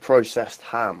ultra processed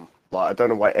ham. Like I don't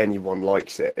know why anyone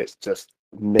likes it. It's just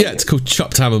me. Yeah, it's called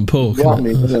chopped ham and pork. Lips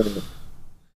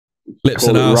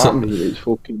and arseholes. It's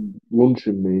fucking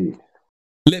luncheon meat.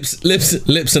 Lips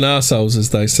and arseholes, as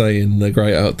they say in The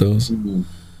Great Outdoors. Mm.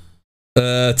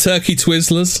 Turkey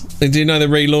Twizzlers. Do you know they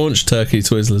relaunched Turkey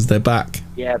Twizzlers? They're back.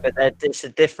 Yeah, but it's a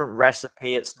different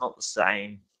recipe. It's not the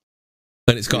same.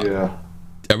 And it's got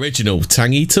original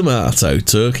tangy tomato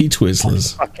Turkey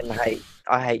Twizzlers.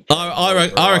 I hate.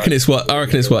 I reckon it's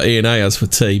what Ian A has for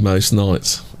tea most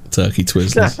nights. Turkey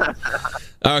Twizzlers.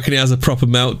 I reckon he has a proper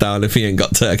meltdown if he ain't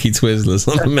got Turkey Twizzlers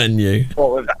on the menu.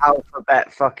 What with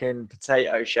alphabet fucking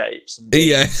potato shapes?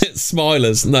 Yeah,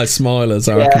 Smilers. No,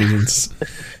 Smilers. I reckon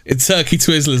it's Turkey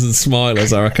Twizzlers and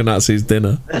Smilers. I reckon that's his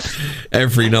dinner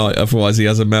every night. Otherwise, he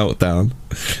has a meltdown.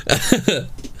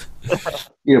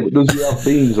 Yeah, but does he have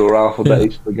beans or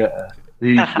alphabetic spaghetti?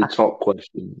 These are the top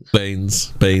questions.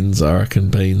 Beans. I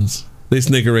reckon beans. This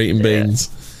nigger eating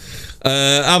beans.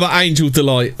 How about Angel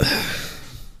Delight?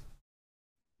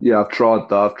 Yeah, I've tried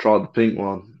that. I've tried the pink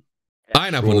one. I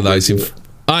ain't had one of those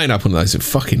in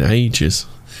fucking ages.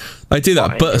 They do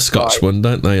that butterscotch one,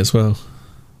 don't they, as well?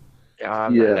 Yeah, I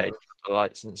haven't had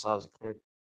Delight since I was a kid.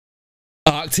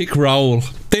 Arctic roll.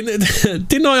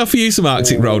 Didn't I offer you some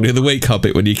Arctic roll the other week,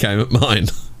 Hobbit, when you came at mine?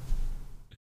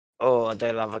 Oh, I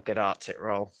do love a good Arctic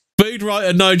roll. Food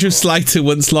writer Nigel Slater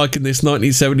once likened this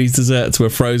 1970s dessert to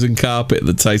a frozen carpet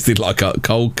that tasted like a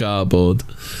cold cardboard.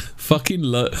 Fucking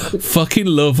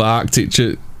love Arctic.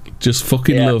 Just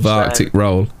fucking love Arctic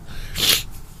roll.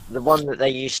 The one that they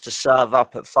used to serve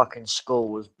up at fucking school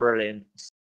was brilliant.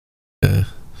 Yeah.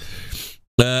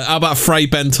 How about Fray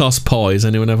Bentos pies?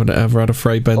 Anyone ever had a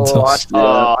Fray Bentos?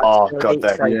 Oh god,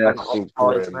 they're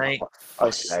pies, mate. I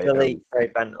still eat Fray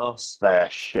Bentos. They're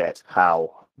shit.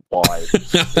 How? Why?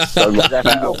 So much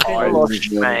better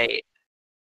pies, mate.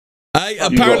 Hey,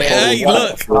 apparently,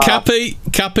 look,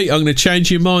 Cappy, I'm going to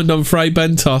change your mind on Fray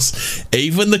Bentos.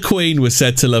 Even the Queen was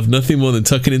said to love nothing more than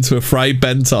tucking into a Fray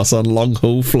Bentos on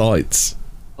long-haul flights.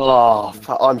 Oh,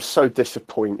 I'm so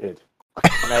disappointed.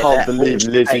 I can't believe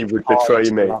Lizzie would betray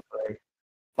me.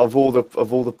 Of all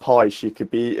the pies she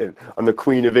could be eating, and the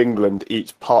Queen of England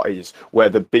eats pies where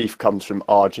the beef comes from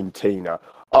Argentina.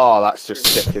 Oh, that's just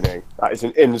sickening. That is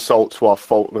an insult to our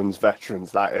Falklands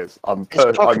veterans. That is. I'm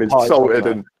insulted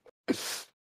and.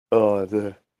 Oh,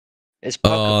 dear.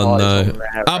 Oh no!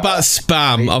 How about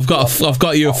spam? I've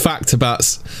got you a fact about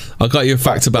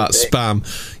spam.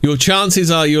 Your chances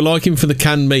are your liking for the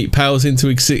canned meat pales into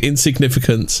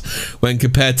insignificance when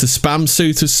compared to spam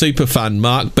superfan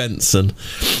Mark Benson.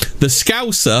 The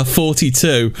Scouser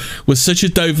 42 was such a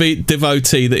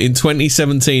devotee that in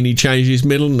 2017 he changed his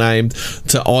middle name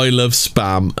to I Love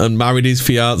Spam and married his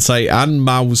fiancée Ann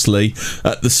Mousley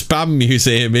at the Spam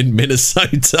Museum in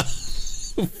Minnesota.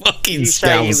 Fucking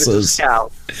Scousers.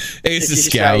 It was a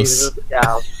Scouse.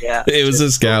 Yeah. It was a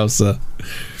Scouser.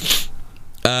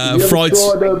 Fried.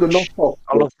 The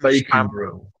knockoff bacon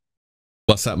grill.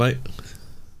 What's that, mate?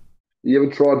 You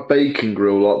ever tried bacon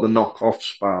grill like the knockoff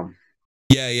spam?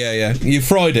 Yeah. You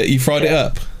fried it. You fried it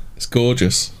up. It's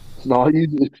gorgeous. No, I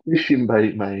use it as fishing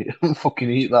bait, mate.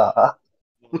 Fucking eat that.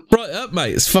 Right up,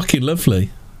 mate. It's fucking lovely.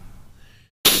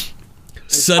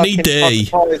 Sunny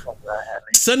D.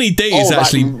 Sunny D is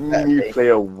actually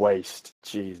nuclear waste.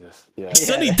 Jesus. Yeah.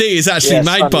 Sunny D is actually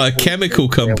made by a chemical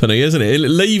company, isn't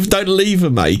it? Don't Lever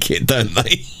make it, don't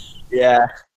they? Yeah.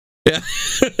 Yeah.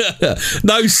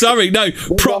 No,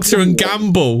 Procter and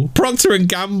Gamble. Procter and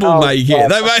Gamble make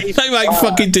it. They make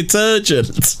fucking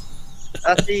detergent.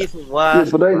 That's even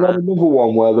worse. Yeah, but ain't that another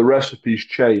one where the recipes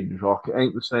change? Like it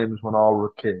ain't the same as when I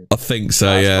was a kid. I think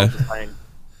so. Yeah.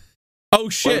 Oh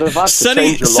shit! Well,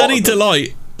 Sunny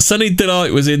Delight. Sunny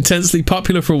Delight was intensely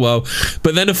popular for a while,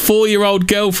 but then a 4-year-old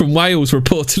girl from Wales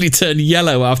reportedly turned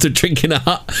yellow after drinking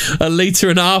a litre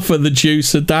and a half of the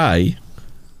juice a day.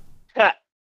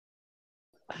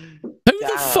 Who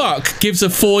the fuck gives a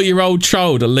 4-year-old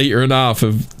child a litre and a half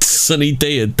of Sunny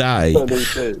D a day?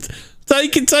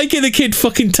 Taking the kid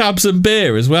fucking tabs and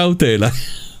beer as well, do they?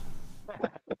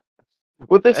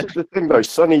 Well, this is the thing though,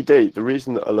 Sunny D, the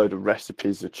reason that a load of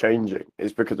recipes are changing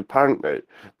is because apparently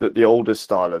that the older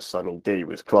style of Sunny D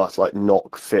was classed like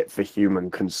not fit for human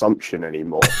consumption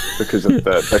anymore because of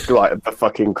the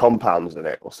fucking compounds in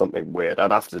it or something weird.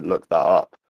 I'd have to look that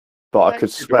up. But I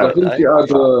could swear. I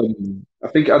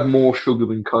think it had more sugar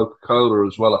than Coca-Cola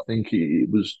as well. I think it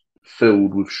was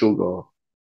filled with sugar.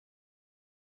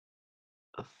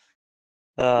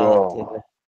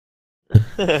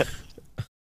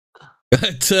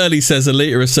 Turley says a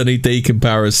litre of Sunny D can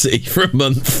power a city for a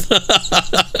month.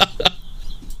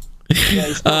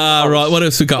 Right, what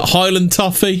else we got? Highland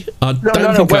Toffee. I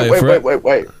don't think I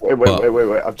wait.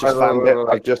 I've just found it.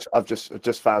 I've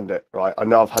just found it. Right, I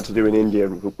know I've had to do an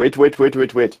Indian. Wait.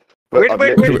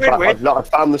 I've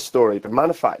found the story. The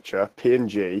manufacturer,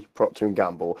 P&G, Procter &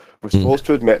 Gamble, was forced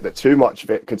to admit that too much of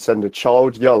it could send a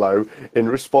child yellow in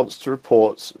response to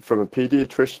reports from a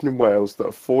paediatrician in Wales that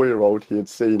a 4-year-old he had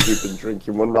seen who'd been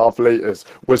drinking 1.5 litres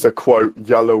was a, quote,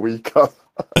 yellowy colour.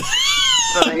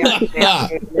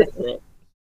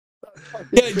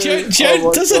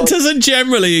 Doesn't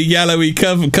generally a yellowy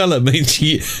colour mean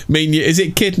is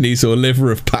it kidneys or liver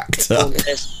have packed up?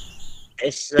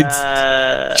 It's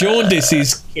jaundice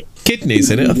is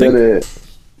kidneys, isn't it? I think.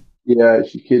 Yeah,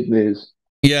 it's your kidneys.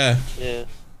 Yeah.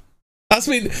 That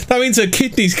means her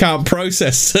kidneys can't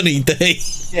process Sunny D.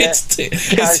 Yeah. It's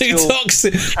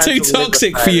too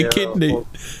toxic for your kidney.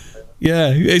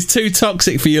 Yeah, it's too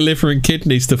toxic for your liver and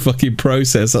kidneys to fucking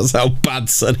process. That's how bad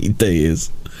Sunny D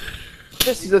is.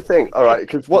 This is the thing, all right,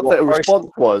 because what their response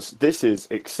was, this is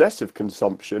excessive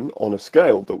consumption on a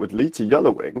scale that would lead to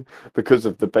yellowing because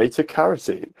of the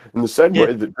beta-carotene. In the same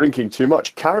way that drinking too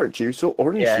much carrot juice or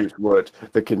orange juice would.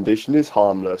 The condition is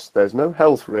harmless, there's no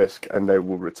health risk, and they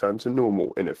will return to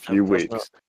normal in a few weeks.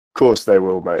 Of course they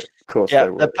will, mate. Of course they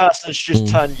will. The person's just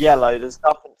turned yellow. There's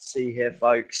nothing to see here,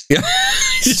 folks. Yeah,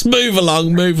 just move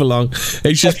along.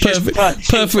 It's just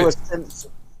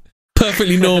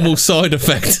perfectly normal side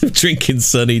effect of drinking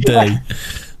Sunny D. He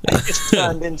just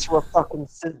turned into a fucking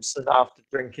Simpson after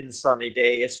drinking Sunny D.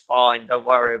 It's fine. Don't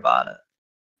worry about it.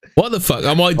 What the fuck?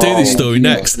 I might do this story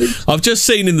next. I've just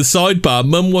seen in the sidebar,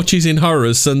 Mum watches in horror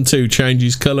as son 2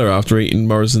 changes colour after eating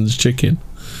Morrison's chicken.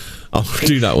 I'll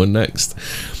do that one next.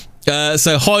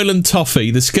 So Highland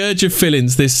Toffee, the scourge of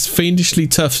fillings, this fiendishly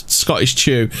tough Scottish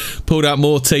chew pulled out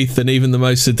more teeth than even the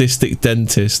most sadistic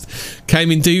dentist.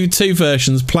 Came in two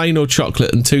versions, plain or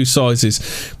chocolate, and 2 sizes,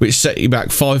 which set you back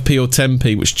 5p or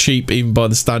 10p, which cheap even by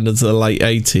the standards of the late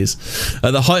 80s.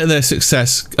 At the height of their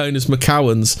success, owners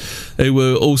McCowan's, who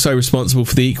were also responsible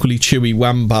for the equally chewy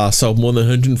Wham bar, sold more than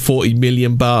 140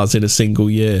 million bars in a single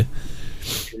year.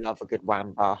 You love a good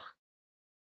Wham bar.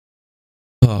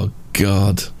 Oh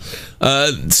God.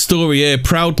 Story here.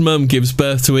 Proud mum gives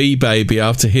birth to e-baby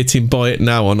after hitting buy it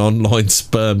now on online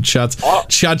sperm. Chad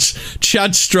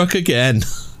struck again.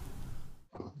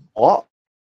 What?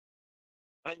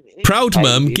 Proud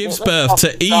mum gives birth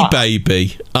to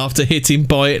E-Baby after hitting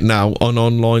buy it now on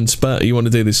online spur. You want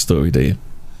to do this story, do you?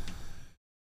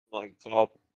 Oh my God.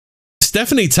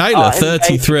 Stephanie Taylor,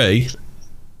 33.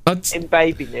 In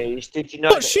baby news, did you know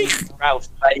that Ralph's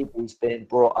baby's being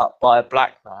brought up by a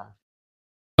black man?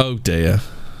 Oh dear.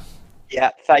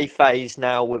 Yeah, Faye-Faye's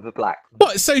now with a black man.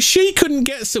 What? So she couldn't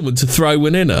get someone to throw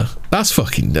one in her? That's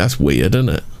weird, isn't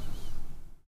it?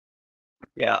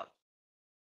 Yeah.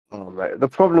 Oh, mate. The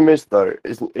problem is, though,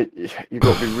 you've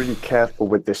got to be really careful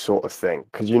with this sort of thing,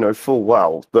 because you know full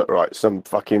well that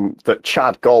that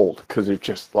Chad Gold, because he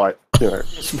just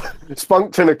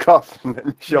spunked in a cuff and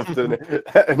then shoved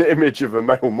an image of a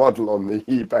male model on the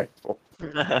eBay.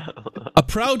 A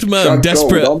proud mum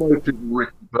desperate. I'm hoping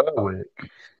Ricky Berwick.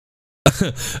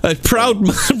 A proud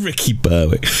mum, Ricky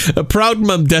Berwick. A proud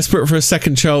mum desperate for a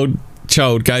second child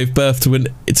gave birth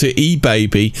to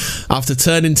E-Baby after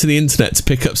turning to the internet to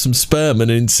pick up some sperm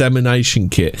and an insemination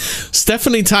kit.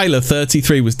 Stephanie Taylor,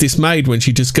 33, was dismayed when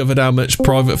she discovered how much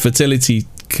private fertility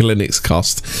clinics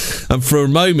cost, and for a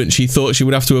moment she thought she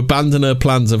would have to abandon her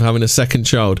plans of having a second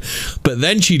child, but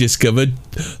then she discovered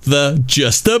the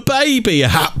Just a Baby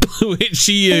app, which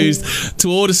she used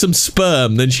to order some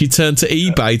sperm. Then she turned to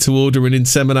eBay to order an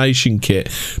insemination kit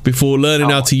before learning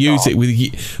how to use it with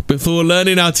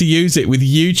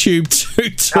YouTube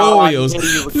tutorials.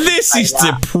 This is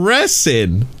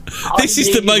depressing. This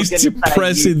is the most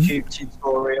depressing YouTube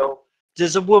tutorial.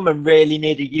 Does a woman really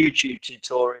need a YouTube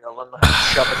tutorial on how to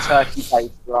shove a turkey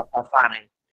baster up her fanny?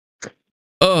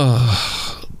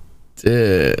 Oh,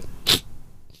 dear.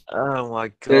 Oh my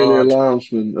God. The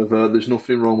announcement of there's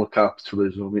nothing wrong with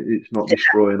capitalism. It's not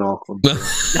destroying our country.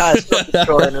 No, it's not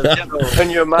destroying us at all. Can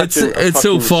you imagine it's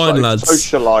all fine, lads.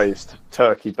 Socialised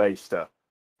turkey baster.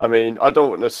 I mean, I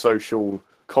don't want a social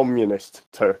communist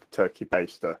turkey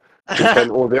baster, because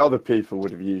then all the other people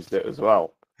would have used it as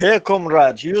well. Here,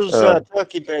 comrades, use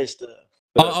turkey baster.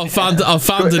 I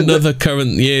found another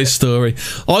current year story.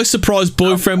 I surprised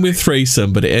boyfriend with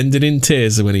threesome, but it ended in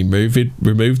tears when he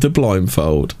removed the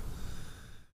blindfold.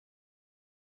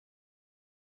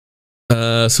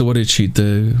 So what did she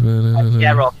do?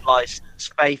 Gerard license.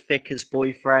 Faye Thicker's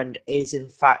boyfriend is in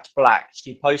fact black.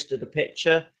 She posted a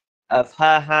picture of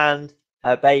her hand,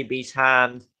 her baby's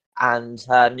hand, and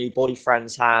her new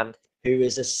boyfriend's hand, who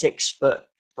is a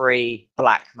 6'3"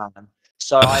 black man.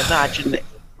 So I imagine that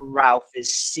Ralph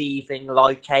is seething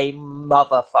like a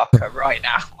motherfucker right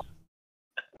now.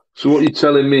 So what you're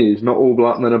telling me is not all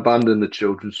black men abandon the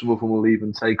children. Some of them will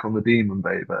even take on the demon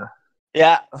baby.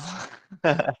 Yeah.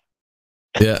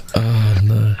 Yeah. Oh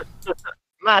no.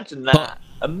 Imagine that.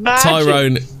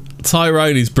 Imagine.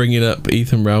 Tyrone is bringing up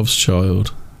Ethan Ralph's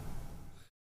child.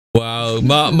 Wow,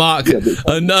 Mark,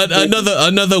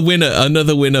 another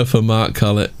winner for Mark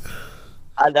Collett.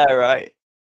 I know, right?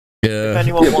 Yeah. If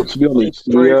anyone wants to be honest,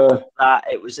 that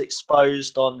it was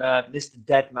exposed on Mr.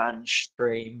 Deadman's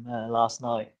stream last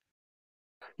night.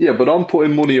 Yeah, but I'm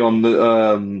putting money on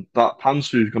that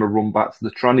Pantsu's going to run back to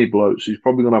the tranny bloke, so he's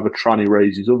probably going to have a tranny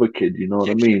raise his other kid. You know what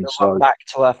I mean? So back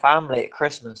to her family at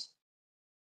Christmas.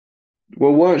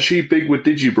 Well, weren't she big with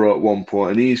Digibro at one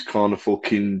point, and he's kind of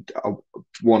fucking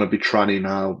want to be tranny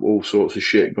now, all sorts of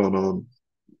shit going on.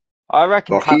 I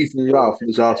reckon. Like Ethan Ralph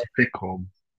was out to pick on.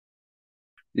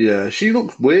 Yeah, she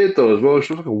looks weird though as well.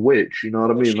 She looks like a witch. You know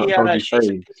what I mean? She's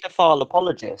a pedophile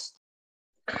apologist.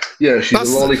 Yeah, she's a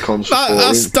lolicon supporter.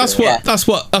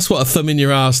 That's what a thumb in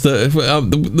your ass.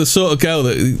 The sort of girl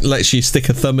that lets you stick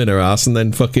a thumb in her ass and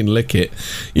then fucking lick it.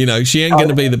 You know, she ain't going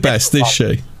to be the best, is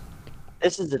she?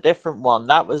 This is a different one.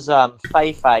 That was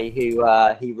Faye who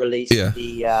he released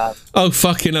the. Oh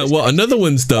fucking hell! What? Another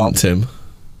one's dumped him.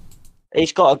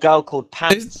 He's got a girl called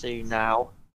Pantsu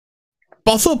now.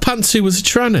 But I thought Pantsu was a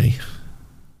tranny.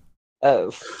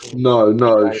 Oh.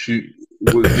 No, she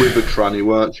was with a tranny,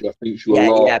 weren't she? I think she was.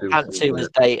 Yeah, Pantsu was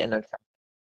dating a tranny.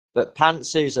 But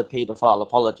Pantsu's a paedophile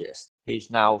apologist.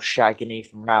 He's now shagging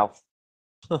Ethan Ralph.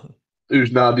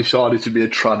 Who's now decided to be a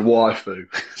trad waifu.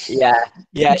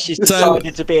 Yeah, she's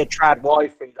decided to be a trad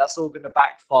waifu. That's all going to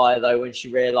backfire, though, when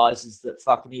she realises that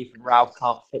fucking Ethan Ralph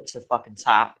can't fix a fucking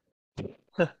tap.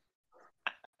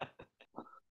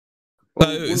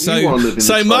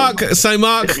 So Mark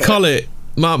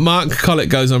Collett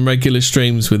goes on regular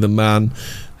streams with a man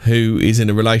who is in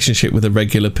a relationship with a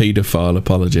regular paedophile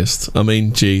apologist. I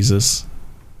mean, Jesus.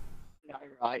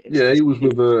 Right. Yeah, he was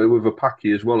with a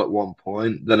packy as well at one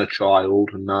point, then a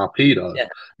child, and now a pedo. Yeah.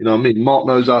 You know what I mean? Mark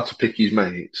knows how to pick his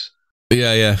mates.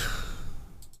 Yeah.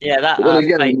 Yeah, that. But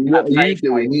then again, what are you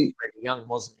doing? He was pretty young,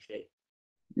 wasn't she?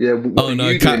 Yeah. What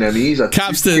are you doing?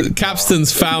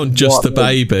 Capston's found just a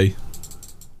baby.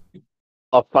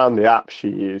 I found the app she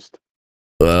used.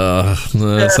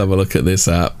 Let's have a look at this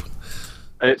app.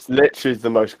 It's literally the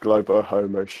most global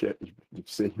homo shit you've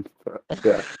seen. But,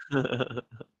 yeah.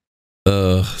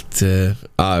 Oh dear.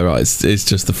 Right, it's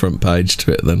just the front page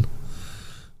to it then.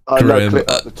 I know,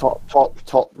 click at the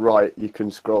top right, you can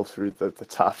scroll through the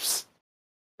tabs.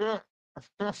 What's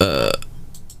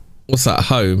that,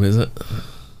 home, is it?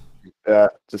 Yeah,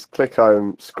 just click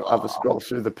home, have a scroll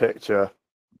through the picture.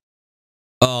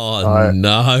 Oh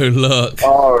no, look.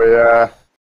 Oh yeah.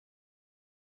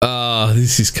 Oh,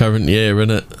 this is current year,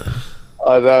 isn't it?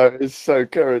 I know, it's so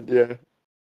current, yeah.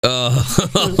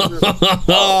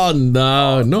 Oh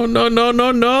no, no, no, no,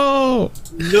 no, no. No,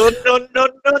 no, no,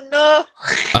 no, no.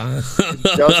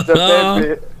 Just a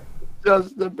baby.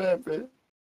 Just a baby.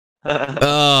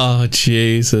 Oh,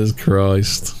 Jesus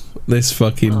Christ. This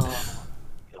fucking...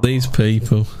 These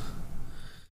people.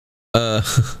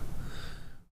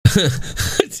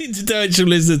 Interdimensional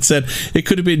Lizard said it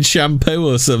could have been shampoo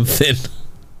or something.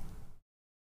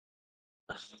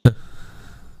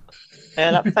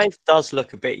 Yeah, that Faith does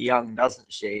look a bit young, doesn't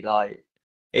she? Like,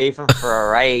 even for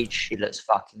her age, she looks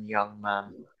fucking young,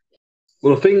 man.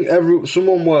 Well, I think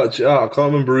someone worked it out. I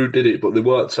can't remember who did it, but they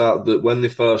worked out that when they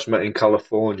first met in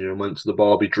California and went to the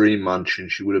Barbie Dream Mansion,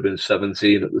 she would have been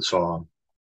 17 at the time.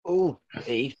 Oh,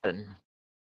 Ethan.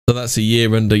 So that's a year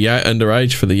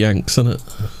underage for the Yanks, isn't it?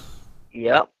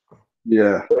 Yep.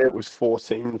 Yeah. It was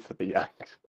 14 for the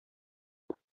Yanks.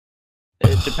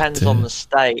 It depends on the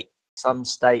state. Some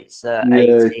states are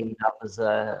 18, others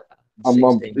are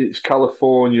 16. It's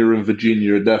California and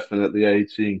Virginia are definitely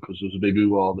 18 because there was a big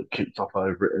hoo-ha that kicked off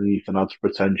over it and Ethan had to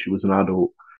pretend she was an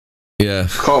adult. Yeah.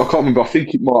 I can't remember. I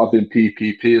think it might have been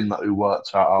PPP and that who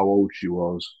worked out how old she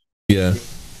was. Yeah.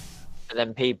 But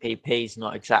then PPP's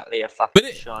not exactly a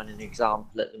fucking shining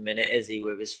example at the minute, is he,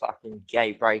 with his fucking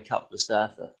gay breakup with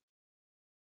Surfer?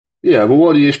 Yeah, but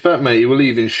what do you expect, mate? You were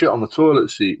leaving shit on the toilet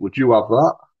seat. Would you have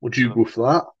that? Would you go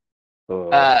for that? No.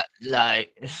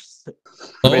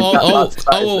 I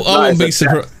wouldn't be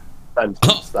surprised. I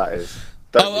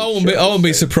wouldn't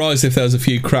be surprised if there was a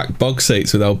few cracked bog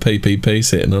seats with old PPP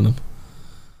sitting on them.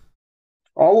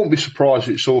 I wouldn't be surprised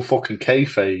if it's all fucking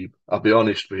kayfabe. I'll be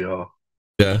honest with you.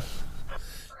 Yeah.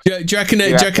 Do you reckon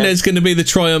there's going to be the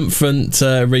triumphant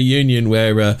reunion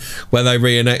where they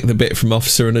reenact the bit from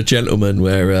Officer and a Gentleman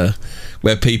where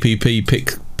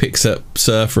PPP picks up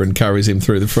Surfer and carries him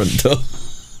through the front door?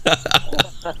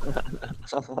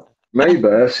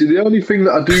 Maybe. See, the only thing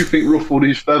that I do think ruffled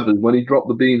his feathers when he dropped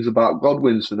the beans about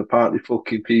Godwinson, apparently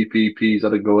fucking PPP's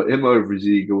had a go at him over his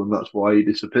ego, and that's why he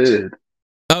disappeared.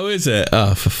 Oh, is it?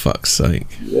 Oh, for fuck's sake!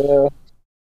 Yeah.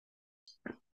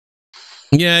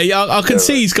 Yeah, I can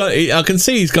see he's got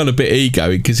a bit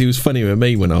ego because he was funny with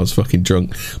me when I was fucking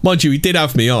drunk. Mind you, he did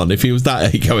have me on. If he was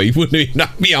that ego, he wouldn't even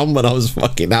have me on when I was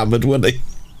fucking hammered, would he?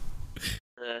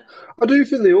 I do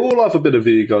think they all have a bit of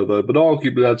ego, though, but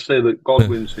arguably I'd say that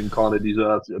Godwinson kind of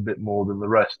deserves it a bit more than the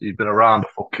rest. He's been around a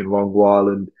fucking long while,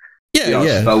 and he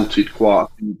has felted quite a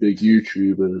few big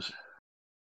YouTubers.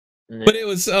 But it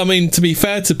was, I mean, to be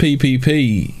fair to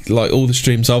PPP, like all the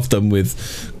streams I've done with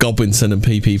Godwinson and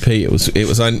PPP,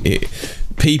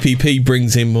 PPP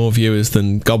brings in more viewers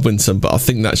than Godwinson, but I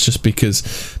think that's just because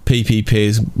PPP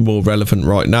is more relevant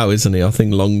right now, isn't he? I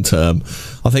think long term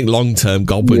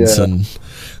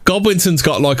Godwinson's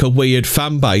got like a weird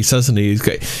fan base, hasn't he?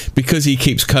 Because he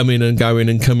keeps coming and going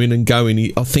and coming and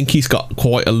going. I think he's got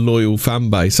quite a loyal fan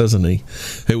base, hasn't he?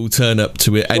 Who will turn up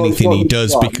to anything he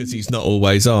does because he's not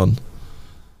always on.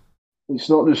 It's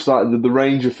not just like the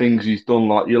range of things he's done.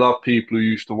 Like, you'll have people who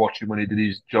used to watch him when he did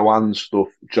his Johan stuff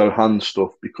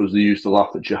because they used to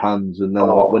laugh at Johans, and then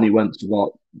like when he went to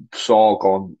like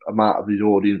Sargon, amount of his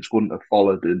audience wouldn't have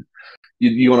followed him.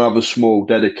 You're gonna have a small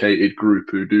dedicated group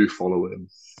who do follow him.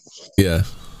 Yeah.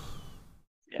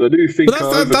 So I do think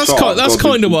that's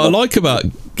kind of what I like about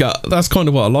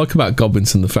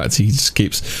Godwinson. The fact he just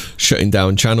keeps shutting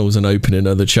down channels and opening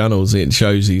other channels. It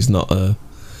shows he's not a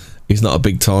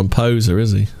big time poser,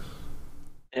 is he?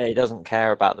 Yeah, he doesn't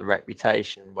care about the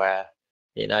reputation where,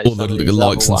 you know, all the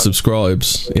likes and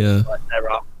subscribes. Yeah, like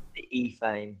they're up the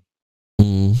E-fame.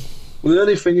 Well, the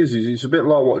only thing is it's a bit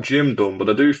like what Jim done, but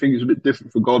I do think it's a bit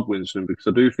different for Godwinson, because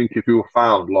I do think if he were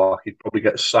found, like, he'd probably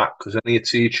get sacked because any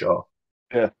teacher.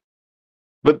 Yeah.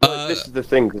 But this is the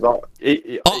thing, because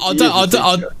he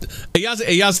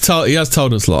has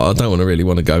told us, like, I don't really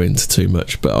want to go into too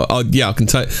much, but I can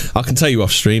tell you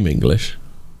off stream English.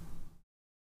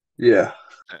 Yeah.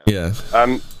 Yeah.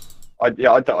 I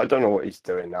don't know what he's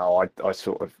doing now. I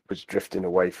sort of was drifting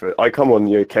away for. I come on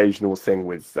the occasional thing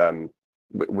with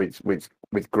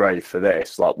with Gray for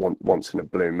this, like once in a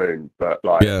blue moon. But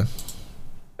like, yeah,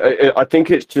 I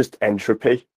think it's just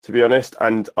entropy, to be honest.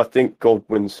 And I think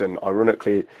Godwinson,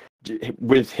 ironically,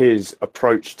 with his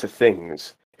approach to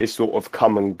things, is sort of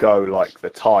come and go like the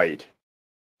tide,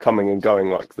 coming and going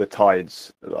like the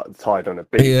tides, like the tide on a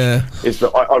beach. Yeah, is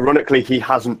that ironically he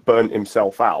hasn't burnt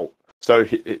himself out, so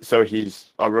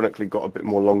he's ironically got a bit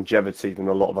more longevity than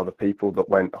a lot of other people that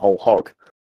went whole hog.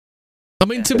 I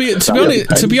mean, to be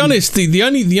honest, the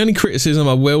only criticism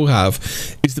I will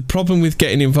have is the problem with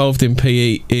getting involved in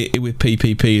with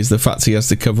PPP is the fact he has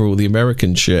to cover all the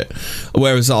American shit.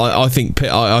 Whereas I think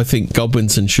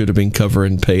Godwinson should have been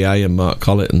covering PA and Mark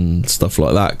Collett and stuff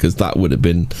like that, because that would have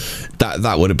been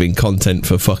content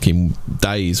for fucking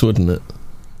days, wouldn't it?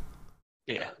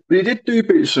 Yeah. But he did do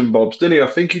bits and bobs, didn't he? I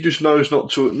think he just knows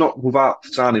not without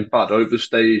sounding bad,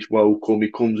 overstay his welcome.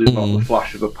 He comes in like the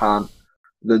flash of a pan,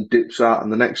 then dips out,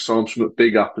 and the next time something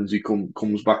big happens, he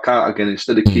comes back out again.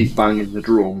 Instead of keep banging the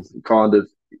drum, he kind of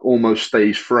almost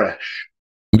stays fresh.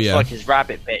 Yeah. It's like his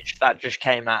rabbit bitch that just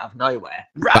came out of nowhere.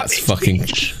 That's fucking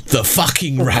bitch. The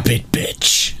fucking rabbit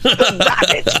bitch. The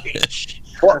rabbit bitch.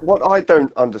 What I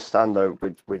don't understand though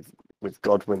with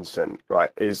Godwinson,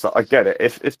 right, is that I get it.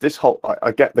 If this whole,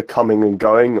 I get the coming and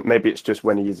going. Maybe it's just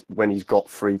when he's got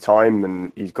free time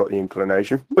and he's got the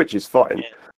inclination, which is fine. Yeah.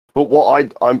 But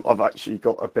what I've actually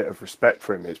got a bit of respect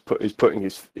for him is putting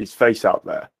his face out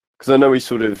there, because I know he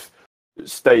sort of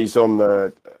stays on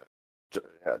the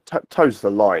toes the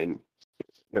line,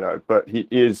 you know, but he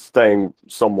is staying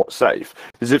somewhat safe.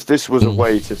 As if this was a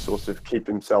way to sort of keep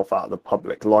himself out of the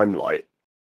public limelight.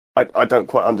 I don't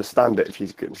quite understand it if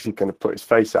he's going to put his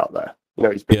face out there. You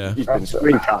know, he's been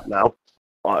screen capped now.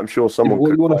 I'm sure someone.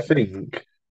 What you want to think?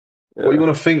 Yeah. What you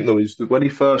want to think though is that when he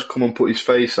first come and put his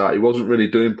face out, he wasn't really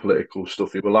doing political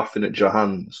stuff. He was laughing at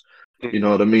Johans. You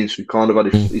know what I mean? So he kind of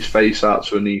had his face out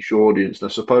to a niche audience. And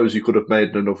I suppose he could have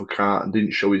made another cut and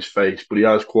didn't show his face, but he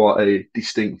has quite a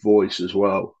distinct voice as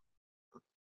well.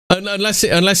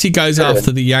 Unless he goes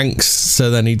after the Yanks, so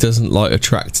then he doesn't like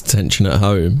attract attention at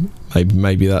home.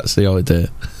 Maybe that's the idea.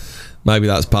 Maybe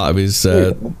that's part of his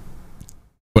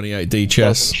 28D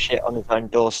chess. Shit on his own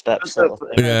doorstep. Sort of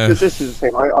thing. Yeah, because this is the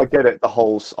thing. I get it. The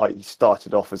whole he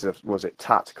started off as a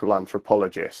tactical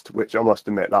anthropologist, which I must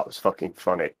admit that was fucking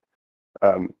funny.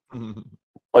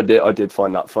 I did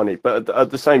find that funny, but at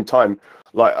the same time,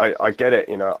 like I get it.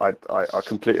 You know, I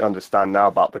completely understand now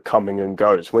about the coming and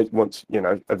goes. Once, you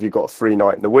know, have you got a free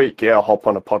night in the week? Yeah, I'll hop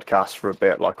on a podcast for a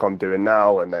bit, like I'm doing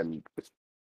now, and then,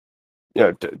 you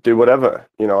know, do whatever.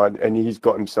 You know, and he's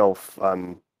got himself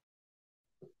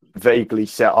vaguely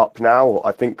set up now.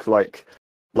 I think like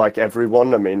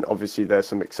everyone. I mean, obviously there's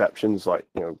some exceptions, like,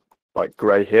 you know, like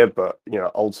Gray here, but you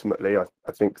know, ultimately I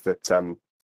think that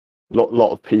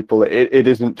lot of people, it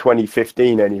isn't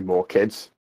 2015 anymore, kids.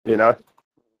 You know,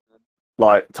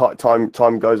 like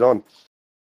time goes on.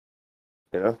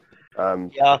 You know.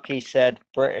 Yaki said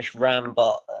British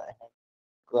Rambot.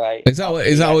 Great. Is that what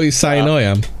he's saying? I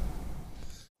am.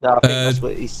 No, I think that's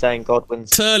what he's saying.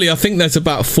 Godwinson. Turley, I think there's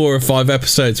about 4 or 5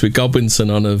 episodes with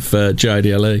Godwinson on of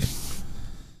JDLE.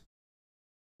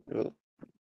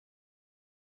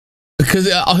 Because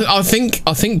I think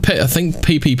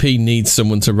PPP needs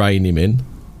someone to rein him in,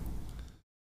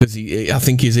 because I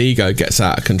think his ego gets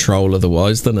out of control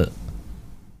otherwise, doesn't it?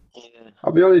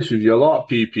 I'll be honest with you, I like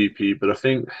PPP, but I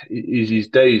think his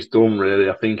day's done, really.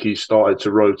 I think he's started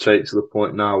to rotate to the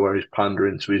point now where he's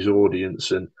pandering to his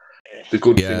audience, and the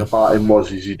good thing about him is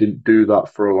he didn't do that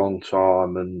for a long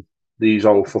time, and these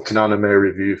old fucking anime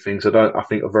review things, I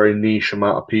think a very niche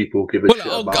amount of people give a shit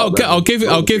about. I'll give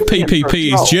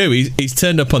PPP his due. He's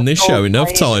turned up on this show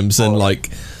enough times, and like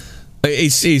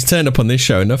he's turned up on this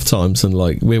show enough times, and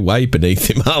like we're way beneath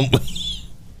him, aren't we?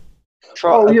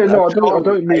 Oh yeah, no, I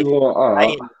don't mean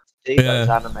like that. Those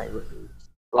anime reviews.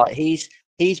 Like he's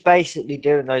basically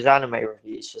doing those anime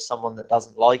reviews for someone that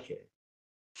doesn't like it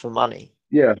for money.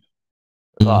 Yeah.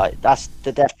 Like that's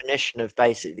the definition of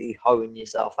basically hoeing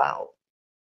yourself out.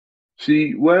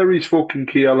 See, where his fucking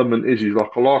key element is like,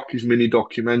 I like his mini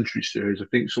documentary series. I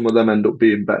think some of them end up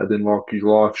being better than like his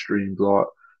live streams, like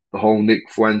the whole Nick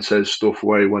Fuentes stuff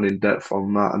where he went in depth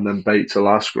on that, and then Bates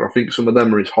Alaska. I think some of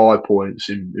them are his high points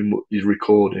in what he's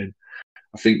recording.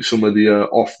 I think some of the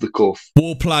off the cuff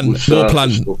War Plan.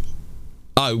 Stuff.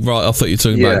 Oh right, I thought you were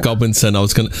talking about Godwinson. I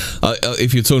was gonna,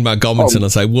 if you're talking about Godwinson,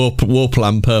 I'd say War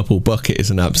Plan Purple Bucket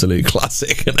is an absolute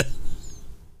classic. Isn't it?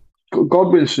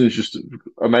 Godwinson's just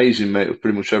amazing, mate, with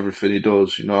pretty much everything he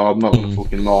does. You know, I'm not gonna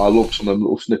fucking lie. I love some of the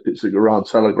little snippets that go around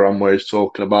Telegram where he's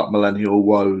talking about millennial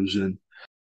woes and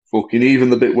Fucking even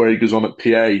the bit where he goes on at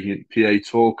PA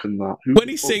talk and that. When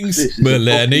he sings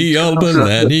millennial,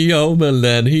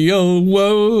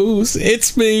 woes,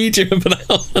 it's me, do you remember that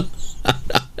one?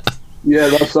 Yeah,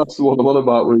 that's the one I'm on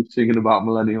about, where he's singing about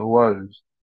millennial woes.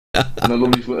 And I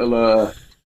love his little,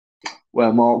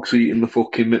 where Mark's eating the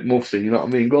fucking McMuffin, you know what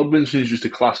I mean? Godwinson's just a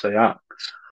Class A act.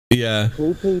 Yeah.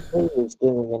 PPP is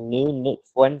doing a new Nick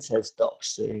Fuentes doc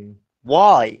soon.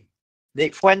 Why?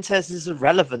 Nick Fuentes is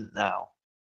irrelevant now.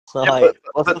 Like,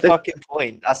 what's the fucking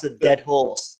point? That's a dead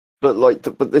horse. But like,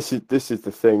 but this is the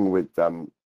thing with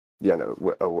you know,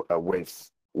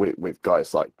 with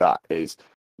guys like that is,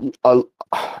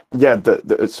 yeah,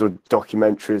 the sort of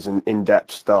documentaries and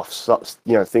in-depth stuff, such,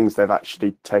 you know, things they've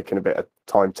actually taken a bit of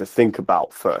time to think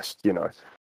about first. You know,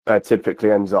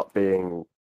 typically ends up being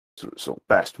sort of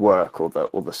best work, or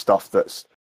the stuff that's,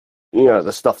 you know,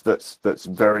 the stuff that's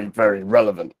very, very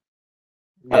relevant.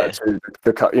 To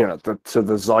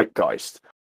the zeitgeist.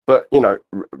 But, you know,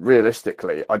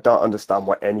 realistically, I don't understand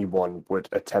why anyone would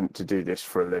attempt to do this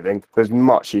for a living. There's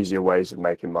much easier ways of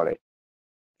making money.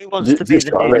 He wants to be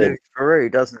the new Louis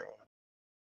Theroux, doesn't he?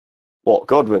 What,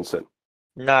 Godwinson?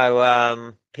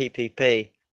 No,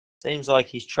 PPP. Seems like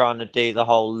he's trying to do the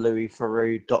whole Louis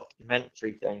Theroux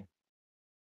documentary thing.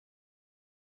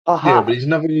 Yeah, but he's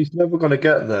never going to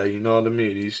get there. You know what I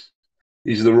mean?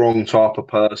 He's the wrong type of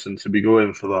person to be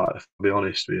going for that, if I'll be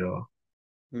honest with you.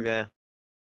 Yeah.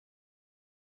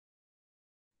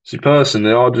 See,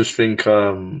 personally, I just think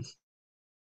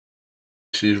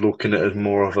she's looking at it as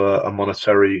more of a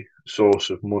monetary source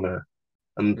of money.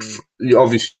 And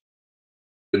obviously,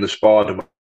 in the Spider-Man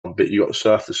bit, you got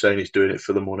Surfer saying he's doing it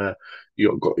for the money.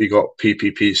 You got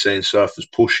PPP saying Surfer's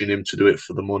pushing him to do it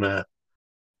for the money.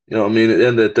 You know what I mean? At the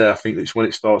end of the day, I think it's when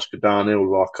it starts to go downhill.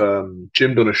 Like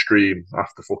Jim done a stream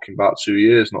after fucking about 2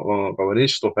 years, not long ago, and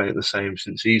his stuff ain't the same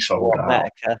since he sold out.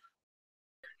 America.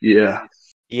 Yeah.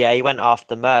 Yeah, he went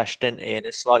after Mersh, didn't he? And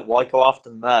it's like, why go after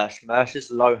Mersh? Mersh is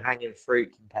low-hanging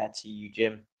fruit compared to you,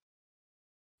 Jim.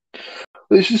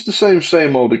 It's just the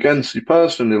same old again. See,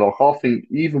 personally, like, I think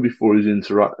even before his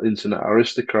internet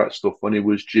aristocrat stuff, when he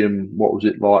was Jim, what was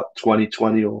it, like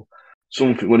 2020 or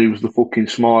something, when he was the fucking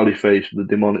smiley face with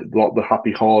the demonic, like the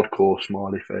happy hardcore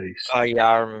smiley face. Oh yeah,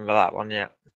 I remember that one. Yeah.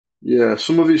 Yeah,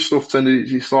 some of his stuff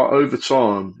it's like over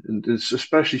time, and it's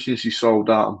especially since he sold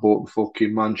out and bought the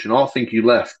fucking mansion. I think he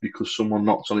left because someone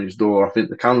knocked on his door. I think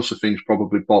the cancer thing's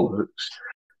probably bollocks.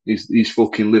 He's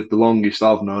fucking lived the longest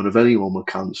I've known of anyone with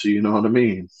cancer. You know what I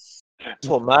mean? That's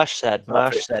what Mersh said.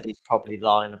 Mersh said he's probably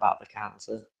lying about the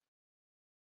cancer.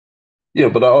 Yeah,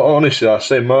 but honestly, I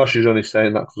say Mersh is only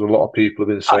saying that because a lot of people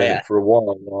have been saying it for a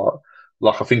while.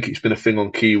 Like I think it's been a thing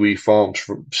on Kiwi Farms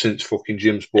since fucking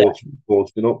Jim's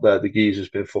board's been up there. The geezer's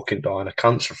been fucking dying of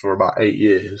cancer for about 8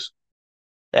 years.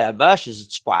 Yeah, Mersh is a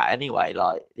twat anyway.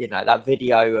 Like, you know, that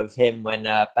video of him when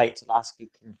Bates Alaska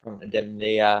confronted him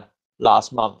the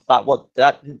last month,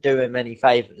 that didn't do him any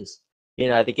favours. You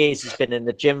know, the geezer's been in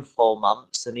the gym 4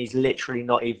 months and he's literally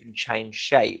not even changed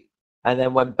shape. And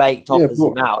then when Baked offers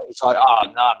him out, he's like, oh,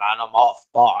 no, man, I'm off,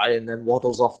 bye, and then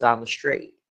waddles off down the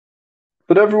street.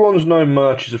 But everyone's known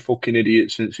Merch is a fucking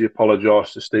idiot since he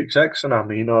apologised to Styx X and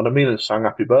you know what I mean, and sang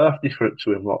happy birthday for it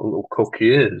to him like a little cook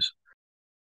he is.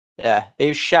 Yeah, he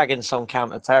was shagging some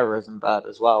counter-terrorism bird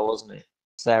as well, wasn't he?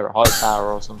 Sarah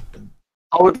Hightower or something.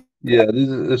 Yeah,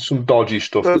 there's some dodgy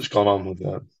stuff that's gone on with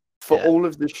that. For all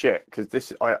of the shit,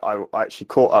 because I actually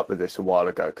caught up with this a while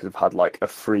ago because I've had like a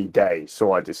free day,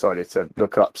 so I decided to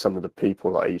look up some of the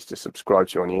people that I used to subscribe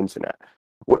to on the internet.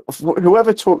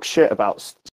 Whoever talks shit about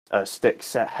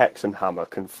Styx Hexenhammer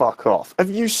can fuck off. Have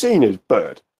you seen his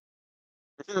bird?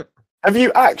 Have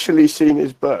you actually seen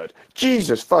his bird?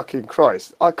 Jesus fucking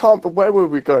Christ! I can't. But where were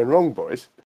we going wrong, boys?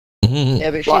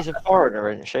 Yeah, but she's a foreigner,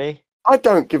 isn't she? I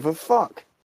don't give a fuck.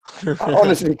 I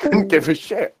honestly couldn't give a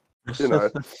shit. You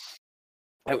know.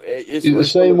 It's the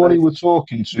same one he was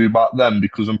talking to back then,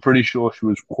 because I'm pretty sure she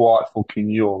was quite fucking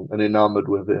young and enamoured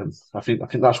with him. I think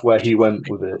that's where he went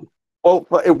with it. Well,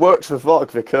 but it worked for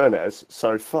Varg Vikernes,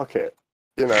 so fuck it.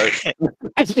 You know,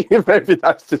 maybe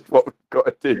that's just what we've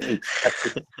got to do.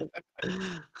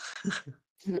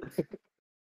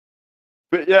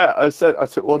 But yeah, I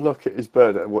took one look at his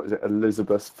bird, and what is it,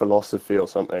 Elizabeth's philosophy or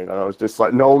something, and I was just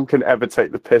like, no one can ever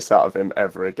take the piss out of him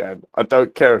ever again. I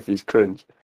don't care if he's cringe.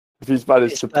 If he's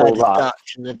managed to pull that.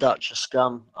 Dutch and the Dutch are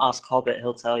scum. Ask Hobbit,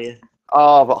 he'll tell you.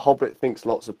 Ah, but Hobbit thinks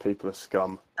lots of people are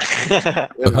scum. You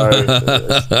know,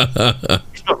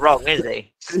 he's not wrong, is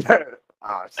he? Yeah.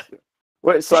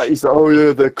 Well, it's like he's like, oh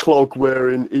yeah, they're clog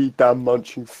wearing, Edam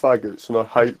munching faggots, and I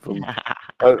hate them,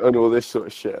 and all this sort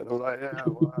of shit. And I'm like, yeah,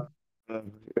 well,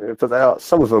 But they are.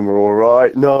 Some of them are all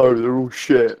right. No, they're all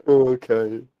shit.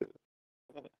 Okay.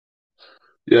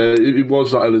 Yeah, it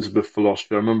was that Elizabeth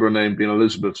philosophy. I remember her name being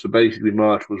Elizabeth. So basically,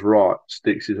 Merch was right.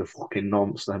 Sticks is a fucking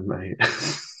nonce, then, mate.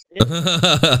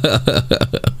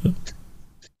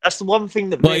 That's the one thing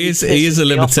that. Well, he is a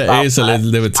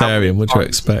libertarian. What do you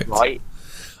expect? Right.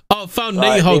 Oh, found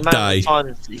Nighthawk Day.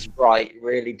 Times he's right. It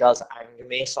really does anger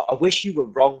me. So I wish you were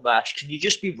wrong, Merch. Can you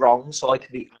just be wrong so I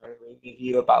can be angry with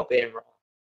you about being wrong?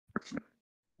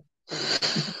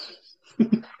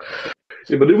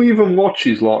 Yeah, but who even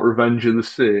watches like Revenge of the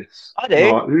Sith? I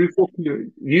do. Like, who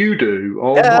fucking you do?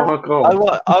 Oh yeah, my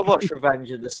god! I watch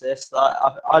Revenge of the Sith.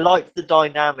 I like the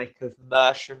dynamic of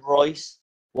Mersh and Royce.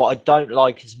 What I don't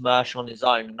like is Mersh on his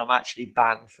own, and I'm actually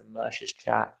banned from Mersh's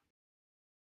chat.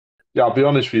 Yeah, I'll be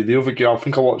honest with you. The other guy, I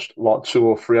think I watched like 2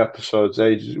 or 3 episodes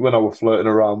ages when I was flirting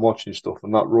around watching stuff,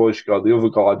 and that Royce guy, the other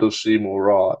guy, does seem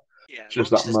alright. Yeah, it's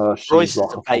just that Mersh. Royce is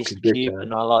like a basic cube,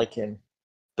 and I like him.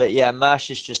 But yeah, Mersh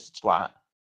is just a twat.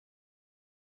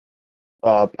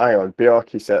 Hang on,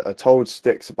 Biarki said, I told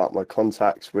Sticks about my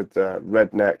contacts with the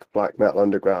Redneck Black Metal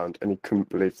Underground, and he couldn't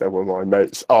believe they were my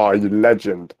mates. Oh, you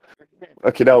legend.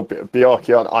 Okay, now,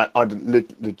 Biarki, I'd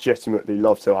legitimately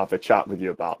love to have a chat with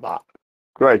you about that.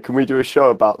 Great, can we do a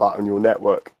show about that on your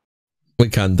network? We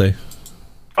can do.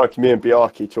 Like me and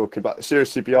Biarki talking about it.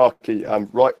 Seriously, Biarki,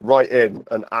 write in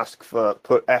and ask for,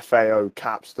 put FAO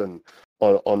Capstan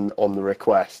on the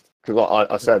request. Because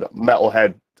I said,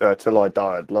 Metalhead till I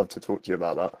die. I'd love to talk to you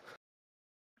about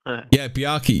that. Yeah,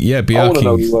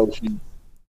 Biarki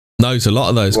knows a lot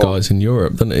of those guys in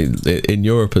Europe, doesn't he? In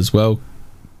Europe as well,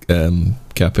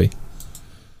 Cappy.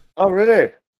 Oh,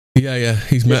 really? Yeah,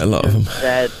 he's met a lot of them.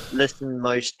 Listen,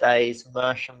 most days,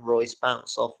 Mersh and Royce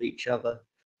bounce off each other.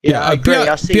 Yeah, I agree.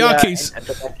 Biarki's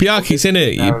in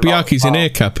it. Biarki's in here,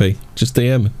 Cappy. Just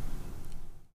DM.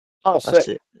 Oh,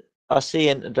 sick. I see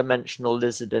Interdimensional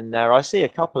Lizard in there. I see a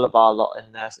couple of our lot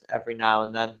in there every now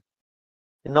and then.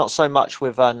 Not so much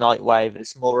with Nightwave.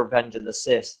 It's more Revenge of the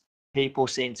Sith. People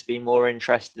seem to be more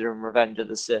interested in Revenge of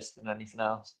the Sith than anything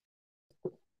else.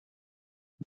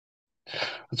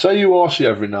 I'll tell you what I see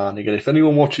every now and again. If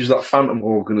anyone watches that Phantom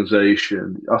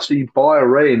Organisation, I see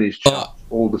Bahrain in his chat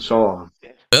all the time.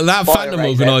 That Phantom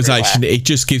Organisation, it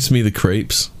just gives me the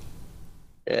creeps.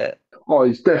 Yeah. Oh,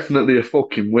 he's definitely a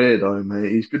fucking weirdo,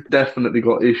 mate. He's definitely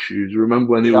got issues.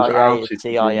 Remember when he was outed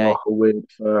like a weird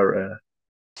fur hair?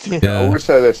 Yeah. I will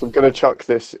say this. I'm going to chuck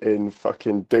this in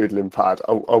fucking doodling pad.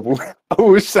 I will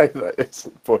say that,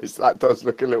 boys, that does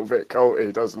look a little bit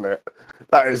culty, doesn't it?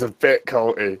 That is a bit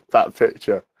culty, that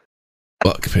picture.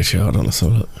 What picture? Hold on, let's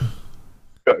have a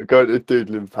look. Go to the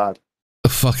doodling pad.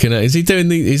 Fucking hell. Is he doing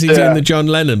the John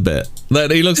Lennon bit?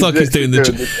 He looks like he's doing he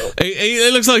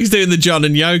looks like he's doing the John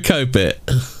and Yoko bit.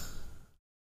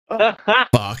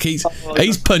 Fuck, he's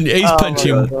punching.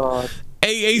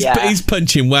 He's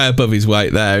punching way above his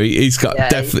weight there. He's got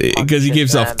definitely, because he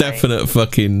gives off definite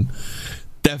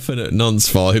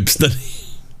nonce vibes, doesn't he?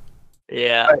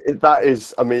 Yeah, that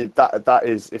is. I mean, that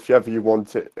is. If you ever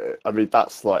want it, I mean,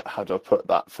 that's like, how do I put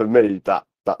that? For me,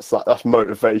 that's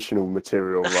motivational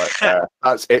material right there.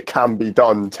 That's it can be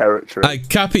done territory. Hey,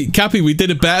 Cappy, we did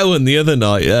a better one the other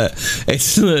night.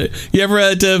 It's you ever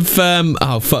heard of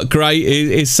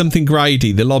It's something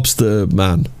Grady, the lobster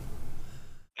man.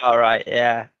 All right,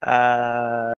 yeah.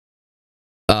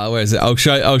 Where is it? I'll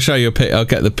show you a pic. I'll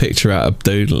get the picture out of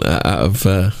Doodle out of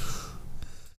the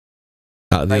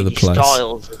other place.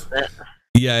 Styles, isn't it?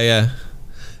 Yeah.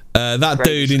 That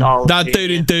dude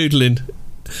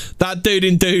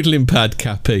in doodling pad,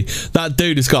 Cappy. That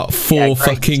dude has got 4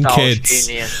 fucking kids.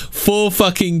 Junior. 4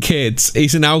 fucking kids.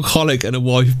 He's an alcoholic and a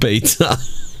wife beater.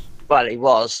 Well, he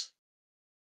was.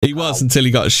 He was until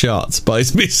he got shot by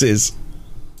his missus.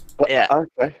 Yeah.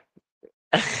 Okay.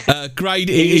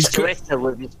 Grady is Twitter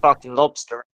with his fucking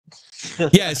lobster.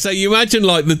 Yeah, so you imagine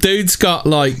like the dude's got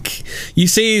like, you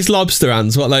see his lobster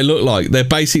hands, what they look like. They're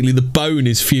basically, the bone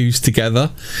is fused together.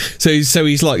 So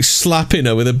he's like slapping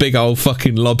her with a big old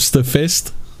fucking lobster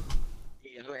fist.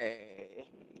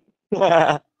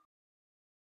 Oh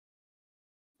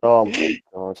my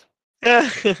god.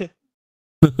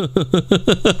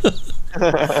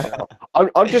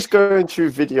 I'm just going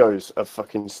through videos of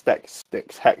fucking Sticks,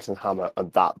 Hexenhammer,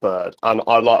 and that bird, and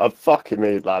I like, fucking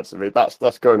me, lads. I mean, that's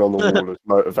going on the wall as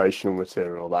motivational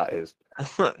material. That is.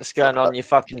 It's going on your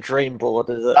fucking dream board,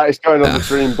 is it? That is going on the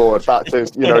dream board. That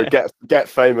is, get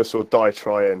famous or die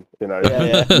trying.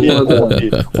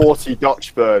 40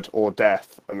 Dutch bird or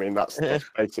death. I mean, that's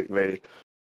basically.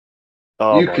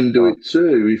 Oh, you can do it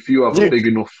too if you have a big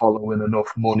enough following,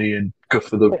 enough money, and go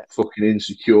for the fucking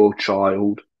insecure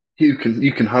child. You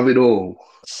can have it all.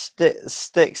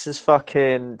 Sticks is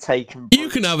fucking taken. You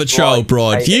can have a child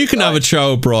bride. You can have a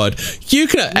child bride. You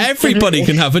can. Everybody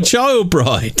can have a child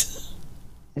bride.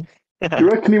 Do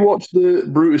you reckon he watched the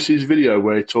Brutus's video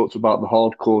where he talked about the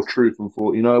hardcore truth and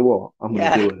thought, you know what, I'm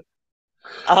gonna do it?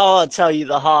 Oh, I'll tell you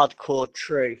the hardcore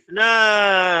truth. No,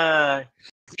 I'm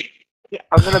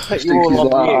gonna put you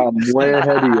all on mute. I'm way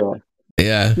ahead of you.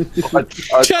 Yeah.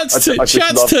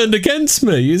 Chad's turned against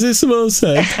me. Is this what I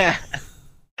said?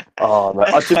 Oh man,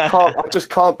 I just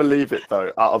can't believe it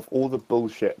though. Out of all the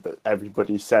bullshit that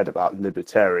everybody said about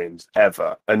libertarians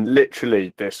ever, and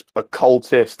literally this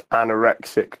occultist,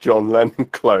 anorexic John Lennon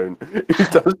clone who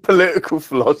does political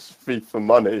philosophy for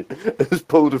money has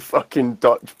pulled a fucking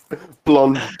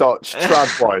blonde Dutch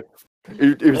trad wife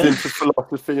who's into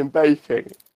philosophy and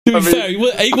baking. To be fair,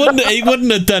 he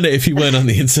wouldn't have done it if he weren't on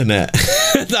the internet.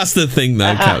 That's the thing,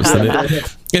 though, Caps, isn't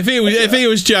it? If he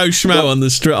was Joe Schmo on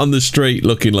the street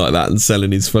looking like that and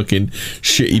selling his fucking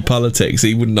shitty politics,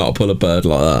 he would not pull a bird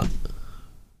like that.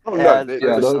 Oh, no, I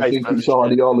don't think it's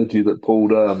ideology that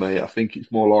pulled her, mate. I think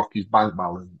it's more like his bank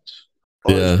balance.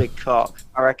 Or his big cock.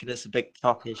 I reckon it's a big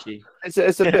cock issue.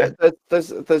 It's a bit.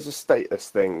 There's a status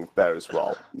thing there as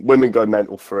well. Women go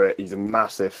mental for it. He's a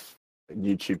massive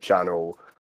YouTube channel.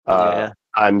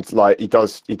 And like he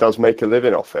does make a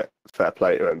living off it. Fair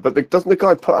play to him. But doesn't the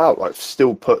guy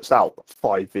still puts out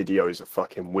 5 videos a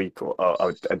fucking week or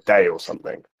a day or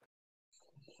something?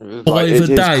 5 a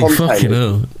day, fucking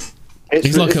hell.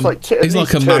 He's like a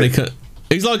mannequin.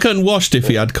 He's like unwashed if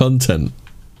he had content.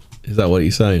 Is that what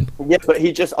you're saying? Yeah, but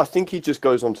I think he just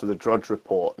goes onto the Drudge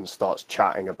Report and starts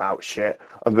chatting about shit.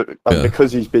 And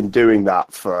because he's been doing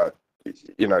that for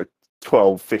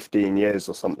 12, 15 years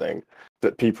or something,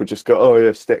 that people just go, oh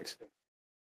yeah, Sticks.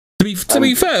 To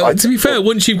be fair,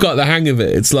 once you've got the hang of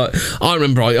it, it's like I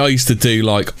remember I used to do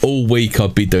like all week.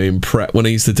 I'd be doing prep when I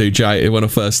used to do when I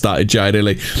first started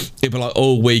JDLE. It'd be like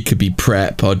all week it'd be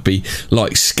prep. I'd be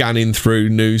like scanning through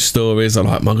news stories. I'm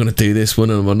like, am I going to do this one?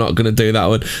 Am I not going to do that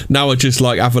one? Now I just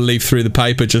like have a leaf through the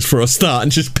paper just for a start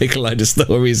and just pick a load of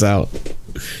stories out.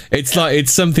 It's like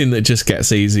it's something that just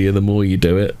gets easier the more you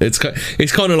do it. It's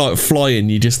kind of like flying.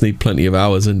 You just need plenty of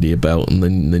hours under your belt, and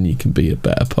then you can be a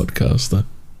better podcaster.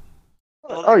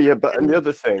 Oh yeah, but and the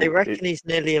other thing, they reckon he's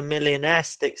nearly a millionaire.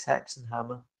 Sticks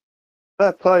Hexenhammer.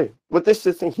 Fair play. Well, this is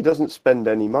the thing. He doesn't spend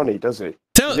any money, does he?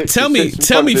 Tell me,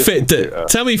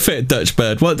 fit Dutch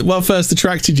Bird. What first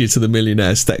attracted you to the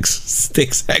millionaire Sticks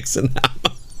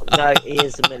Hexenhammer? No, he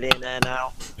is a millionaire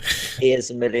now. He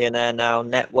is a millionaire now.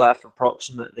 Net worth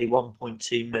approximately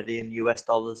 $1.2 million US.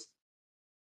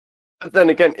 But then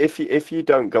again, if you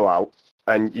don't go out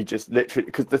and you just literally,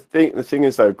 because the thing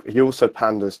is though, he also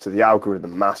panders to the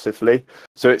algorithm massively.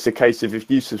 So it's a case of if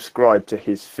you subscribe to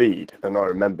his feed, and I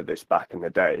remember this back in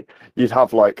the day, you'd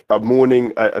have like a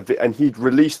morning, and he'd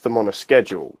release them on a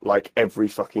schedule, like every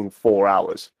fucking 4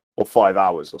 hours or 5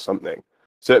 hours or something.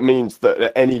 So it means that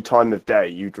at any time of day,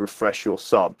 you'd refresh your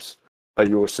subs,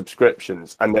 your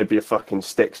subscriptions, and there'd be a fucking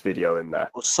Sticks video in there.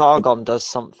 Well, Sargon does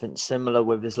something similar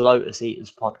with his Lotus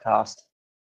Eaters podcast.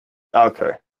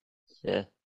 Okay. Yeah.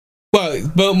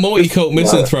 Well, but Morty Cult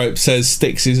Misanthrope says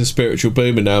Sticks is a spiritual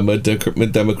boomer now. My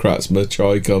Democrats, my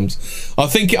trichomes. I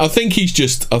think he's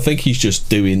just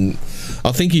doing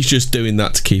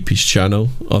that to keep his channel.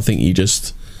 I think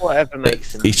whatever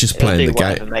makes him. He's just playing the game.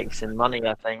 Whatever makes him money,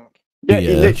 I think. Yeah,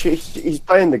 he's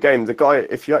playing the game. The guy,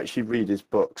 if you actually read his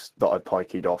books that I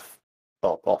pikeyed off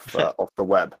the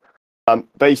web,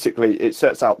 basically it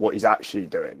sets out what he's actually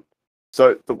doing.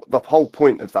 So the whole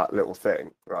point of that little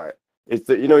thing, right, is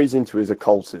that he's into his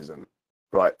occultism,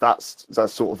 right? That's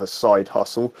sort of a side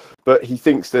hustle, but he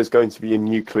thinks there's going to be a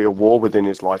nuclear war within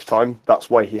his lifetime. That's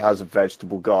why he has a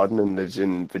vegetable garden and lives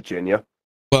in Virginia.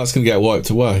 Well, that's going to get wiped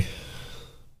away.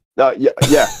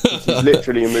 Yeah. He's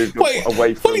literally moved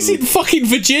away from. What is it, fucking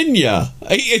Virginia?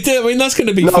 I mean, that's going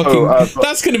to be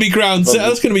that's going to be ground.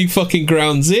 That's going to be fucking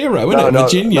ground zero, isn't it?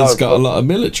 Virginia's got a lot of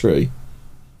military.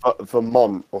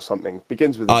 Vermont or something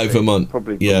begins with. Vermont.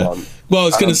 Probably Vermont. Yeah. Well, I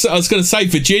was going to say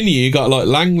Virginia. You got like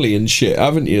Langley and shit,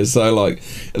 haven't you? So like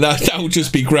that will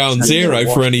just be ground zero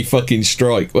for any fucking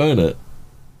strike, won't it?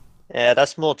 Yeah,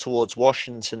 that's more towards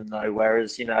Washington though.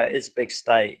 Whereas it is a big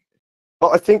state.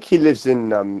 But I think he lives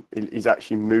in. He's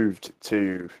actually moved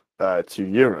to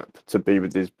Europe to be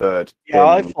with his bird. Yeah,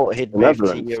 I thought he'd moved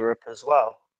to Europe as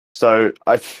well. So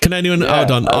can anyone hold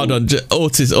on?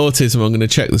 Autism. I'm going to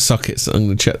check the sockets. I'm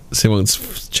going to see if I can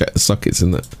check the sockets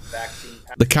in that.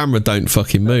 The camera don't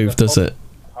fucking move, does it?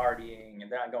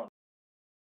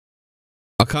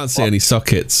 I can't see any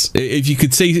sockets. If you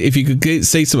could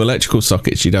see some electrical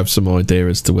sockets, you'd have some idea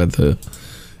as to whether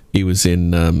he was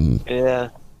in Yeah.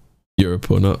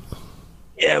 Europe or not.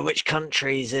 Yeah, which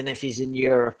country he's in, if he's in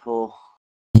Europe or...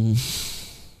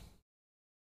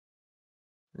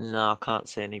 No, I can't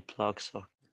see any plugs. So...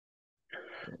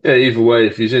 Yeah, either way,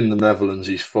 if he's in the Netherlands,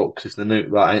 he's fucked. If the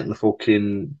nuke that ain't the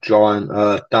fucking giant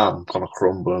dam kind of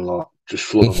crumbling, like, just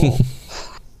flood them all.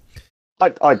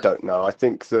 I don't know. I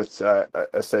think that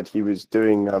I said he was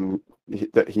doing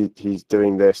he's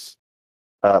doing this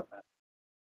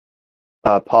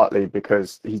partly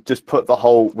because he just put the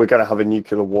whole "we're going to have a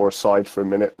nuclear war" aside for a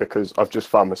minute because I've just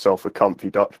found myself a comfy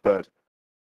Dutch bird.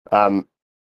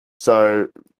 So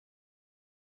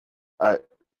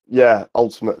yeah,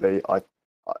 ultimately, I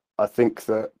think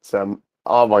that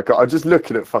oh my god, I'm just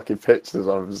looking at fucking pictures.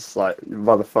 I was just like,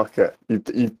 motherfucker,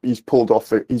 he's pulled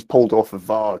off a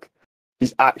Varg.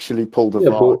 He's actually pulled a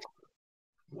Varg.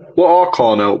 What I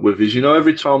can't help with is,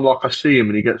 every time like I see him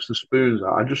and he gets the spoons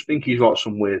out, I just think he's like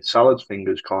some weird salad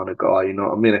fingers kind of guy. You know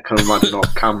what I mean? I can imagine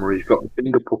off camera he's got the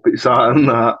finger puppets out and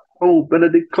that. Oh,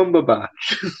 Benedict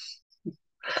Cumberbatch.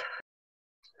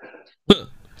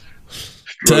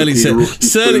 Turley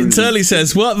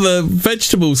says, what, the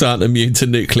vegetables aren't immune to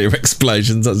nuclear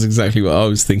explosions? That's exactly what I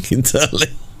was thinking, Turley.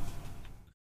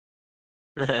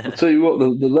 I'll tell you what,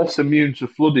 the less immune to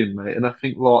flooding, mate, and I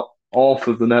think like half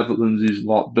of the Netherlands is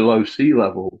like below sea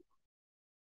level.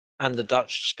 And the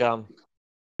Dutch scum.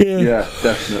 Yeah,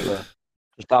 definitely.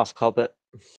 Just ask Hobbit.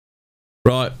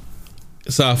 Right.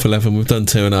 It's 11:30. We've done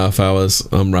 2.5 hours.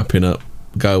 I'm wrapping up.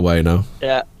 Go away now.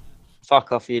 Yeah.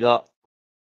 Fuck off, you lot.